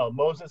as well.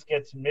 Moses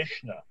gets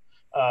Mishnah,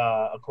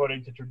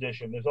 according to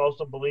tradition. There's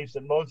also beliefs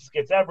that Moses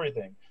gets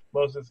everything.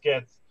 Moses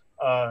gets,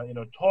 you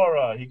know,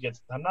 Torah. He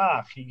gets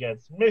Tanakh. He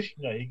gets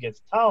Mishnah. He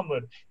gets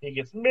Talmud. He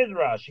gets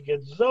Midrash. He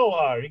gets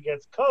Zohar. He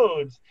gets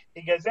codes.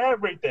 He gets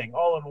everything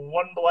all in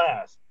one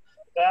blast.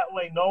 That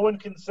way, no one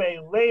can say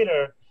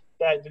later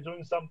that they're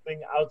doing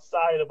something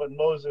outside of what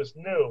Moses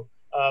knew.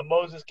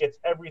 Moses gets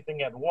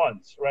everything at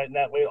once, right? And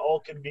that way, all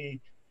can be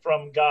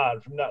from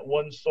God, from that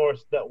one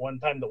source, that one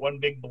time, that one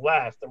big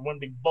blast, that one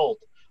big bolt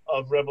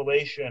of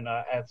revelation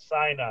at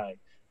Sinai.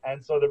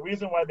 And so the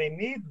reason why they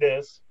need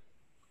this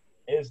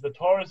is the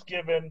Torah is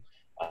given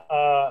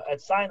at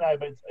Sinai,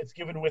 but it's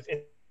given with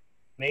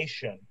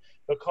nation.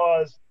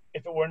 Because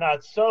if it were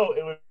not so,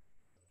 it would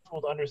be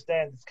difficult to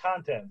understand its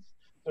contents.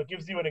 So it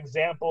gives you an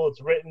example.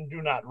 It's written,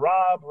 do not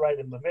rob, right,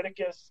 in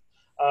Leviticus.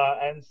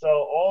 And so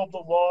all the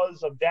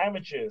laws of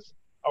damages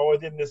are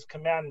within this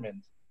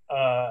commandment.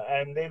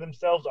 And they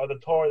themselves are the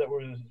Torah that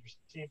was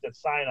received at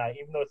Sinai,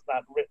 even though it's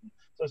not written.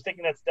 So it's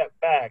taking that step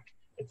back.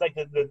 It's like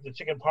the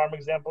chicken parm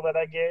example that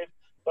I gave,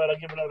 but I'll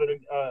give another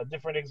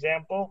different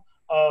example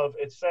of,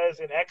 it says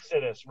in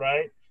Exodus,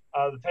 right,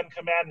 the 10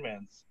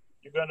 Commandments,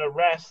 you're going to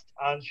rest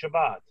on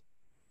Shabbat.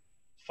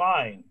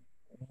 Fine.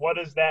 What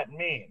does that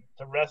mean,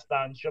 to rest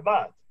on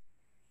Shabbat?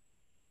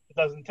 It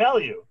doesn't tell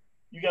you.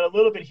 You get a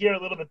little bit here,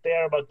 a little bit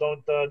there about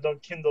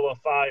don't kindle a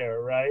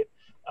fire, right?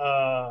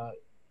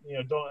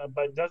 You know,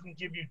 but it doesn't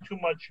give you too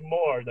much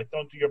more. Like,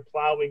 don't do your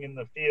plowing in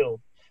the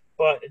field.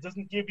 But it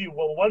doesn't give you,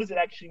 well, what does it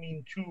actually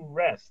mean to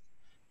rest?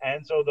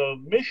 And so the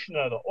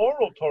Mishnah, the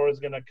oral Torah, is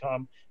going to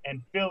come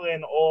and fill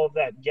in all of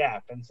that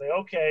gap and say,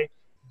 okay,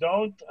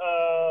 don't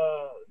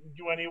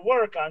do any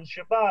work on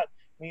Shabbat.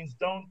 Means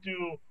don't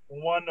do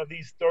one of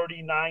these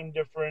 39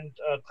 different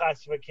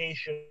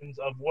classifications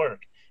of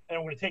work. And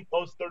we're going to take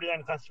those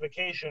 39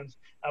 classifications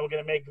and we're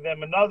going to make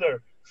them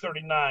another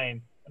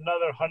 39,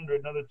 another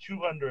 100, another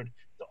 200,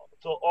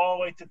 till all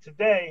the way to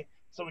today,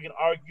 so we can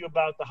argue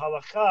about the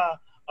halakha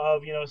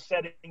of, you know,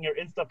 setting your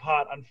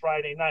Instapot on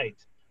Friday night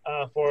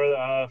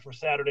for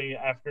Saturday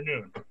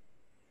afternoon,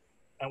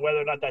 and whether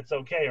or not that's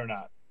okay or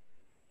not.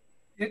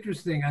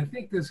 Interesting. I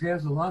think this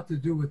has a lot to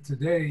do with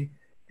today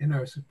in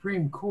our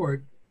Supreme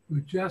Court,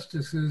 with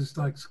justices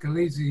like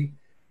Scalise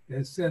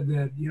that said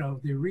that, you know,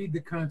 they read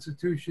the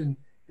Constitution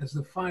as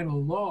the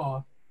final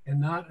law and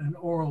not an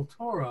oral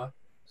Torah.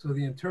 So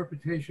the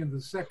interpretation of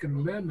the Second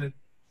Amendment.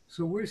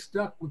 So we're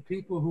stuck with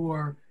people who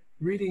are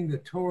reading the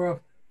Torah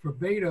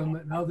verbatim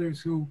and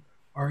others who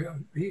are,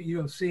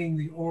 seeing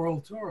the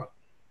oral Torah?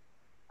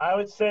 I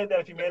would say that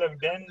if you made a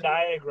Venn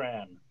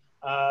diagram,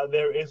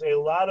 there is a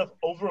lot of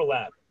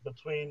overlap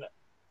between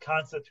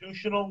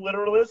constitutional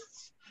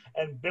literalists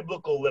and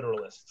biblical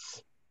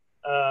literalists.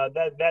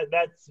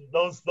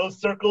 Those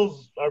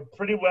circles are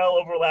pretty well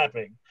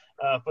overlapping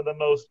for the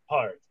most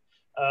part.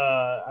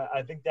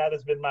 I think that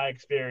has been my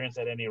experience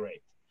at any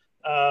rate.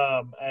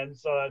 And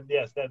so,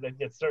 yes,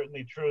 that's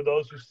certainly true.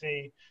 Those who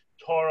see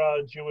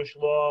Torah, Jewish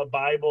law,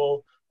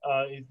 Bible,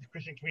 the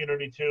Christian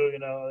community too,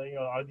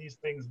 are these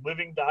things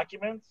living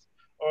documents,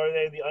 or are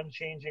they the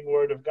unchanging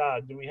word of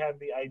God? Do we have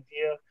the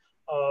idea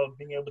of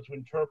being able to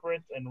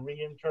interpret and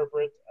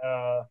reinterpret,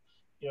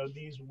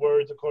 these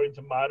words according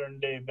to modern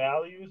day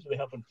values? Do they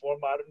help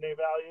inform modern day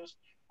values,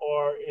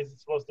 or is it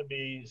supposed to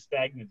be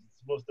stagnant? It's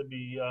supposed to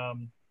be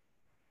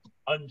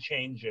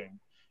unchanging.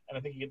 And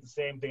I think you get the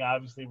same thing,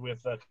 obviously,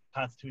 with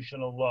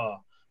constitutional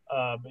law.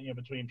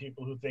 Between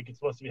people who think it's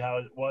supposed to be how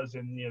it was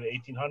in the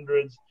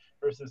 1800s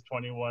versus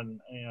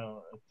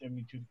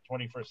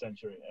 21st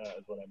century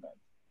is what I meant.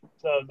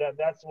 So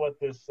that's what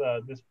this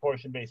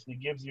portion basically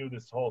gives you.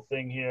 This whole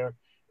thing here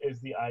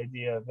is the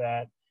idea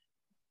that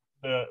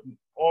the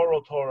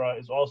oral Torah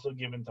is also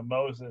given to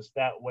Moses.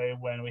 That way,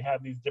 when we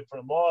have these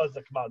different laws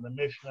that come out in the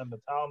Mishnah and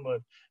the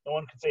Talmud, no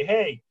one can say,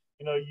 hey,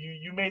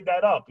 you made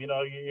that up.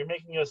 You're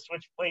making us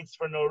switch plates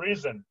for no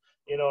reason.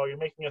 You're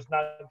making us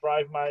not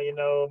drive my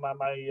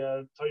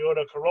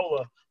Toyota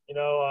Corolla,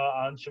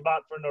 on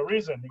Shabbat for no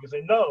reason. You can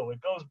say, no, it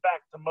goes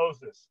back to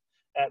Moses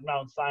at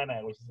Mount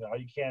Sinai, which is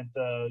you can't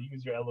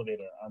use your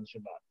elevator on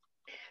Shabbat.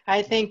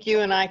 I think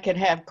you and I could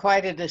have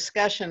quite a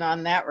discussion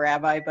on that,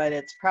 Rabbi, but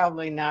it's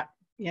probably not,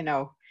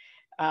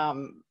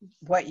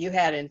 what you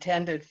had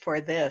intended for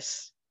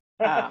this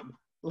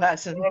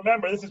lesson.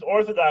 Remember, this is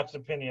Orthodox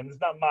opinion. This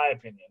is not my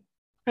opinion.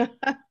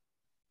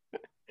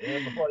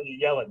 Before you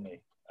yell at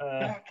me.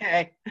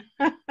 Okay.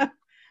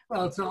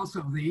 Well, it's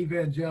also the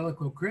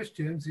evangelical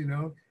Christians,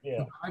 The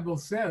Bible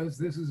says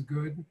this is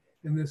good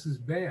and this is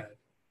bad.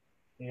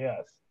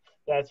 Yes,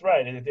 that's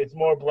right. It's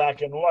more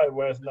black and white,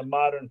 whereas in the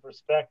modern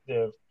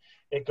perspective,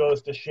 it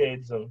goes to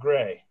shades of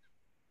gray.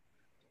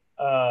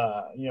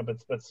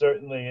 But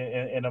certainly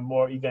in a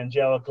more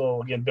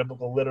evangelical, again,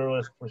 biblical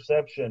literalist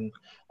perception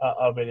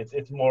of it,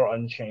 it's more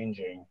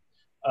unchanging.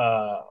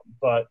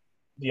 But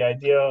the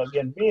idea,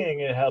 again, being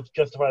it helps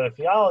justify the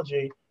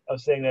theology of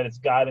saying that it's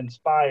God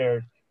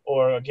inspired,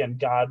 or again,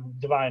 God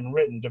divine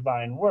written,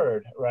 divine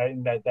word, right?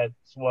 And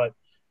that's what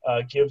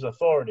gives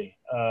authority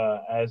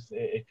as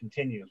it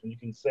continues. When you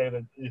can say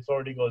that the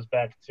authority goes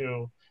back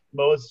to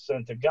Moses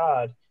and to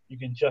God, you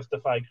can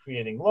justify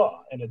creating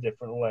law in a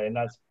different way. And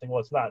that's saying,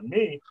 well, it's not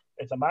me,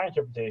 it's my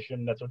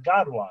interpretation, that's what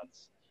God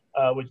wants,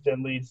 which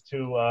then leads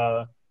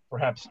to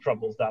perhaps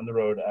troubles down the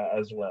road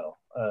as well,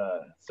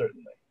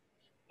 certainly.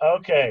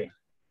 Okay,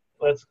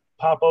 let's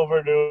pop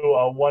over to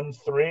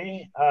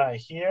 1:3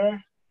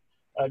 here.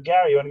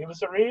 Gary, you want to give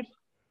us a read?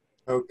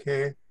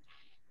 Okay.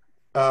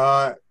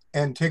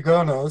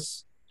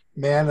 Antigonos,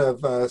 man of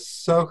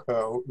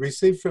Socho,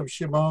 received from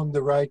Shimon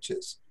the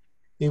righteous.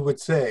 He would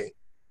say,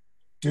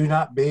 do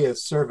not be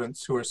as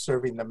servants who are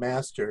serving the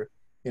master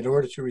in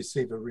order to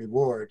receive a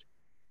reward.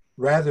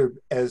 Rather,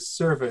 as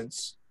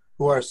servants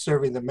who are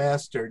serving the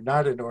master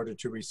not in order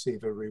to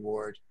receive a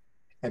reward.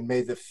 And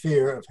may the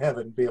fear of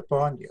heaven be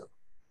upon you.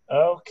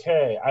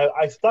 Okay,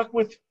 I stuck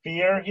with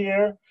fear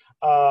here,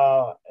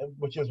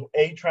 which is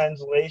a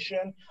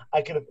translation.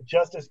 I could have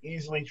just as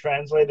easily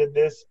translated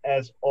this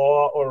as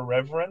awe or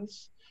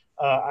reverence.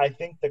 I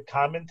think the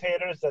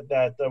commentators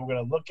that we're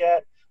going to look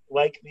at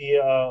like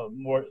the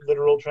more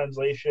literal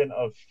translation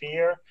of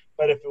fear,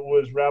 but if it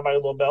was Rabbi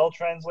Lobel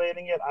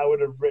translating it, I would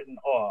have written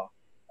awe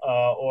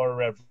or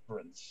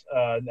reverence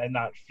and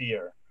not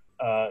fear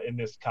in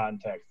this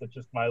context. That's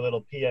just my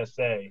little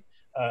PSA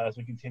as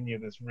we continue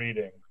this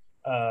reading.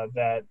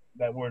 That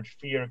word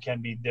fear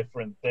can be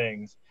different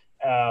things.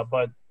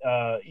 But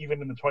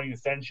even in the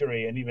 20th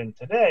century and even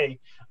today,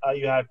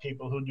 you have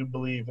people who do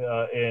believe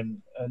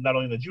in not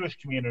only the Jewish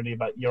community,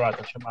 but Yirat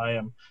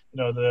HaShamayim,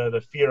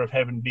 the fear of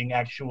heaven being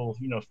actual,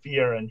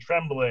 fear and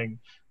trembling,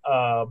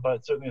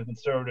 but certainly the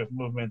conservative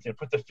movement, it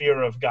put the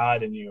fear of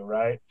God in you,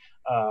 right?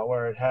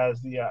 Where it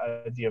has the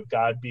idea of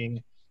God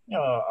being,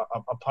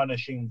 a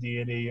punishing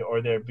deity,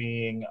 or there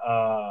being,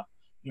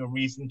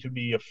 reason to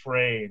be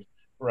afraid.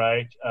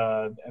 Right,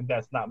 and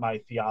that's not my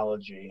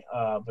theology,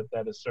 but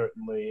that is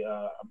certainly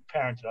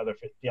apparent in other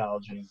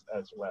theologies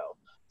as well.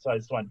 So I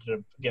just wanted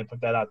to, again,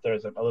 put that out there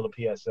as a little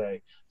PSA.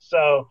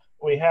 So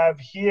we have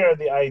here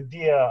the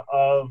idea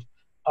of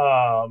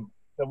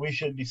that we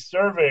should be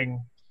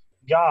serving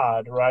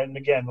God, right? And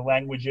again, the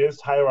language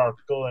is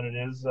hierarchical and it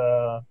is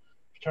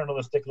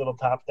paternalistic, little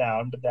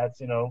top-down, but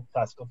that's,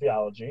 classical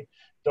theology.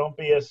 Don't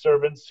be as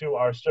servants who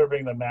are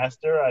serving the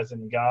master, as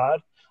in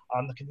God,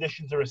 on the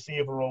condition to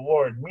receive a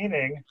reward,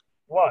 meaning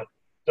what?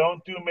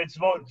 Don't do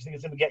mitzvot because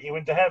it's going to get you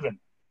into heaven,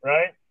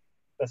 right?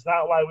 That's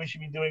not why we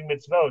should be doing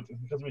mitzvot. It's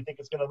because we think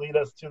it's going to lead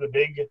us to the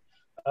big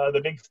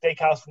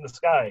steakhouse in the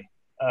sky.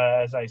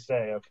 as I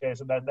say. Okay,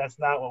 so that's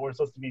not what we're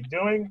supposed to be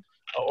doing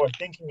or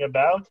thinking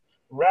about.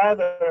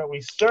 Rather,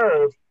 we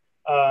serve,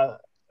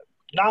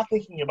 not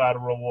thinking about a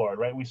reward,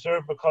 right? We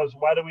serve because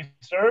why do we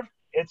serve?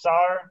 It's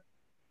our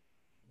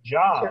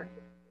job,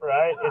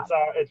 right?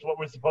 It's what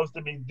we're supposed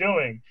to be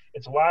doing.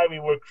 It's why we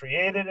were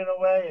created in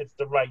a way. It's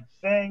the right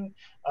thing,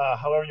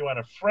 however you want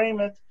to frame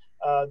it.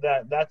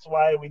 That's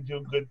why we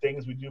do good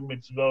things. We do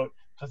mitzvot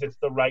because it's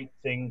the right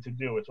thing to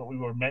do. It's what we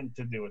were meant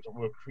to do. It's what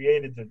we were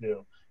created to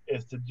do.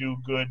 Is to do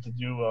good, to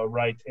do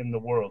right in the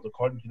world,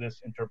 according to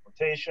this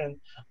interpretation.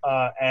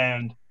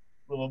 And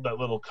that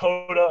little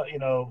coda,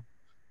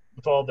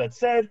 with all that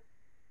said,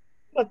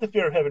 let the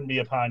fear of heaven be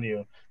upon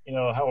you,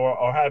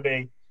 or have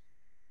a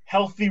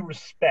healthy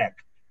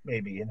respect,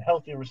 maybe, and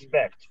healthy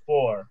respect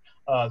for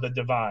the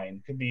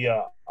divine could be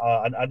a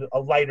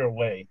lighter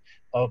way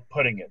of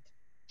putting it.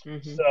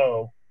 Mm-hmm.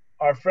 So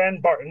our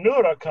friend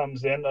Bartanura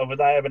comes in,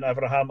 Obadiah ben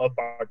Avraham of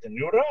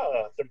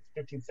Bartanura,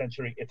 15th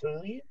century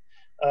Italy.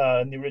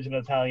 In the original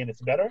Italian,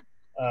 it's better.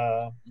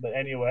 But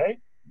anyway,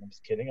 I'm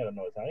just kidding. I don't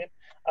know Italian.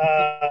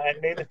 And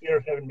may the fear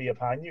of heaven be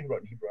upon you. He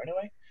wrote in Hebrew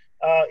anyway.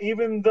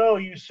 Even though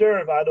you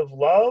serve out of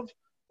love,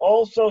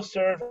 also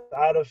serve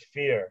out of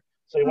fear.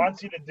 So he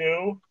wants you to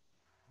do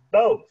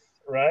both,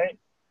 right?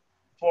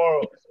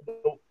 For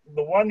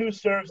the one who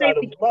serves out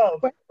of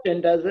love.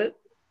 Question, does it?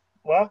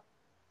 What?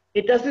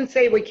 It doesn't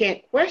say we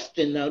can't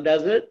question, though,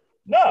 does it?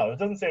 No, it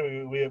doesn't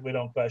say we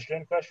don't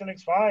question.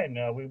 Questioning's fine.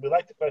 We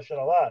like to question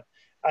a lot.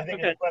 I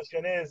think the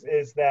question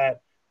is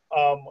that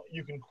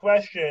you can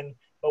question,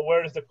 but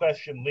where does the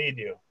question lead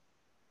you?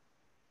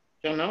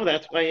 Don't know.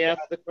 That's why I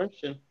asked the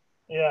question.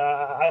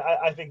 Yeah,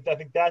 I think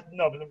that,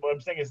 no, but what I'm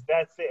saying is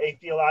that's a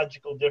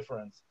theological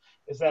difference.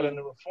 Is that in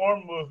the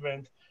Reform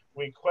movement,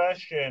 we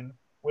question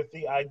with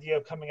the idea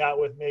of coming out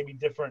with maybe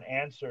different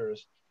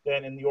answers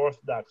than in the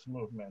Orthodox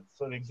movement.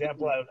 So the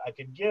example I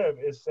could give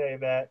is say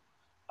that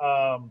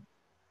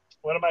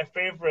one of my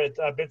favorite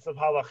bits of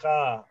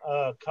halacha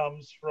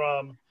comes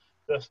from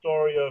the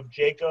story of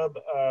Jacob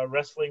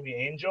wrestling the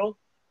angel,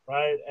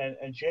 right?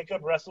 And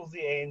Jacob wrestles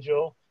the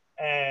angel,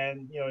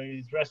 and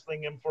he's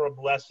wrestling him for a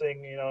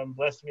blessing, and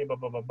bless me, blah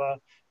blah blah blah.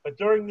 But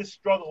during this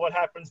struggle, what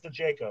happens to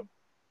Jacob?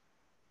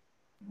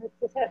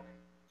 His hip.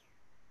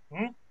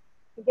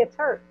 He gets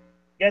hurt.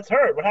 Gets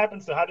hurt. What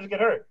happens to? How does he get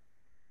hurt?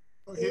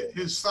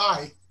 His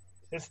thigh.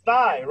 His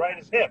thigh, right?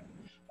 His hip.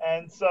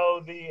 And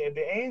so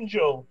the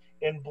angel,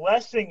 in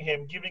blessing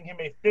him, giving him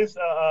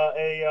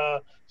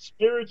a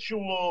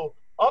spiritual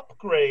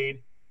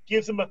upgrade,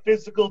 gives him a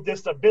physical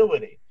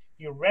disability.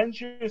 He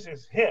wrenches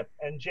his hip,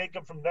 and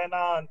Jacob from then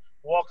on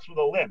walks with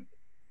a limp.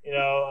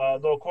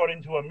 Though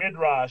according to a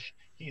midrash,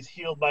 he's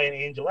healed by an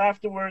angel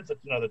afterwards.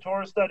 That's another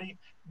Torah study.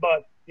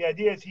 But the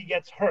idea is he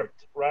gets hurt,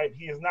 right?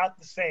 He is not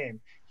the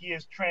same. He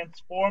is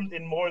transformed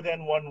in more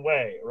than one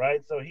way,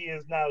 right? So he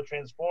is now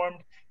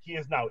transformed. He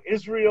is now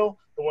Israel,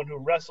 the one who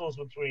wrestles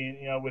between,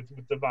 with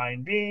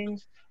divine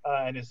beings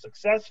and is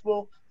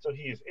successful. So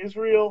he is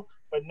Israel,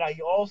 but now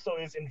he also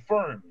is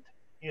infirmed.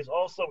 He is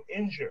also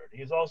injured.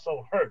 He is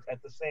also hurt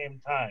at the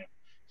same time.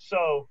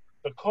 So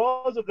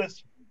because of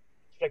this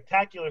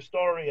spectacular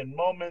story and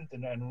moment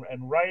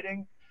and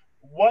writing,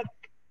 what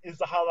is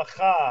the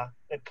halacha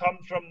that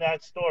comes from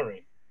that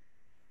story?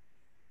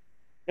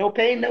 No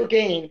pain, no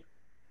gain.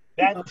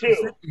 That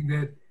too.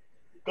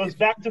 Goes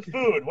back to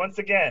food once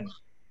again.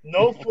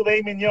 No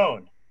filet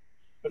mignon,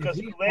 because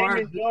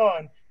filet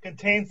mignon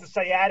contains the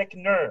sciatic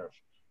nerve.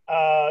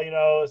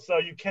 So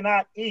you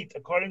cannot eat,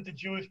 according to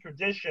Jewish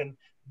tradition,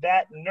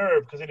 that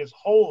nerve, because it is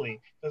holy,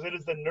 because it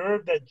is the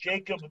nerve that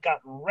Jacob got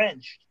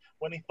wrenched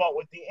when he fought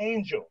with the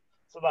angel.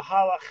 So the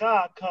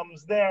halacha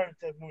comes there,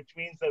 which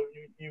means that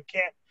you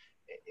can't.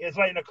 It's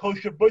like in a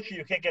kosher butcher,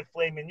 you can't get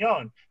filet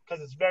mignon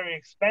because it's very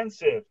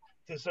expensive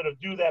to sort of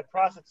do that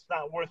process. It's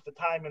not worth the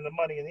time and the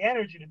money and the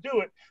energy to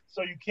do it.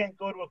 So you can't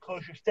go to a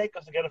kosher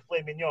steakhouse and get a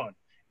filet mignon.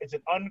 It's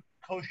an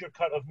unkosher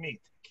cut of meat.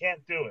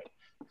 Can't do it.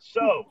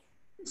 So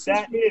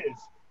that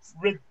is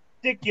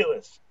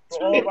ridiculous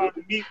for all of our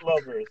meat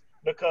lovers,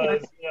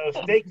 because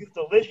steak is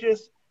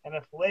delicious and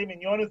a filet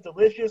mignon is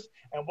delicious.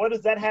 And what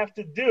does that have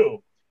to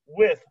do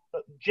with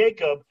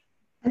Jacob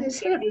and his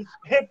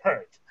hip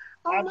hurt?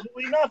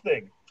 Absolutely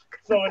nothing.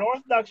 So an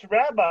Orthodox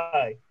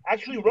rabbi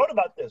actually wrote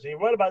about this. He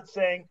wrote about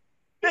saying,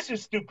 this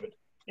is stupid.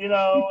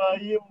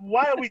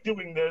 Why are we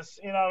doing this?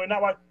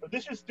 Not why.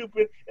 This is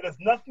stupid. It has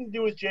nothing to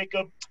do with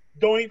Jacob.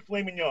 Don't eat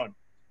filet mignon.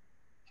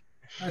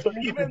 So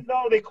even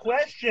though they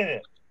question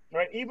it,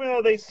 right? Even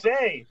though they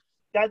say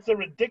that's a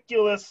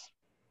ridiculous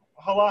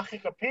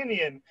halachic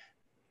opinion,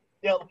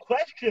 they'll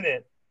question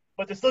it,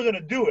 but they're still going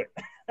to do it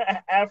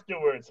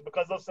afterwards,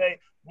 because they'll say,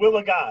 will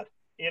of God.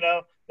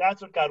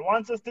 That's what God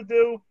wants us to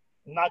do.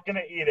 I'm not going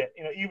to eat it.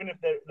 Even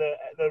if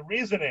the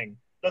reasoning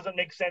doesn't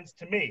make sense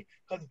to me,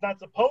 because it's not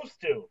supposed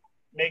to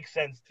make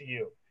sense to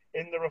you.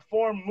 In the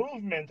Reform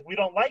movement, we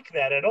don't like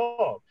that at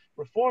all.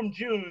 Reform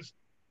Jews,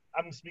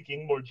 I'm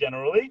speaking more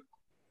generally,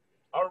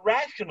 are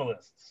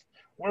rationalists.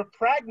 We're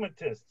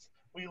pragmatists.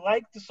 We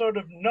like to sort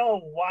of know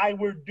why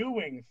we're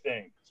doing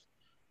things.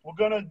 We're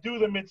going to do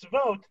the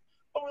mitzvot,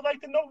 but we'd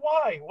like to know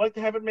why. We'd like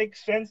to have it make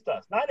sense to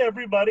us. Not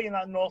everybody,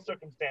 not in all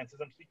circumstances.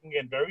 I'm speaking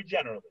again very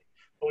generally.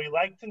 But we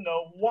like to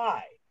know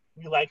why.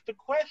 We like to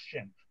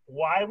question.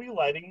 Why are we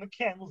lighting the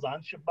candles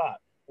on Shabbat?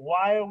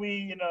 Why are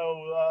we,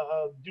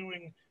 why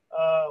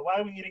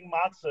are we eating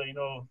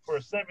matzah,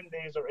 for 7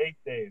 days or 8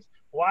 days?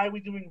 Why are we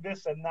doing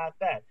this and not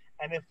that?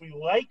 And if we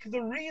like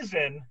the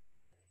reason,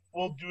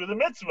 we'll do the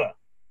mitzvah.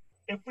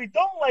 If we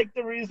don't like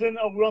the reason,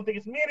 or we don't think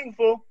it's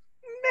meaningful,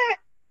 meh,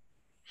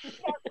 it's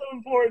not so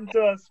important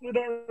to us. We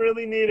don't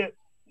really need it.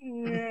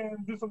 Yeah,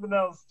 do something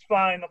else. It's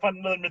fine. I'll find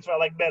another mitzvah I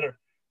like better,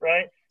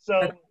 right?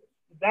 So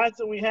that's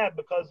what we have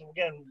because,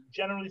 again,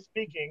 generally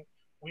speaking,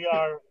 we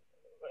are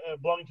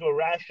belonging to a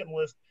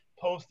rationalist,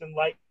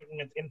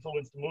 post-enlightenment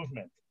influenced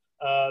movement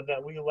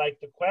that we like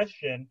to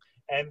question,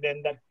 and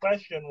then that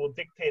question will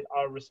dictate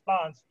our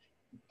response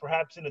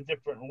perhaps in a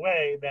different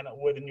way than it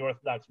would in the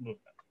Orthodox movement.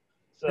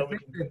 So we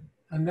can...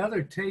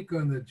 Another take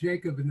on the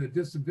Jacob and the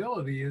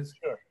disability is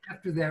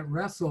after that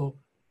wrestle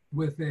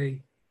with a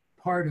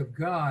part of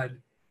God,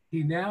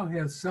 he now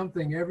has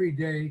something every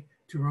day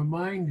to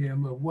remind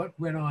him of what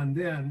went on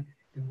then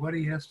and what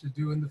he has to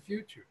do in the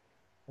future.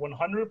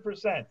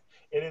 100%.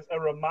 It is a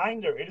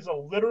reminder. It is a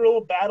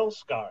literal battle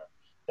scar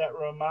that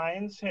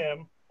reminds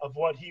him of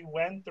what he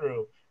went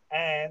through.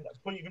 And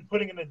even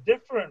putting it in a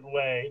different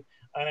way,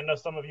 and I know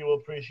some of you will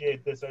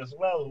appreciate this as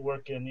well, who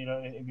work in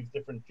these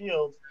different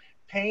fields.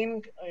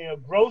 Pain,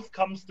 growth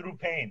comes through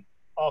pain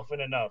often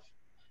enough.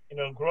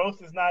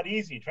 Growth is not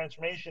easy.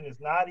 Transformation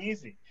is not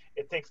easy.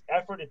 It takes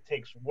effort. It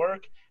takes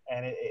work,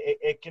 and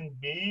it can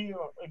be,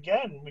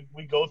 again,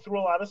 we go through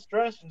a lot of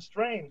stress and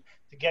strain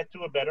to get to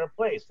a better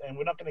place, and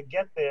we're not going to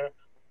get there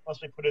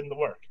unless we put in the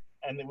work,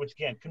 and which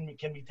again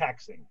can be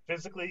taxing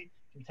physically,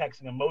 can be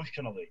taxing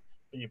emotionally.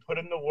 But you put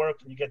in the work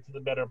and you get to the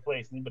better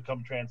place and you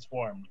become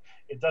transformed.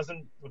 It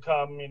doesn't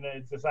become,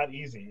 it's not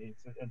easy.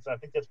 It's I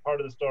think that's part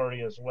of the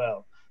story as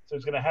well. So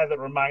he's going to have that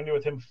reminder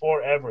with him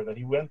forever that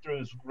he went through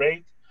this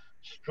great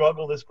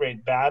struggle, this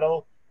great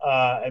battle,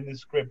 and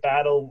this great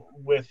battle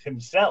with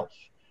himself,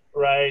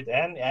 right?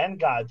 And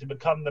God to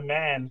become the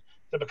man,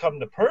 to become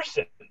the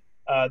person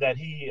that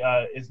he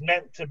is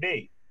meant to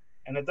be.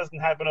 And it doesn't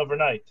happen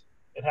overnight.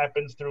 It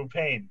happens through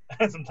pain,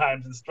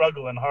 sometimes and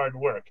struggle and hard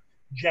work,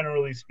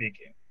 generally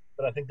speaking.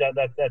 But I think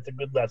that's a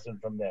good lesson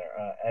from there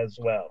as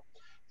well.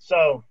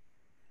 So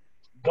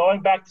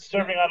going back to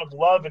serving out of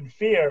love and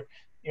fear,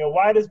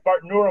 why does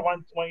Bartenura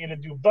want you to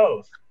do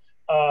both?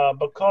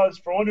 Because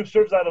for one who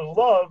serves out of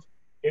love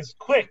is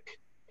quick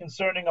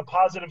concerning a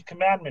positive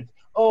commandment.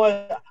 Oh,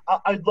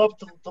 I'd love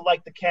to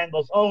light the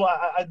candles. Oh,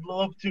 I'd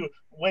love to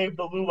wave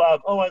the lulav.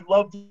 Oh, I'd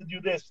love to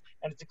do this.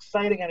 And it's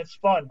exciting and it's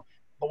fun.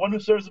 But one who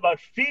serves about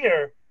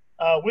fear,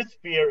 with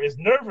fear, is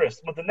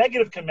nervous about the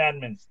negative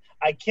commandments.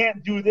 I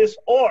can't do this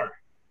or,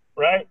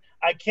 right?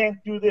 I can't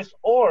do this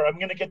or I'm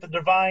going to get the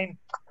divine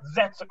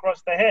zets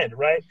across the head,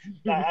 right?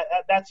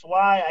 That's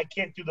why I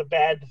can't do the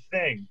bad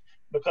thing,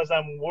 because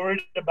I'm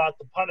worried about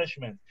the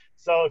punishment.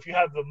 So if you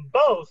have them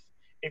both,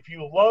 if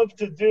you love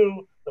to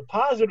do the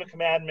positive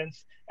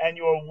commandments and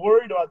you're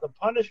worried about the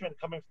punishment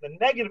coming from the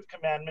negative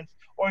commandments,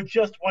 or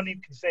just one you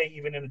can say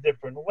even in a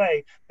different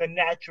way, the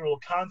natural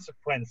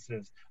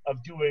consequences of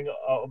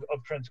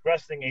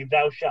transgressing a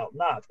thou shalt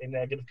not, a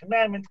negative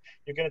commandment,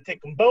 you're going to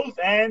take them both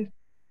and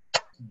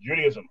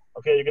Judaism.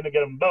 Okay, you're going to get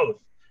them both,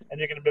 and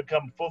you're going to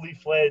become fully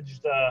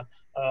fledged,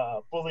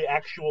 fully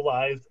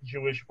actualized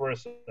Jewish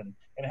person,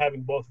 and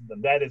having both of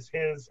them. That is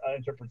his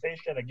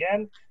interpretation.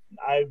 Again,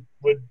 I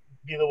would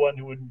be the one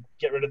who would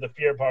get rid of the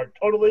fear part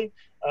totally,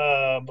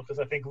 because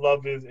I think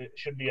love it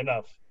should be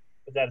enough.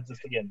 But that is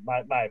just, again,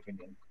 my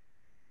opinion.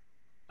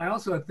 I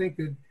also think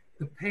that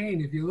the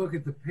pain, if you look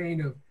at the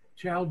pain of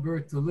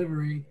childbirth,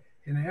 delivery,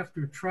 and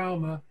after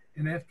trauma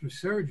and after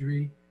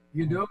surgery,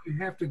 you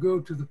have to go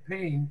to the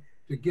pain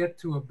to get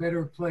to a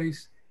better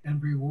place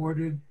and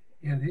rewarded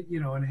and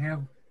and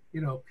have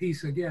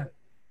peace again.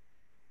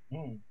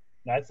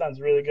 That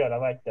sounds really good. I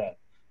like that.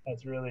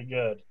 That's really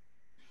good.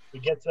 We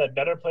get to that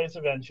better place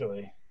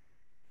eventually.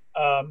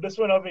 This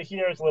one over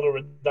here is a little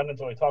redundant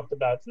to what we talked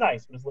about. It's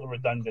nice, but it's a little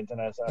redundant, and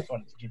I just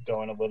wanted to keep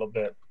going a little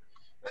bit.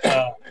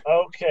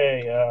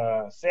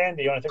 Okay,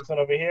 Sandy, you want to take this one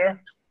over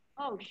here?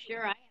 Oh,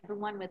 sure. I have the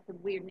one with the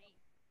weird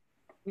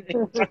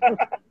name.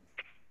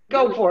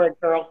 Go for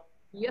it, girl.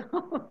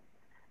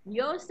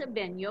 Yosef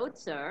ben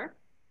Yotzer,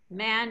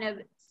 man of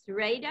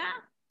Sreda.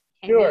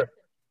 Sure.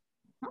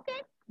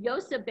 Okay.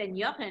 Yosef ben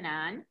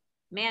Yochanan,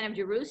 man of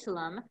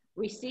Jerusalem,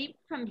 received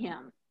from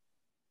him.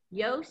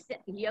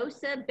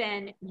 Yosef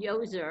ben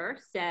Yozer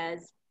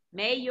says,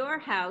 may your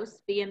house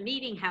be a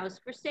meeting house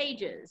for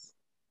sages.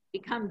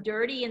 Become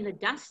dirty in the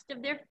dust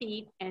of their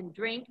feet and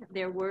drink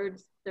their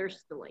words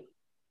thirstily.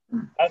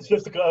 That's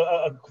just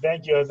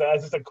thank you.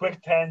 That's just a quick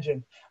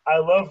tangent. I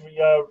love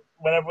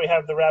whenever we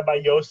have the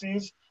Rabbi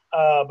Yosis,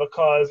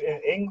 because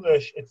in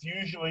English it's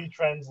usually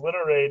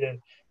transliterated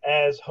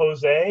as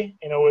Jose,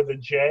 with a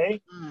J.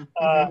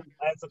 And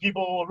so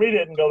people will read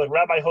it and go like,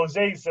 Rabbi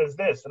Jose says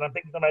this. And I'm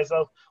thinking to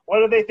myself, what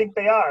do they think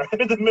they are?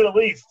 In the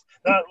Middle East,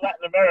 not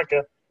Latin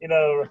America.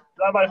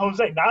 Rabbi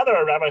Jose. Now there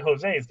are Rabbi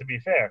Jose's, to be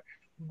fair.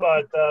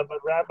 But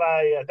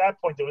Rabbi, at that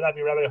point, it would not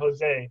be Rabbi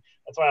Jose.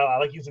 That's why I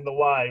like using the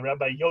Y,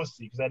 Rabbi Yossi,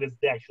 because that is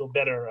the actual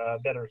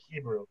better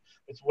Hebrew.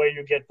 It's where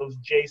you get those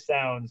J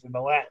sounds in the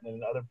Latin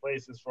and other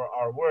places for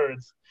our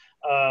words,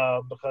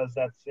 because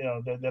that's,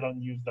 they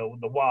don't use the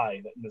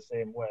Y in the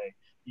same way.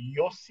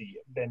 Yossi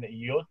ben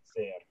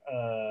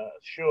Yotzer,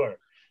 sure.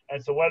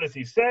 And so what does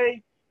he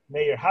say?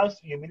 May your house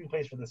be a meeting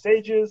place for the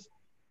sages,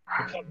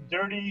 become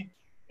dirty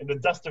in the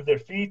dust of their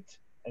feet,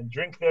 and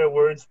drink their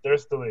words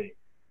thirstily.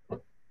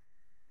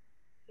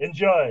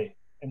 Enjoy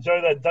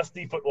that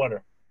dusty foot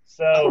water.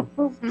 So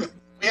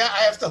yeah,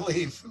 I have to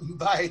leave.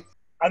 Bye.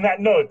 On that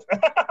note,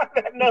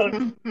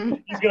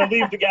 he's going to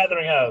leave the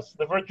gathering house,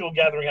 the virtual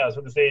gathering house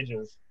with the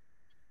sages.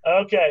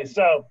 Okay,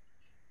 so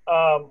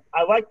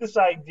I like this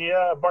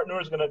idea. Bart Noor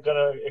is going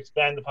to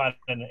expand upon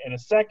it in a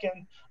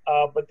second,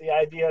 but the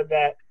idea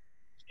that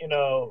in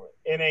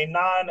a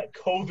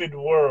non-COVID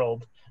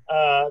world,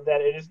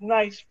 that it is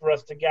nice for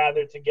us to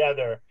gather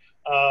together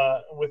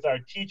with our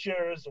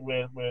teachers,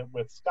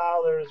 with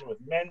scholars, with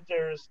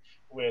mentors,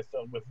 with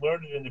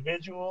learned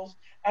individuals,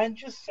 and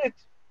just sit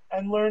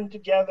and learn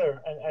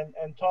together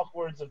and talk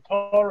words of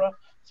Torah,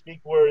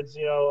 speak words,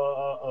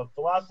 of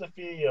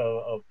philosophy,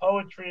 of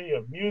poetry,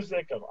 of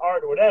music, of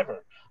art, or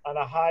whatever, on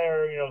a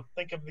higher,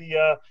 think of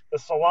the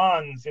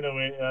salons,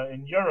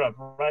 in Europe,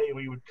 right?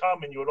 Where you would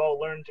come and you would all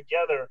learn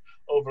together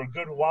over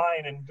good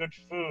wine and good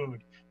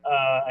food,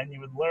 and you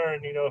would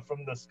learn,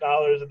 from the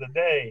scholars of the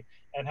day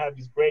and have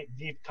these great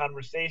deep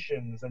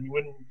conversations, and you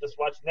wouldn't just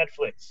watch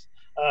Netflix.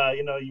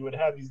 You would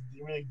have these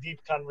really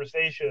deep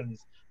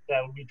conversations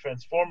that would be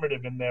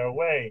transformative in their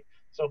way.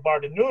 So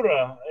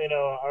Bartanura,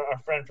 our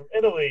friend from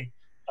Italy,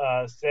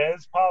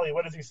 says, Polly,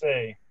 what does he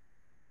say?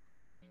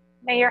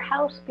 May your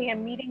house be a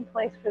meeting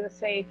place for the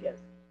sages.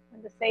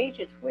 When the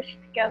sages wish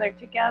to gather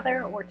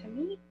together or to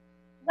meet,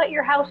 let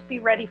your house be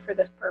ready for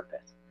this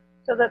purpose,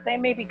 so that they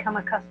may become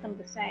accustomed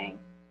to saying,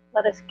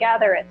 let us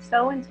gather at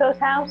so-and-so's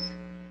house,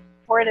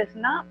 for it is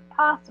not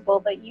possible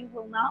that you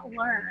will not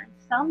learn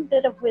some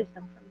bit of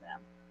wisdom from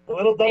them. A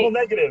little double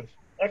negative.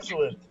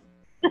 Excellent.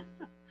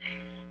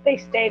 They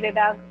stated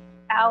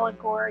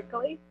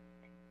allegorically,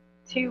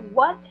 to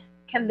what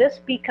can this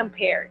be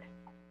compared?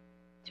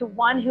 To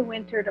one who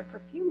entered a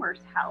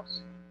perfumer's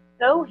house,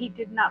 though he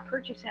did not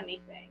purchase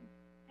anything,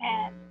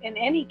 and in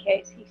any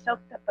case he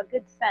soaked up a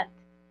good scent,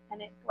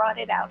 and it brought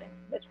it out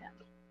with him.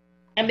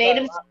 I made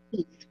him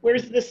sneeze.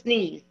 Where's the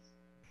sneeze?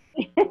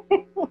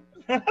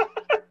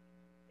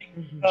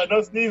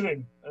 No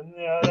sneezing, and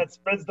that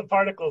spreads the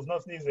particles. No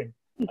sneezing.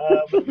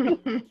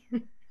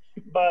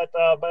 But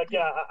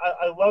yeah,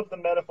 I love the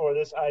metaphor.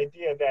 This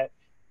idea that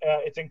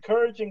it's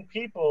encouraging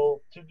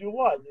people to do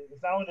what?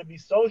 It's not only to be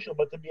social,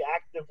 but to be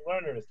active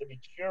learners, to be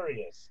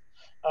curious.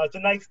 It's a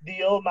nice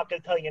deal. I'm not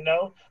going to tell you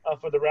no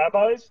for the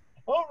rabbis.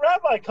 Oh,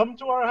 Rabbi, come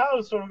to our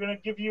house, or we're going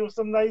to give you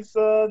some nice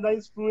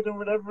food and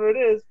whatever it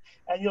is,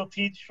 and you'll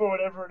teach for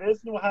whatever it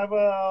is, and we'll have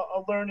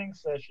a learning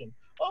session.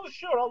 Oh,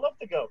 sure, I'd love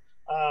to go.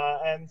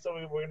 And so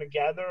we're going to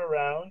gather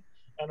around,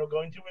 and we're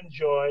going to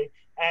enjoy.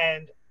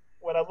 And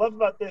what I love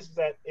about this is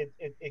that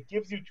it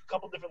gives you a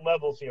couple different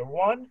levels here.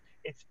 One,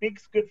 it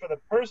speaks good for the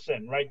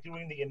person, right,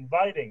 doing the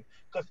inviting,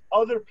 because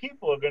other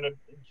people are going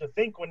to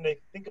think, when they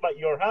think about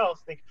your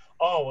house, think,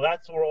 oh, well,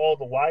 that's where all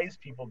the wise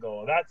people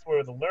go. That's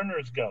where the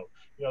learners go.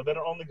 They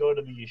don't only go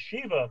to the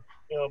yeshiva,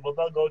 but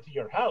they'll go to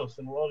your house,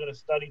 and we're all going to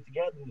study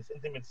together in this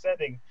intimate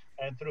setting,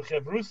 and through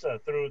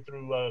chevrusa, through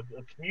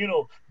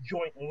communal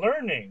joint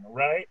learning,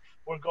 right,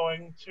 we're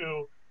going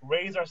to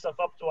raise ourselves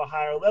up to a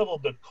higher level,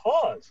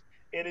 because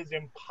it is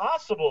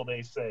impossible,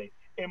 they say,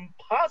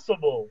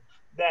 impossible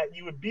that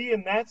you would be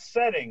in that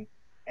setting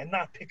and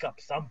not pick up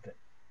something,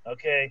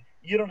 okay?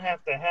 You don't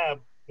have to have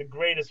the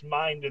greatest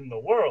mind in the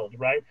world,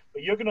 right?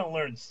 But you're going to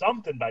learn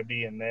something by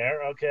being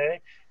there,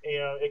 okay?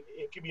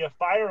 It could be a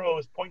fire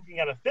hose pointing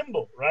at a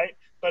thimble, right?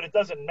 But it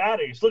doesn't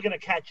matter. You're still going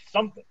to catch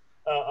something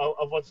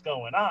of what's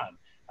going on.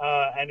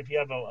 And if you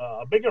have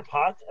a bigger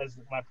pot, as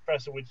my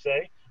professor would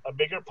say, a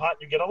bigger pot,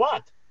 you get a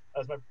lot,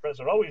 as my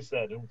professor always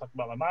said. And we'll talk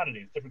about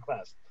Maimonides, different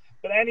class.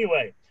 But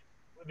anyway,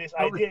 this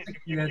idea is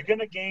you're going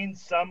to gain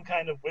some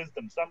kind of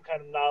wisdom, some kind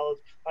of knowledge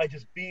by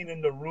just being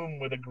in the room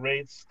with a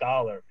great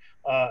scholar.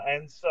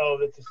 And so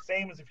it's the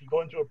same as if you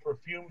go into a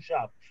perfume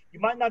shop.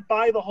 You might not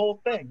buy the whole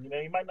thing.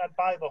 You might not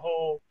buy the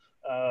whole,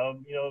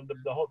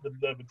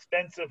 the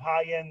expensive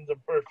high end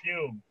of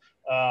perfume.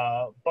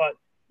 But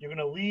you're going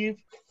to leave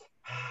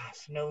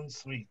smelling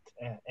sweet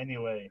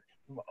anyway.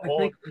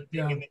 All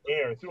being in the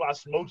air through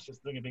osmosis,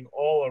 being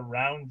all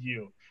around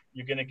you,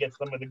 you're going to get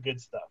some of the good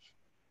stuff.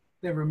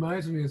 That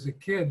reminds me, as a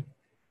kid,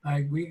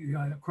 we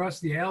across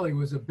the alley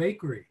was a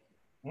bakery.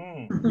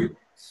 You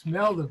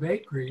smell the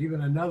bakery,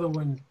 even another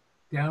one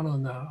down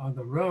on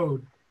the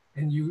road,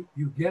 and you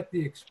get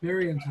the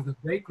experience of the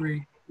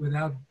bakery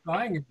without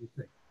buying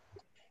anything.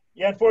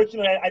 Yeah,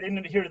 unfortunately, I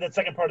didn't hear that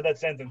second part of that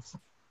sentence.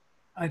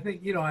 I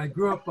think, I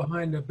grew up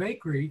behind a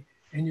bakery,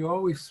 and you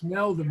always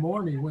smell the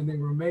morning when they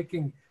were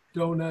making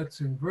donuts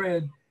and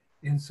bread,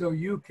 and so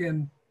you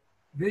can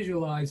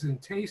visualize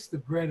and taste the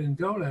bread and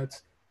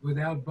donuts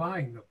without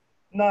buying them.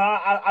 No,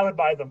 I would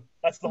buy them.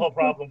 That's the whole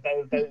problem.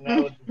 That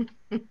analogy.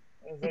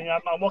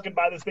 I'm walking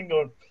by this thing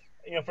going,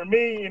 for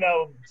me,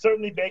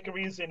 certainly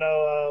bakeries,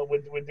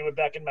 would do it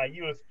back in my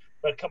youth.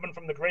 But coming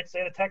from the great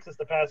state of Texas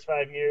the past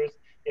 5 years,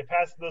 you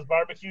pass those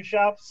barbecue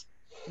shops,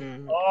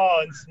 and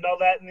smell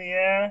that in the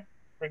air,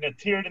 bring a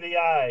tear to the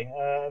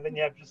eye. Then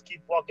you have to just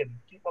keep walking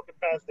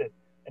past it,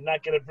 and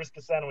not get a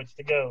brisket sandwich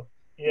to go.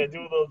 Yeah,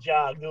 do a little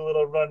jog, do a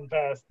little run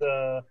past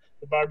the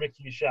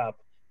barbecue shop.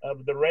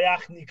 The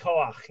reach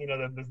nikoach,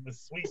 the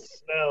sweet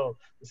smell,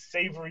 the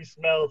savory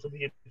smell to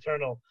the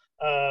eternal.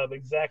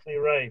 Exactly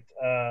right.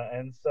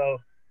 And so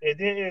the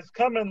idea is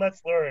come and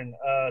let's learn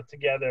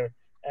together.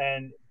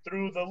 And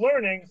through the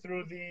learning,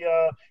 through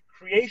the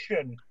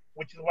creation,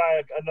 which is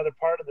why another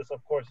part of this,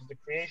 of course, is the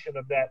creation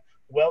of that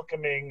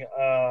welcoming,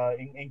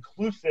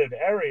 inclusive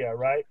area,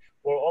 right?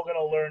 We're all going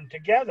to learn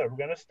together. We're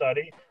going to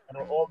study, and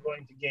we're all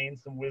going to gain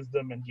some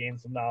wisdom and gain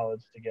some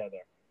knowledge together.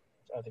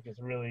 I think it's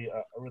really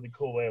a really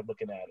cool way of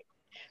looking at it.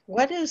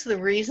 What is the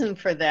reason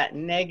for that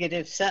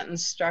negative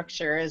sentence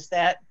structure? Is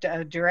that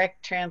a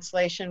direct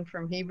translation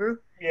from Hebrew?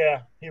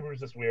 Yeah, Hebrew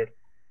is just weird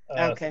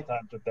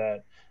sometimes with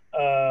that.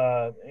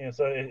 So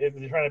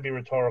they're trying to be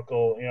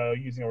rhetorical,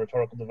 using a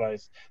rhetorical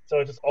device. So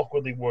it's just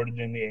awkwardly worded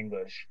in the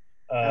English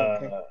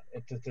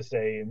to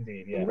say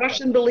indeed. Yeah.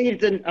 Russian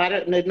believes in,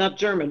 not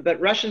German, but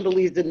Russian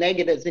believes in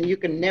negatives, and you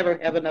can never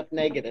have enough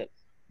negatives.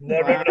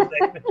 Never have enough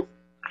negatives.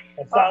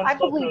 That sounds I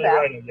believe really that.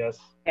 right, I guess.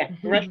 Yeah,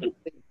 Russian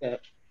believes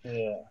that.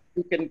 Yeah.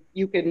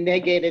 You can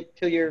negate it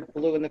till you're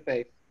blue in the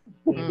face.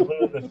 You're blue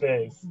in the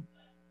face.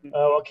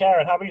 Well,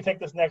 Karen, how about you take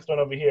this next one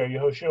over here,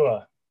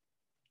 Yehoshua?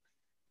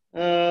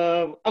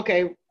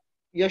 Okay,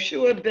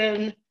 Yeshua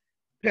ben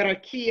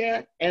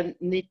Perakia and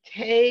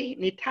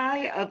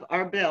Nitai of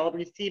Arbel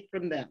received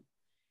from them.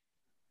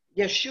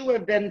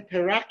 Yeshua ben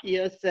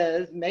Perakia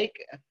says, make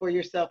for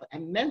yourself a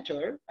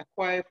mentor,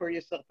 acquire for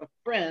yourself a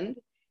friend,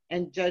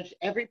 and judge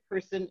every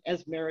person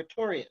as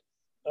meritorious.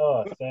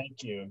 Oh,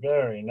 thank you.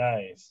 Very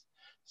nice.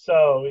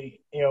 So,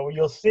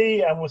 you'll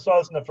see, and we saw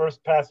this in the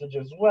first passage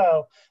as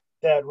well,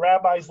 that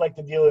rabbis like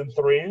to deal in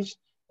threes.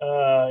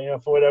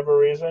 For whatever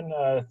reason,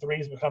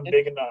 threes become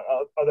big in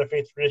other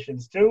faith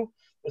traditions too.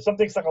 There's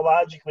something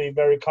psychologically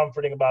very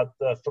comforting about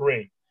the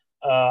three.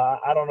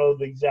 I don't know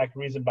the exact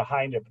reason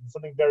behind it, but it's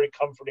something very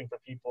comforting for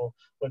people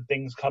when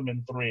things come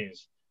in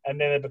threes. And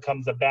then it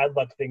becomes a bad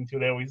luck thing too.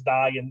 They always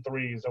die in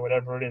threes or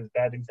whatever it is.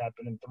 Bad things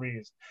happen in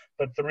threes.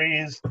 But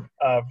threes,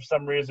 for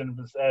some reason,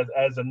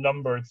 as a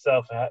number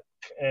itself,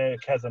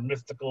 has a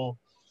mystical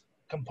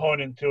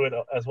component to it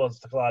as well as a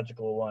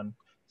psychological one.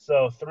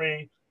 So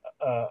 3,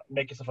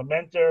 make yourself a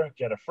mentor,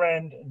 get a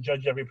friend, and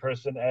judge every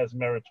person as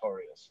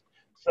meritorious.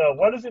 So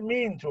what does it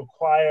mean to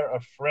acquire a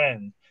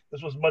friend?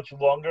 This was much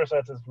longer, so I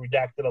have to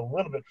redact it a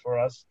little bit for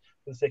us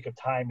for the sake of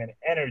time and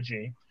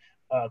energy.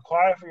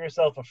 Acquire for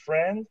yourself a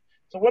friend.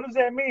 So what does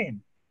that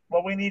mean?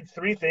 Well, we need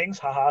 3 things,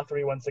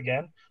 3 once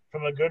again,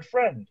 from a good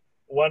friend.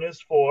 1 is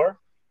for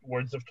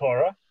words of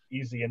Torah,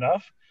 easy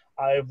enough.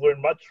 I've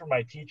learned much from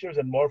my teachers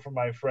and more from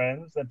my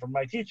friends than from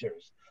my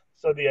teachers.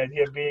 So the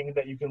idea being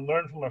that you can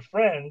learn from a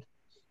friend,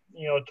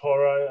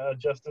 Torah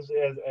just as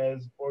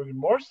or even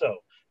more so,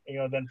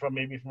 than from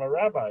a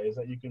rabbi, is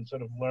that you can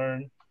sort of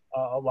learn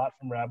a lot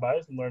from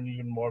rabbis and learn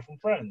even more from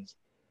friends.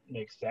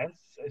 Makes sense.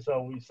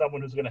 So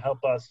someone who's going to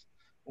help us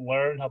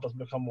learn, help us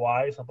become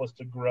wise, help us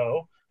to grow.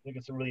 I think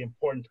it's a really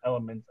important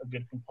element, a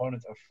good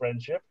component of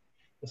friendship.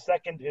 The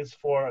second is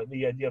for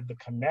the idea of the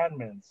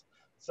commandments.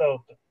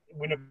 So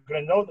we're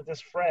going to know that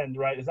this friend,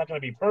 right, is not going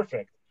to be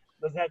perfect.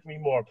 It doesn't have to be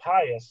more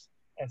pious.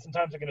 And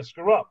sometimes they're going to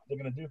screw up. They're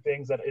going to do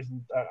things that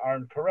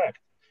aren't correct.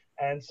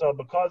 And so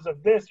because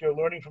of this, you're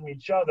learning from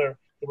each other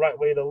the right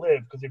way to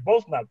live, because you're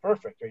both not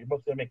perfect, or you're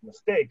both going to make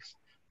mistakes.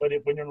 But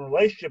when you're in a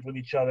relationship with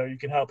each other, you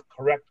can help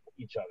correct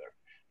each other.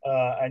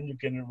 And you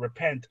can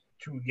repent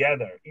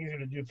together. Easier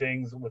to do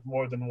things with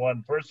more than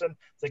one person.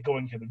 It's like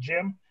going to the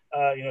gym.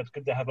 It's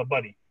good to have a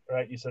buddy,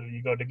 right?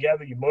 You go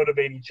together, you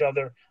motivate each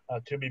other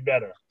to be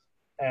better.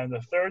 And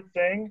the third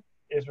thing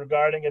is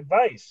regarding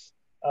advice.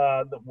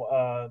 That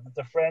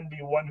the friend be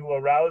one who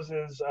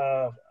arouses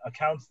a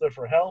counselor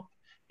for help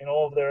in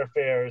all of their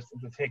affairs,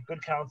 and to take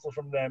good counsel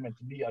from them, and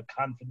to be a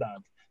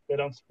confidant. They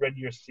don't spread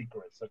your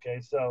secrets, okay?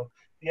 So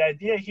the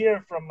idea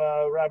here from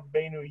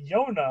Rabbeinu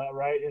Yonah,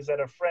 right, is that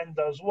a friend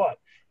does what?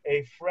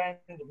 A friend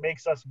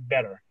makes us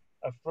better.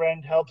 A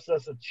friend helps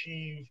us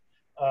achieve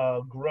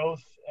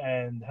growth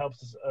and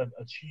helps us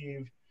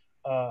achieve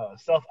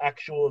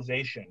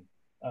self-actualization,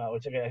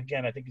 which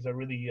again, I think is a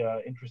really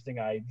interesting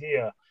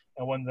idea,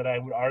 and one that I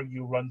would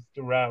argue runs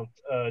throughout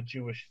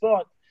Jewish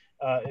thought,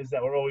 is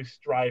that we're always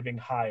striving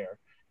higher.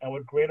 And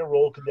what greater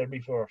role could there be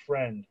for a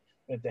friend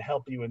than to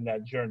help you in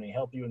that journey,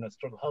 help you in that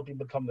struggle, help you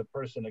become the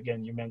person,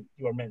 again, you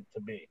are meant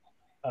to be.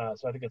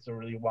 So I think it's a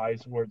really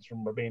wise words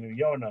from Rabbeinu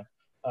Yonah,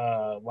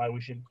 why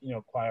we should,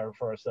 acquire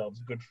for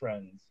ourselves good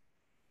friends.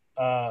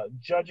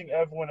 Judging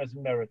everyone as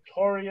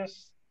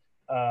meritorious,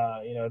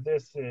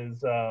 this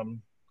is,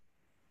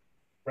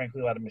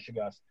 frankly, a lot of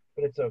mishigas.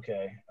 but it's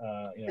okay.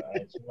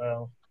 As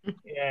well.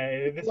 Yeah,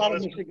 a lot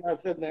of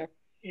Michigans in there.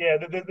 Yeah,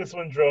 this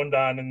one droned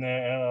on in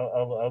there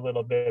a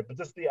little bit, but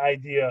just the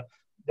idea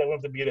that we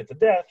have to beat it to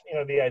death.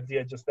 The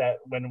idea just that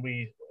when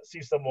we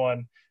see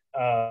someone,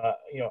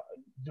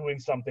 doing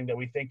something that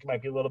we think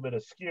might be a little bit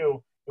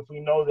askew, if we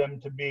know them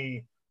to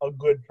be a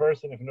good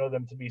person, if we know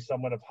them to be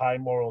someone of high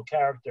moral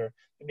character,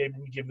 then maybe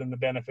we give them the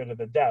benefit of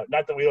the doubt.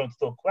 Not that we don't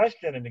still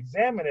question and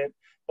examine it,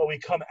 but we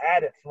come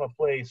at it from a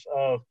place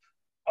of,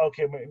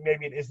 okay,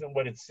 maybe it isn't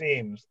what it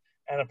seems.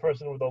 And a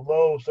person with a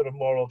low sort of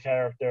moral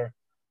character,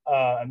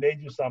 and they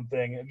do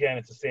something, again,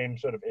 it's the same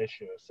sort of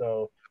issue.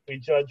 So we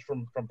judge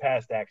from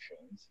past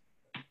actions,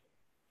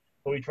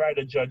 but we try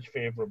to judge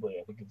favorably.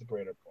 I think it's a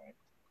greater point.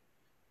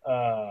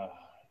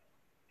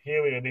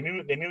 Here we go.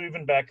 They knew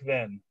even back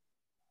then.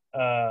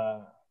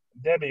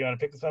 Debbie, you want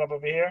to pick this one up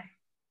over here?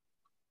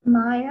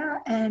 Shemaiah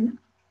and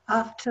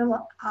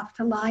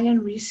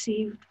Avtalion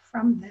received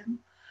from them.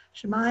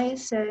 Shemaiah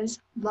says,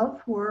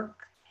 love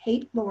work,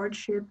 hate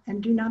lordship,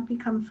 and do not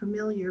become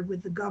familiar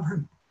with the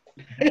government.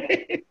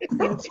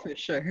 That's for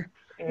sure.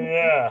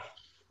 Yeah.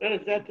 What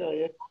does that tell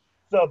you?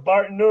 So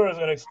Bart Noor is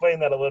going to explain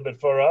that a little bit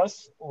for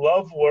us.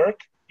 Love work,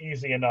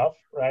 easy enough,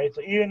 right?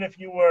 So even if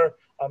you were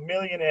a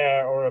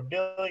millionaire or a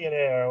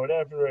billionaire or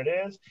whatever it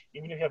is,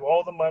 even if you have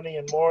all the money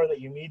and more that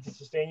you need to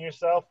sustain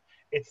yourself,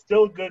 it's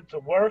still good to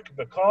work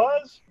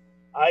because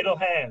idle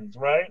hands,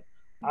 right?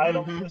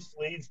 Idleness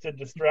leads to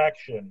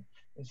distraction.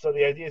 And so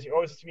the idea is you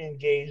always have to be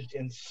engaged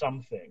in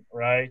something,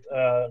 right?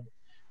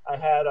 I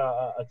had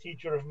a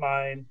teacher of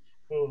mine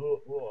who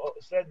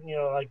said,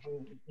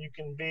 you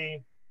can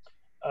be,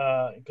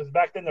 because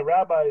back then the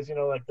rabbis,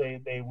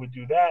 they would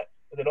do that,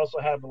 but they'd also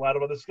have a lot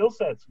of other skill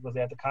sets because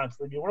they had to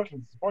constantly be working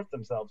to support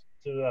themselves,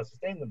 to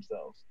sustain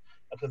themselves,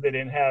 because they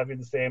didn't have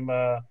the same,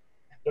 the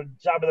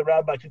job of the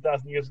rabbi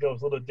 2,000 years ago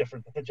was a little bit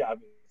different than the job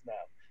is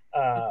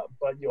now.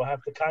 But you'll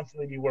have to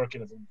constantly be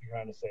working, is what you're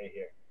trying to say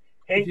here.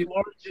 Hate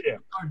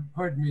lordship.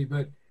 Pardon me,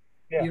 but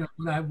yeah.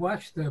 When I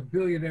watch the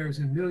billionaires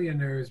and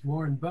millionaires,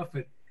 Warren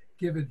Buffett,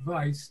 give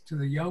advice to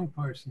the young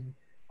person,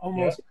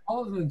 almost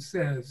all of them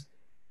says,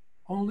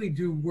 only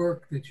do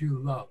work that you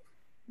love.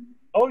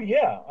 Oh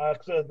yeah,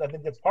 so I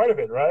think that's part of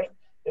it, right?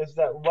 Is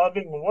that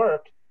loving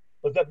work,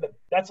 but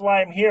that's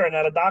why I'm here and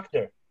not a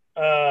doctor,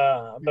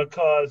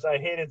 because I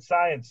hated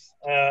science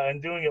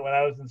and doing it when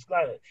I was in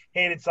school.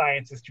 Hated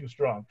science is too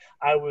strong.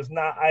 I was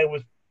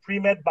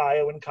pre-med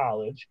bio in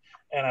college,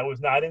 and I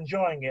was not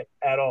enjoying it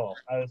at all.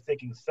 I was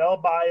taking cell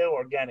bio,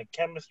 organic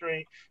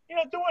chemistry,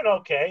 doing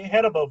okay,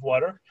 head above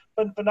water,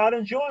 but not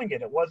enjoying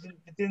it.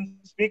 It didn't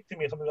speak to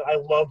me as something that I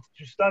loved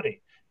to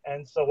study.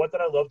 And so what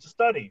did I love to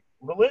study?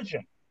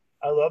 Religion.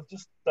 I love to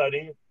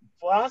study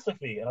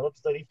philosophy, and I love to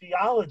study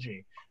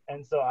theology.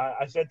 And so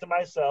I said to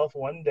myself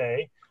one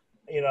day,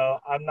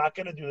 I'm not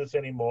going to do this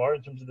anymore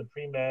in terms of the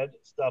pre-med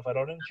stuff. I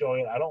don't enjoy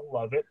it. I don't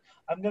love it.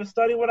 I'm going to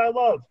study what I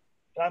love.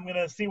 And I'm going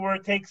to see where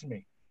it takes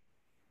me.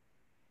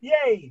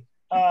 Yay!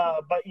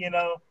 But,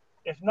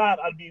 if not,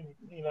 I'd be,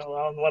 I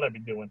don't know what I'd be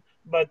doing,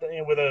 but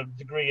with a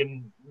degree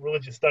in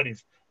religious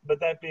studies. But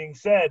that being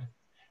said,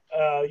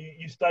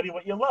 you study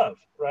what you love,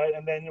 right?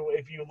 And then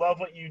if you love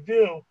what you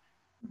do,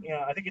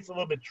 I think it's a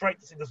little bit trite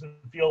to say it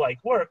doesn't feel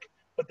like work,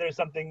 but there's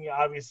something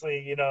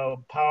obviously,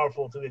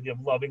 powerful to the idea of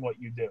loving what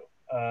you do,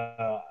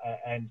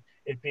 and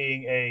it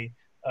being a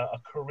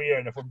career.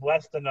 And if we're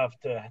blessed enough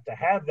to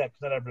have that,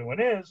 because not everyone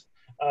is,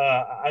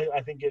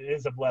 I think it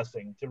is a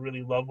blessing to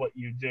really love what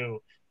you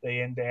do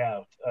day in, day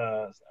out.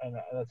 And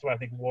that's where I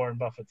think Warren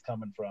Buffett's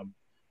coming from,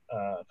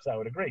 because I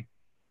would agree.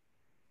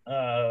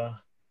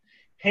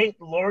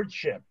 Hate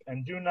lordship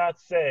and do not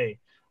say,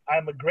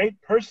 I'm a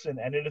great person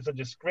and it is a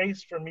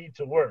disgrace for me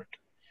to work.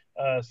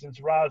 Since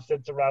Rav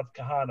said to Rav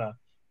Kahana,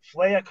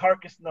 flay a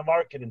carcass in the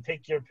market and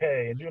take your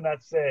pay, and do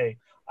not say,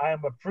 I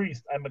am a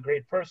priest, I'm a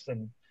great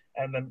person,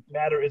 and the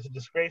matter is a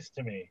disgrace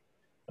to me.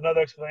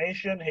 Another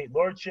explanation, hate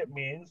lordship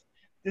means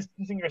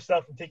distancing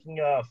yourself from taking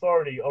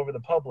authority over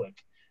the public,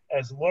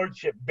 as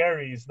lordship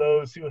buries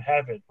those who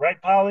have it. Right,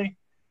 Polly?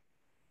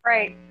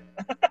 Right.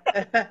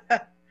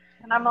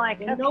 And I'm like,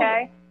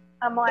 okay.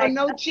 I'm like, so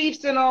no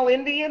chiefs and all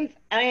Indians?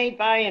 I ain't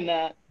buying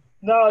that.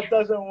 No, it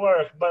doesn't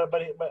work. But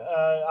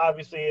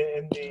obviously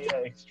in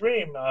the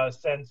extreme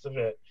sense of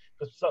it,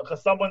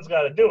 because someone's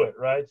got to do it,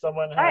 right?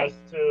 Someone has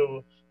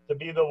to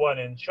be the one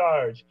in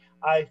charge.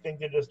 I think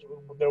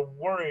they're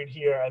worried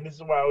here, and this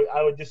is why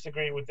I would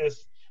disagree with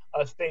this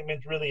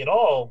statement really at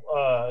all,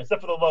 except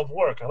for the love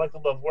work. I like the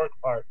love work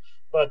part,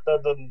 but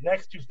the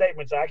next two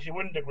statements I actually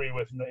wouldn't agree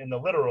with in the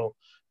literal,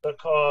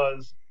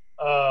 because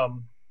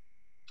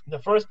the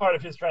first part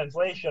of his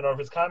translation or of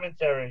his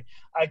commentary,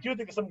 I do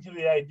think it's something to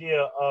the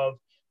idea of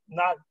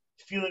not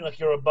feeling like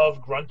you're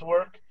above grunt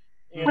work.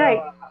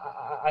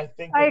 I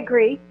think I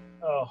agree.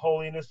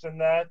 Holiness in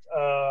that,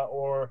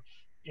 or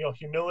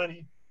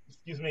humility,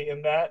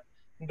 in that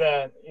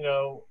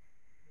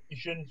you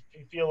shouldn't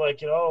feel like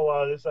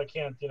this I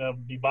can't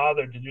be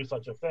bothered to do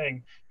such a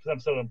thing because I'm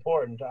so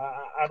important.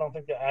 I don't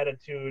think the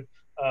attitude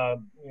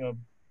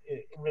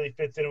it really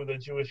fits in with the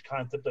Jewish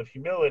concept of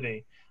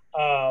humility,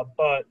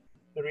 but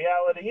the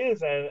reality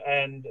is,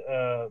 and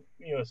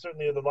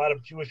certainly there's a lot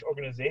of Jewish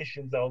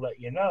organizations that will let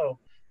you know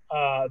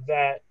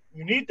that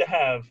you need to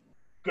have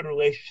good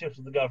relationships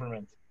with the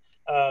government.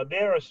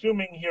 They're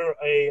assuming here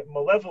a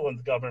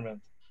malevolent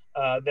government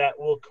that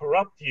will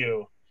corrupt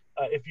you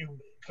if you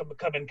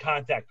come in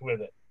contact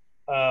with it.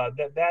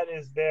 That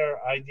is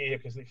their idea,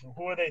 because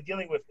who are they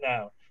dealing with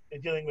now?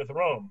 They're dealing with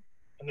Rome,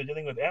 and they're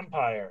dealing with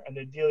empire, and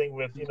they're dealing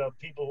with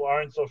people who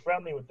aren't so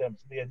friendly with them.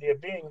 So the idea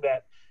being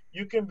that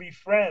you can be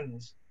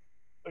friends,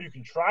 or you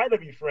can try to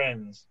be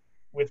friends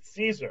with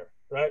Caesar,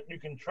 right? You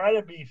can try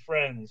to be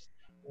friends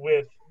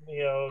with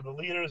the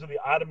leaders of the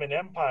Ottoman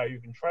Empire. You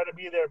can try to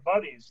be their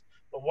buddies,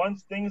 but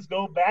once things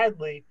go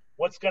badly,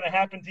 what's going to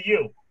happen to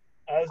you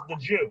as the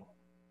Jew?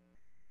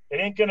 It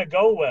ain't going to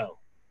go well.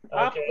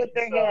 Off Okay, with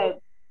their so heads.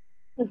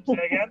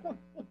 say again.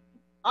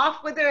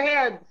 Off with their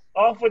heads.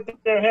 Off with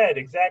their head,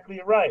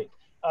 exactly right.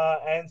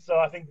 And so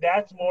I think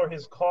that's more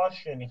his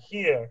caution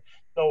here.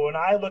 So when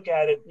I look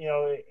at it,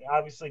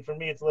 obviously for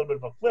me it's a little bit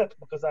of a flip,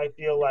 because I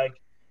feel like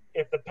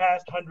if the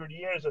past 100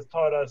 years has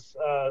taught us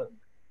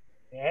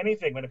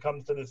anything when it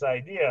comes to this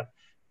idea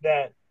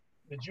that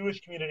the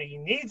Jewish community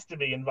needs to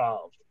be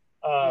involved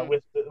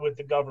with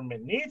the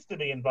government, needs to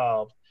be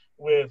involved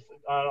with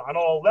on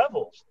all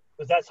levels,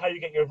 because that's how you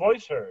get your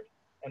voice heard.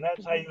 And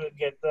that's how you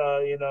get,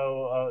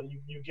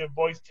 you give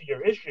voice to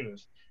your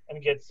issues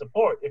and get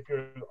support. If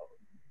you're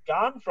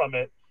gone from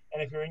it,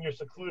 and if you're in your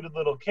secluded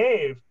little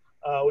cave,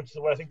 which is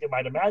what I think they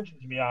might imagine,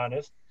 to be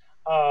honest,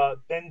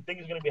 then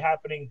things are going to be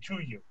happening to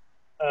you,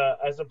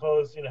 as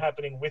opposed to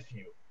happening with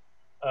you.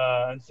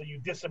 And so you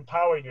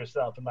disempower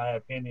yourself, in my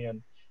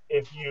opinion,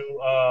 if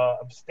you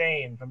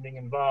abstain from being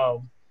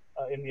involved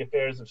in the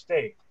affairs of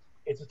state.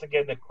 It's just,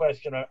 again, the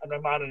question, and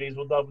Maimonides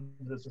will delve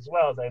into this as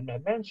well, as I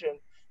had mentioned,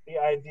 the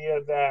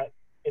idea that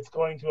it's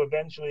going to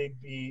eventually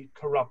be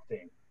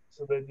corrupting.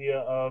 So the idea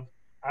of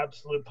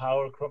absolute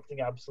power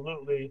corrupting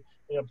absolutely,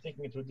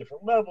 taking it to a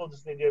different level,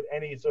 just the idea of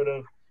any sort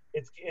of,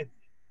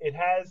 it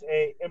has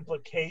a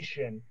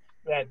implication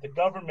that the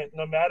government,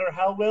 no matter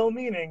how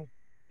well-meaning,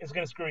 is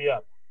going to screw you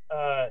up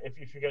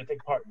if you're going to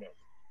take part in it.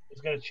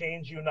 It's going to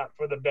change you, not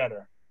for the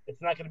better.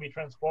 It's not going to be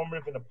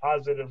transformative in a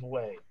positive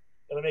way.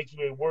 It'll make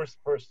you a worse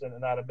person and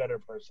not a better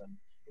person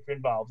if you're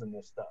involved in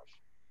this stuff.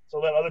 So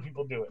let other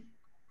people do it.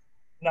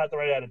 Not the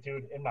right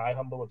attitude, in my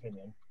humble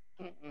opinion.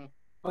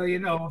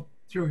 Well,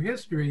 through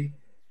history,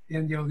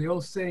 and the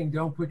old saying,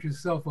 "Don't put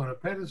yourself on a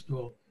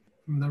pedestal."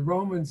 From the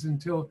Romans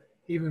until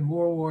even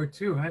World War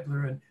II,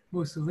 Hitler and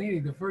Mussolini,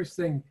 the first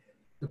thing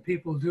the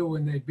people do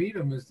when they beat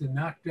them is to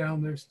knock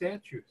down their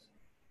statues.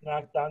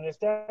 Knock down their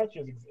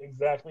statues,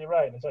 exactly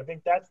right. And so I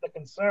think that's the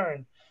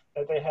concern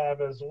that they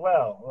have as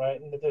well,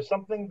 right? And that there's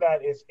something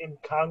that is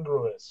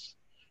incongruous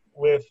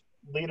with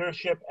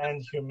leadership and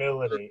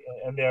humility,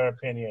 in their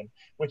opinion,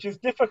 which is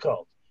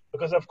difficult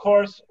because, of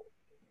course,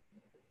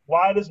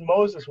 why does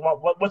Moses,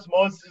 what's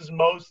Moses'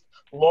 most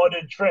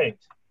lauded trait?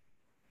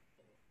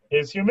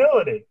 His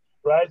humility,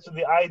 right? So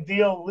the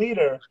ideal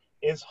leader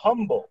is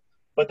humble,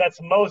 but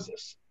that's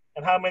Moses.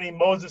 And how many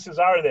Moseses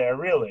are there,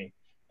 really?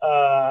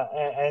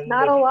 And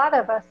not a lot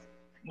of us.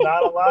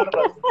 Not a lot of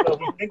us. So if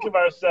we think of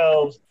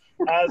ourselves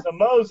as a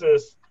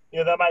Moses,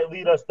 that might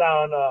lead us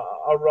down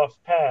a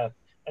rough path.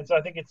 And so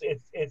I think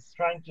it's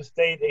trying to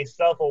state a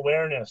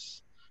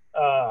self-awareness,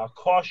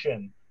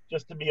 caution,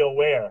 just to be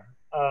aware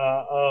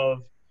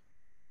of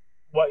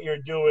what you're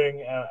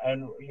doing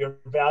and your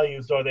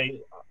values. Are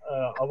they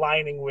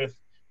aligning with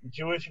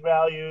Jewish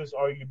values?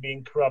 Or are you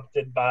being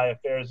corrupted by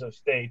affairs of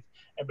state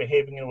and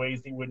behaving in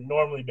ways that you wouldn't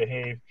normally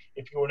behave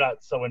if you were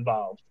not so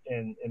involved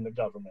in the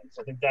government?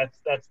 So I think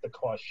that's the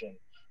caution.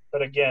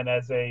 But again,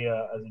 as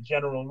a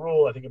general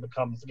rule, I think it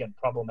becomes, again,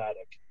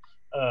 problematic.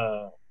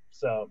 I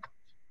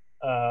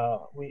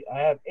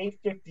have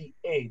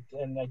 8:58,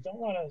 and I don't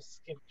want to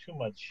skip too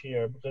much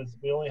here because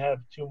we only have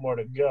 2 more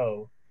to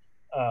go.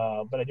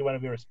 But I do want to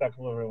be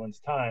respectful of everyone's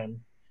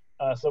time.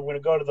 So we're going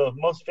to go to the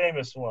most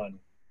famous one.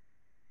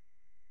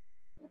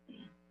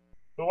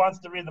 Who wants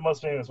to read the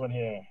most famous one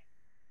here?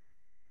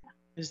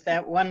 Is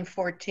that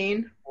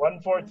 114?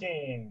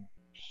 114.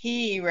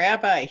 He,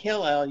 Rabbi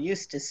Hillel,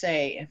 used to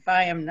say, "If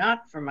I am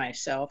not for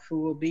myself,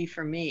 who will be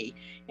for me?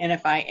 And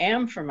if I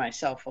am for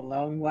myself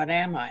alone, what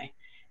am I?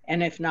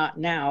 And if not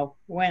now,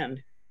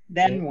 when?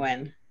 Then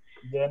when?"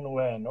 Then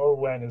when, or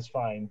when is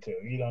fine too.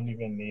 You don't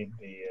even need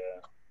the...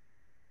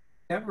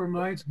 That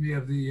reminds me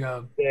of the...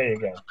 there you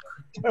go.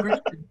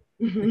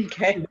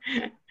 Okay.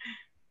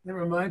 That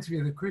reminds me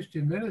of the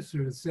Christian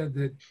minister that said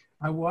that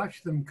I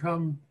watched them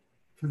come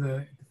for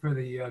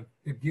the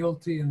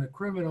guilty and the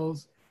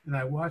criminals, and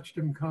I watched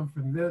them come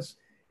from this,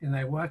 and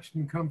I watched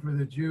them come for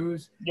the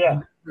Jews. Yeah,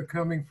 and they're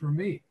coming for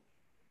me.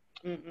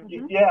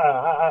 Mm-hmm.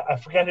 Yeah, I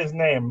forget his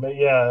name, but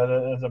yeah,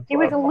 he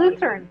was a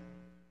Lutheran.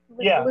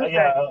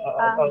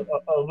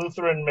 A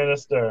Lutheran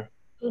minister.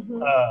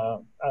 Mm-hmm.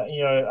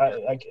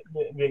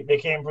 They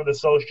came for the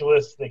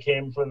socialists, they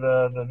came for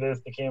the this,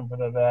 they came for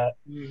the that,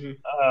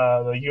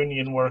 the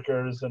union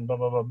workers, and blah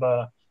blah blah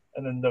blah,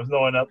 and then there was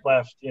no one up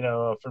left,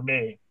 for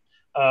me.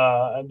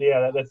 And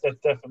yeah, that's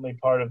definitely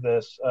part of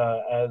this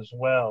as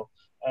well,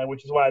 and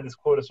which is why this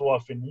quote is so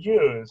often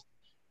used.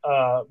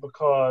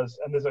 Because,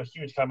 and there's a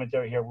huge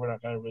commentary here, we're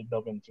not going to really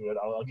delve into it.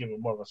 I'll give it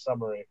more of a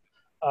summary.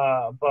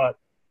 But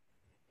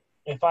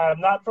if I am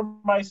not for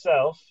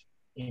myself,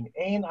 in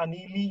ein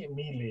anili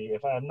mili,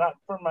 if I am not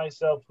for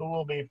myself, who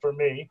will be for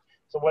me?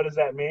 So what does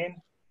that mean?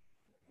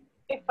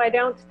 If I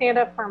don't stand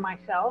up for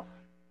myself,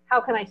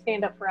 how can I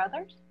stand up for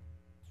others?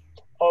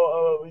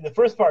 The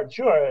first part,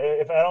 sure.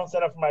 If I don't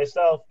stand up for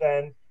myself,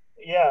 then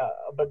yeah,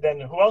 but then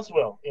who else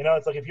will? You know,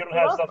 it's like if you don't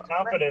have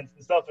self-confidence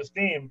and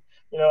self-esteem,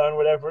 you know, and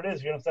whatever it is,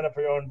 if you don't stand up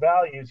for your own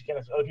values, you can't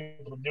expect other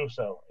people to do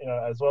so, you know,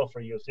 as well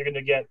for you. So you're going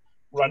to get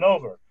run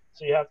over.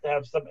 So you have to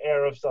have some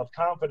air of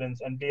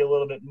self-confidence and be a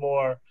little bit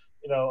more,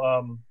 you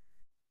know,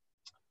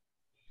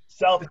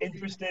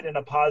 self-interested in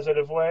a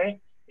positive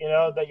way. You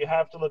know, that you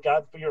have to look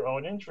out for your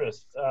own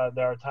interests.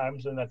 There are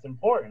times when that's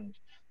important,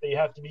 that you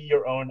have to be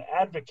your own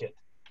advocate.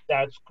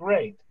 That's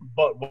great.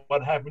 But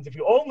what happens if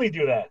you only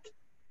do that?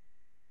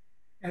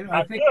 And Not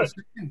I think good.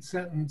 the second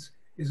sentence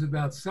is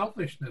about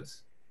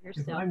selfishness.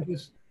 If I'm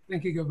just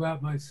thinking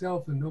about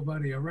myself and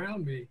nobody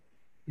around me,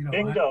 you know.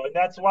 Bingo. And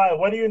that's why,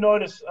 what do you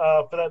notice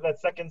for that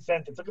second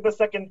sentence? Look at the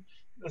second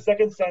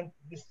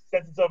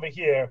sentence over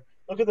here.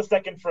 Look at the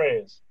second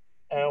phrase.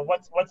 And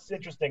what's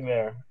interesting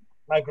there,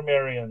 my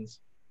grammarians?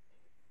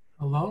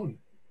 Alone.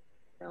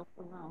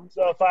 Self-alone.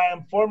 So if I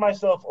am for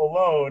myself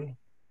alone,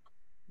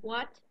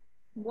 What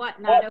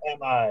what not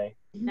am I?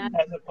 not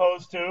As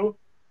opposed to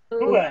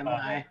Who am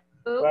I?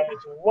 who? Right?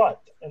 It's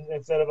what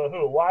instead of a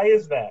who. Why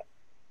is that?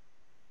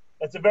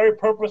 That's a very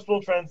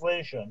purposeful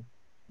translation,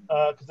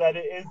 because that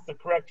is the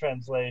correct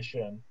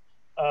translation.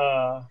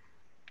 So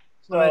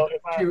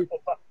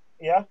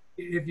yeah.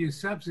 If you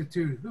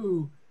substitute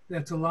who,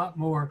 that's a lot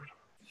more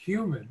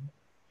human.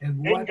 And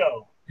what?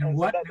 Bingo. And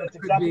what? That's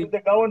exactly what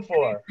they're going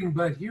for. Anything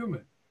but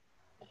human.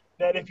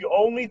 That if you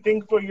only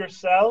think for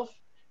yourself,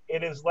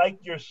 it is like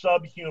you're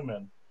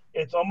subhuman.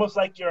 It's almost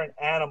like you're an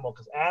animal,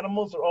 because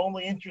animals are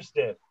only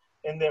interested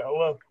in their,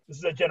 well, this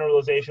is a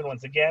generalization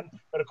once again,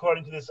 but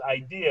according to this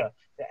idea,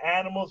 the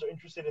animals are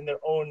interested in their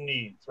own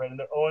needs, right? In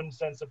their own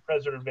sense of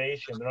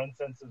preservation, their own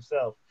sense of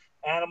self.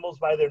 Animals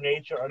by their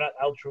nature are not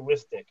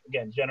altruistic,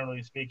 again,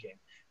 generally speaking.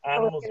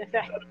 Animals.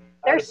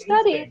 There's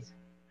studies.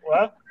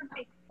 What?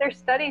 There's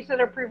studies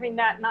that are proving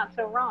that not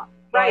so wrong.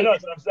 No, Right. I know,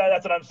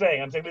 that's what I'm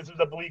saying. I'm saying this was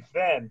a belief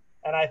then,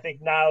 and I think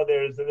now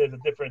there's a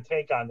different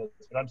take on this.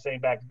 But I'm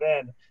saying back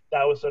then,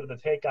 that was sort of the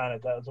take on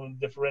it. That was one of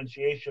the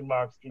differentiation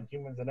marks in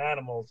humans and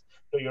animals.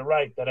 So you're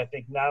right that I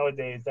think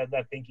nowadays that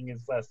thinking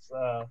is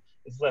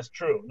less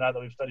true now that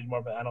we've studied more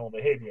about animal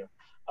behavior.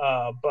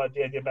 But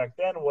the idea back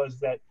then was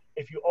that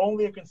if you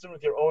only are concerned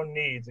with your own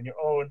needs and your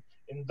own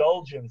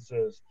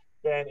indulgences,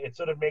 then it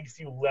sort of makes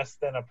you less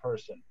than a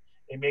person.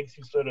 It makes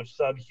you sort of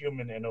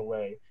subhuman in a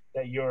way,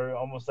 that you're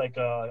almost like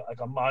a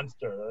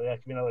monster. That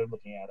could be another way of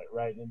looking at it,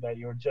 right? And that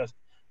you're just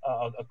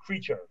a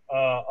creature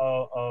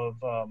of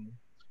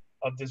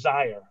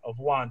desire, of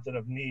want, and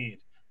of need,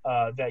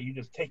 that you're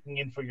just taking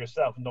in for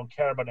yourself and don't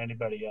care about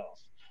anybody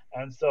else.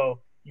 And so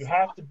you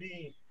have to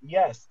be,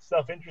 yes,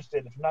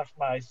 self-interested. If not for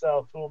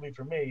myself, who will be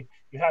for me?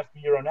 You have to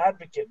be your own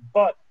advocate,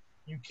 but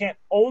you can't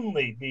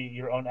only be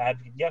your own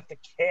advocate. You have to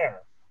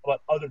care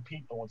about other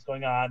people, what's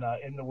going on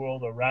in the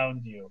world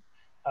around you.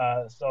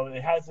 So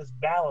it has this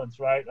balance,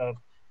 right, of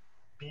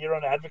be your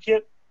own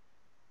advocate,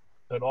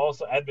 but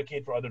also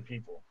advocate for other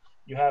people.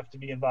 You have to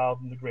be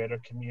involved in the greater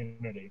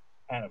community.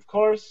 And of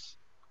course,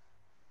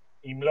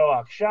 im lo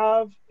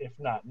akshav, if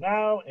not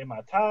now,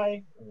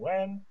 imatai,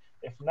 when?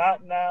 If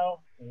not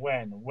now,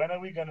 when? When are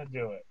we going to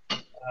do it?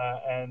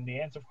 And the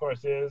answer, of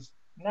course, is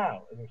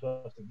now. We're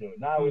supposed to do it.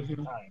 Now is the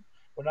time.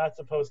 We're not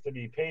supposed to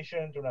be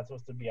patient. We're not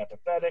supposed to be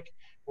apathetic.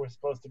 We're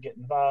supposed to get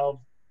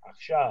involved.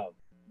 Akshav,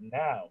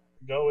 now.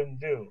 Go and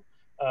do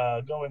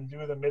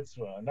the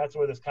mitzvah. And that's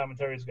where this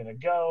commentary is going to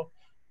go.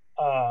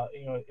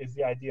 Is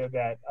the idea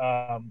that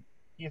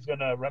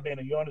Rabbi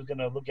Yon is going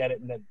to look at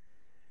it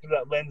through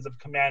that lens of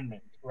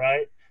commandment,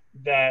 right?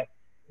 That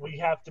we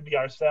have to be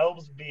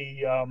ourselves,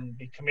 be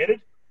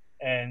committed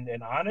and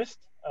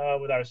honest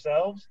with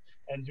ourselves,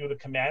 and do the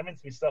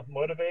commandments, be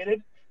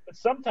self-motivated. But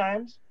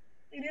sometimes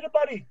you need a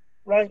buddy,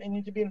 right? And you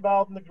need to be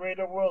involved in the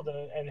greater world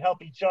and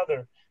help each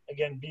other,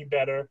 again, be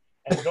better.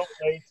 And don't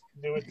wait,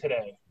 do it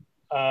today.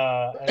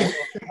 And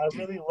so I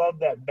really love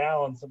that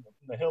balance of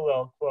the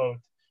Hillel quote,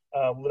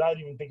 without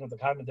even thinking of the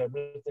commentary,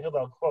 but it's the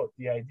Hillel quote,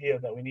 the idea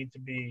that we need to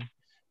be,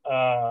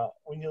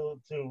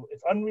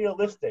 it's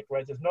unrealistic,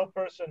 right? There's no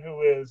person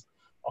who is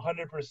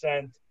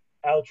 100%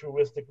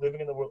 altruistic,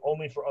 living in the world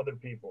only for other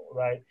people,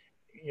 right?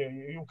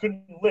 You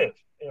couldn't live,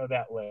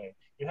 that way.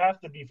 You have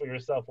to be for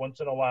yourself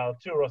once in a while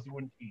too, or else you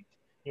wouldn't eat.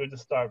 You would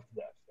just starve to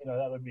death.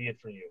 That would be it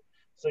for you.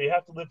 So you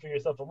have to live for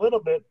yourself a little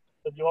bit,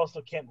 but you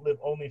also can't live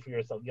only for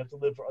yourself. You have to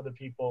live for other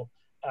people,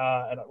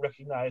 and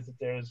recognize that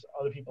there's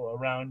other people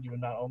around you,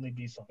 and not only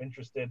be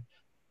self-interested,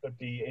 but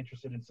be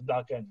interested in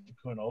tzedakah and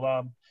tikkun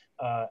olam.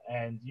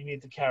 And you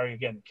need to carry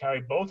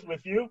both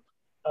with you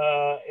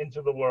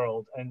into the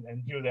world,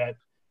 and do that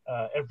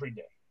every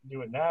day.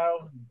 Do it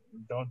now.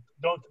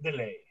 Don't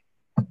delay.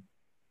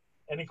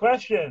 Any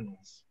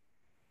questions?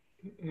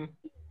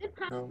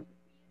 No.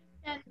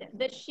 And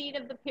the sheet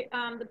of the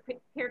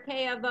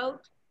Pirkei Avot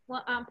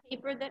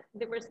paper, that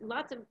there was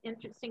lots of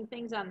interesting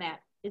things on that.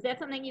 Is that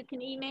something you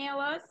can email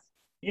us?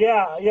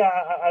 Yeah.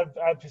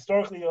 I've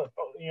historically,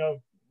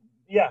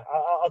 yeah.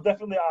 I'll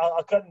definitely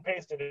I'll cut and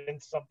paste it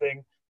into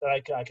something that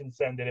I can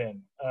send it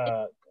in.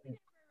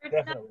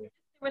 Definitely.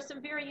 There were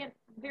some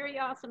very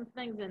awesome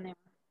things in there.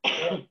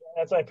 Yeah,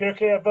 that's why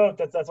Pirkei Avot.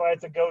 That's why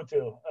it's a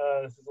go-to.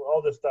 This is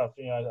all this stuff.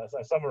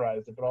 I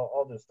summarized it, but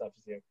all this stuff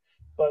is here.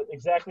 But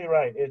exactly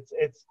right.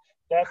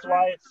 That's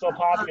why it's so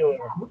popular.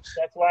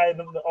 That's why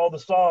all the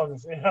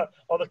songs,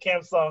 all the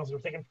camp songs were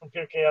taken from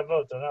Pirkei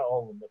Avot. They're not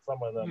all of them, but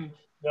some of them.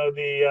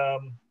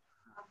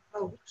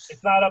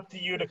 It's not up to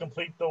you to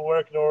complete the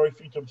work, nor if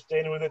you to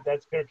abstain with it.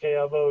 That's Pirkei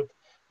Avot.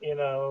 In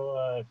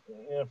a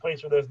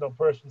place where there's no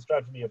person,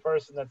 strive to be a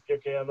person. That's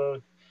Pirkei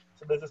Avot.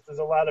 So there's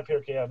a lot of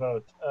Pirkei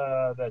Avot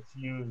that's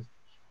used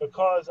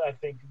because I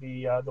think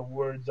the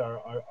words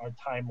are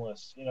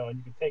timeless, and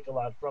you can take a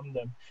lot from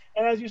them.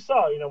 And as you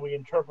saw, we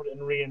interpret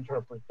and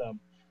reinterpret them.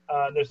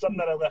 There's some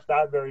that I left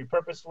out very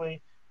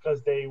purposely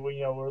because they were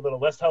a little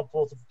less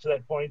helpful to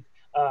that point.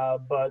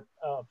 But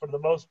for the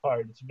most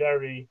part,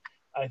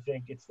 I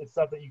think it's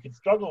stuff that you can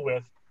struggle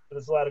with, but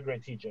there's a lot of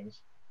great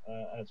teachings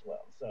as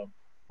well. So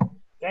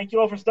thank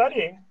you all for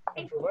studying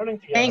and for learning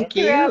together. Thank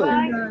you.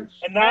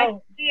 And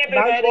now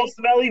you all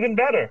smell even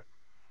better.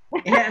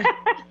 Yeah.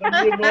 Than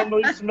you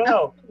normally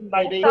smell.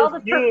 Like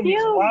perfumes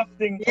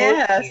wafting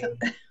towards you.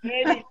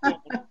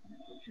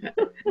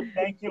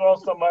 Thank you all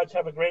so much.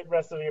 Have a great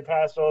rest of your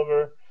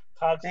Passover.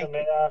 Chag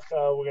Sameach.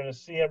 We're going to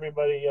see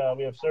everybody.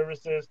 We have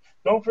services.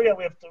 Don't forget,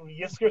 we have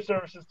Yisker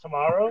services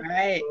tomorrow.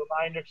 Right. The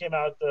reminder came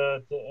out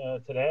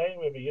today.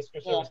 We have a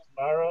Yisker service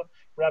tomorrow.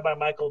 Rabbi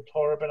Michael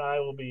Torp and I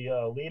will be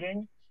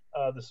leading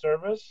the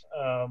service.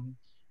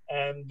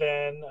 And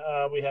then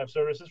we have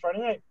services Friday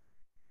night.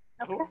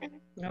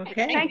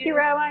 Okay. Thank you,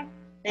 Rabbi.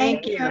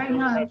 Thank you.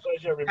 My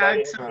pleasure,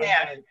 everybody. Chag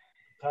Sameach.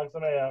 Chag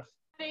Sameach.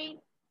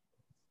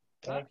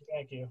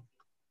 Thank you.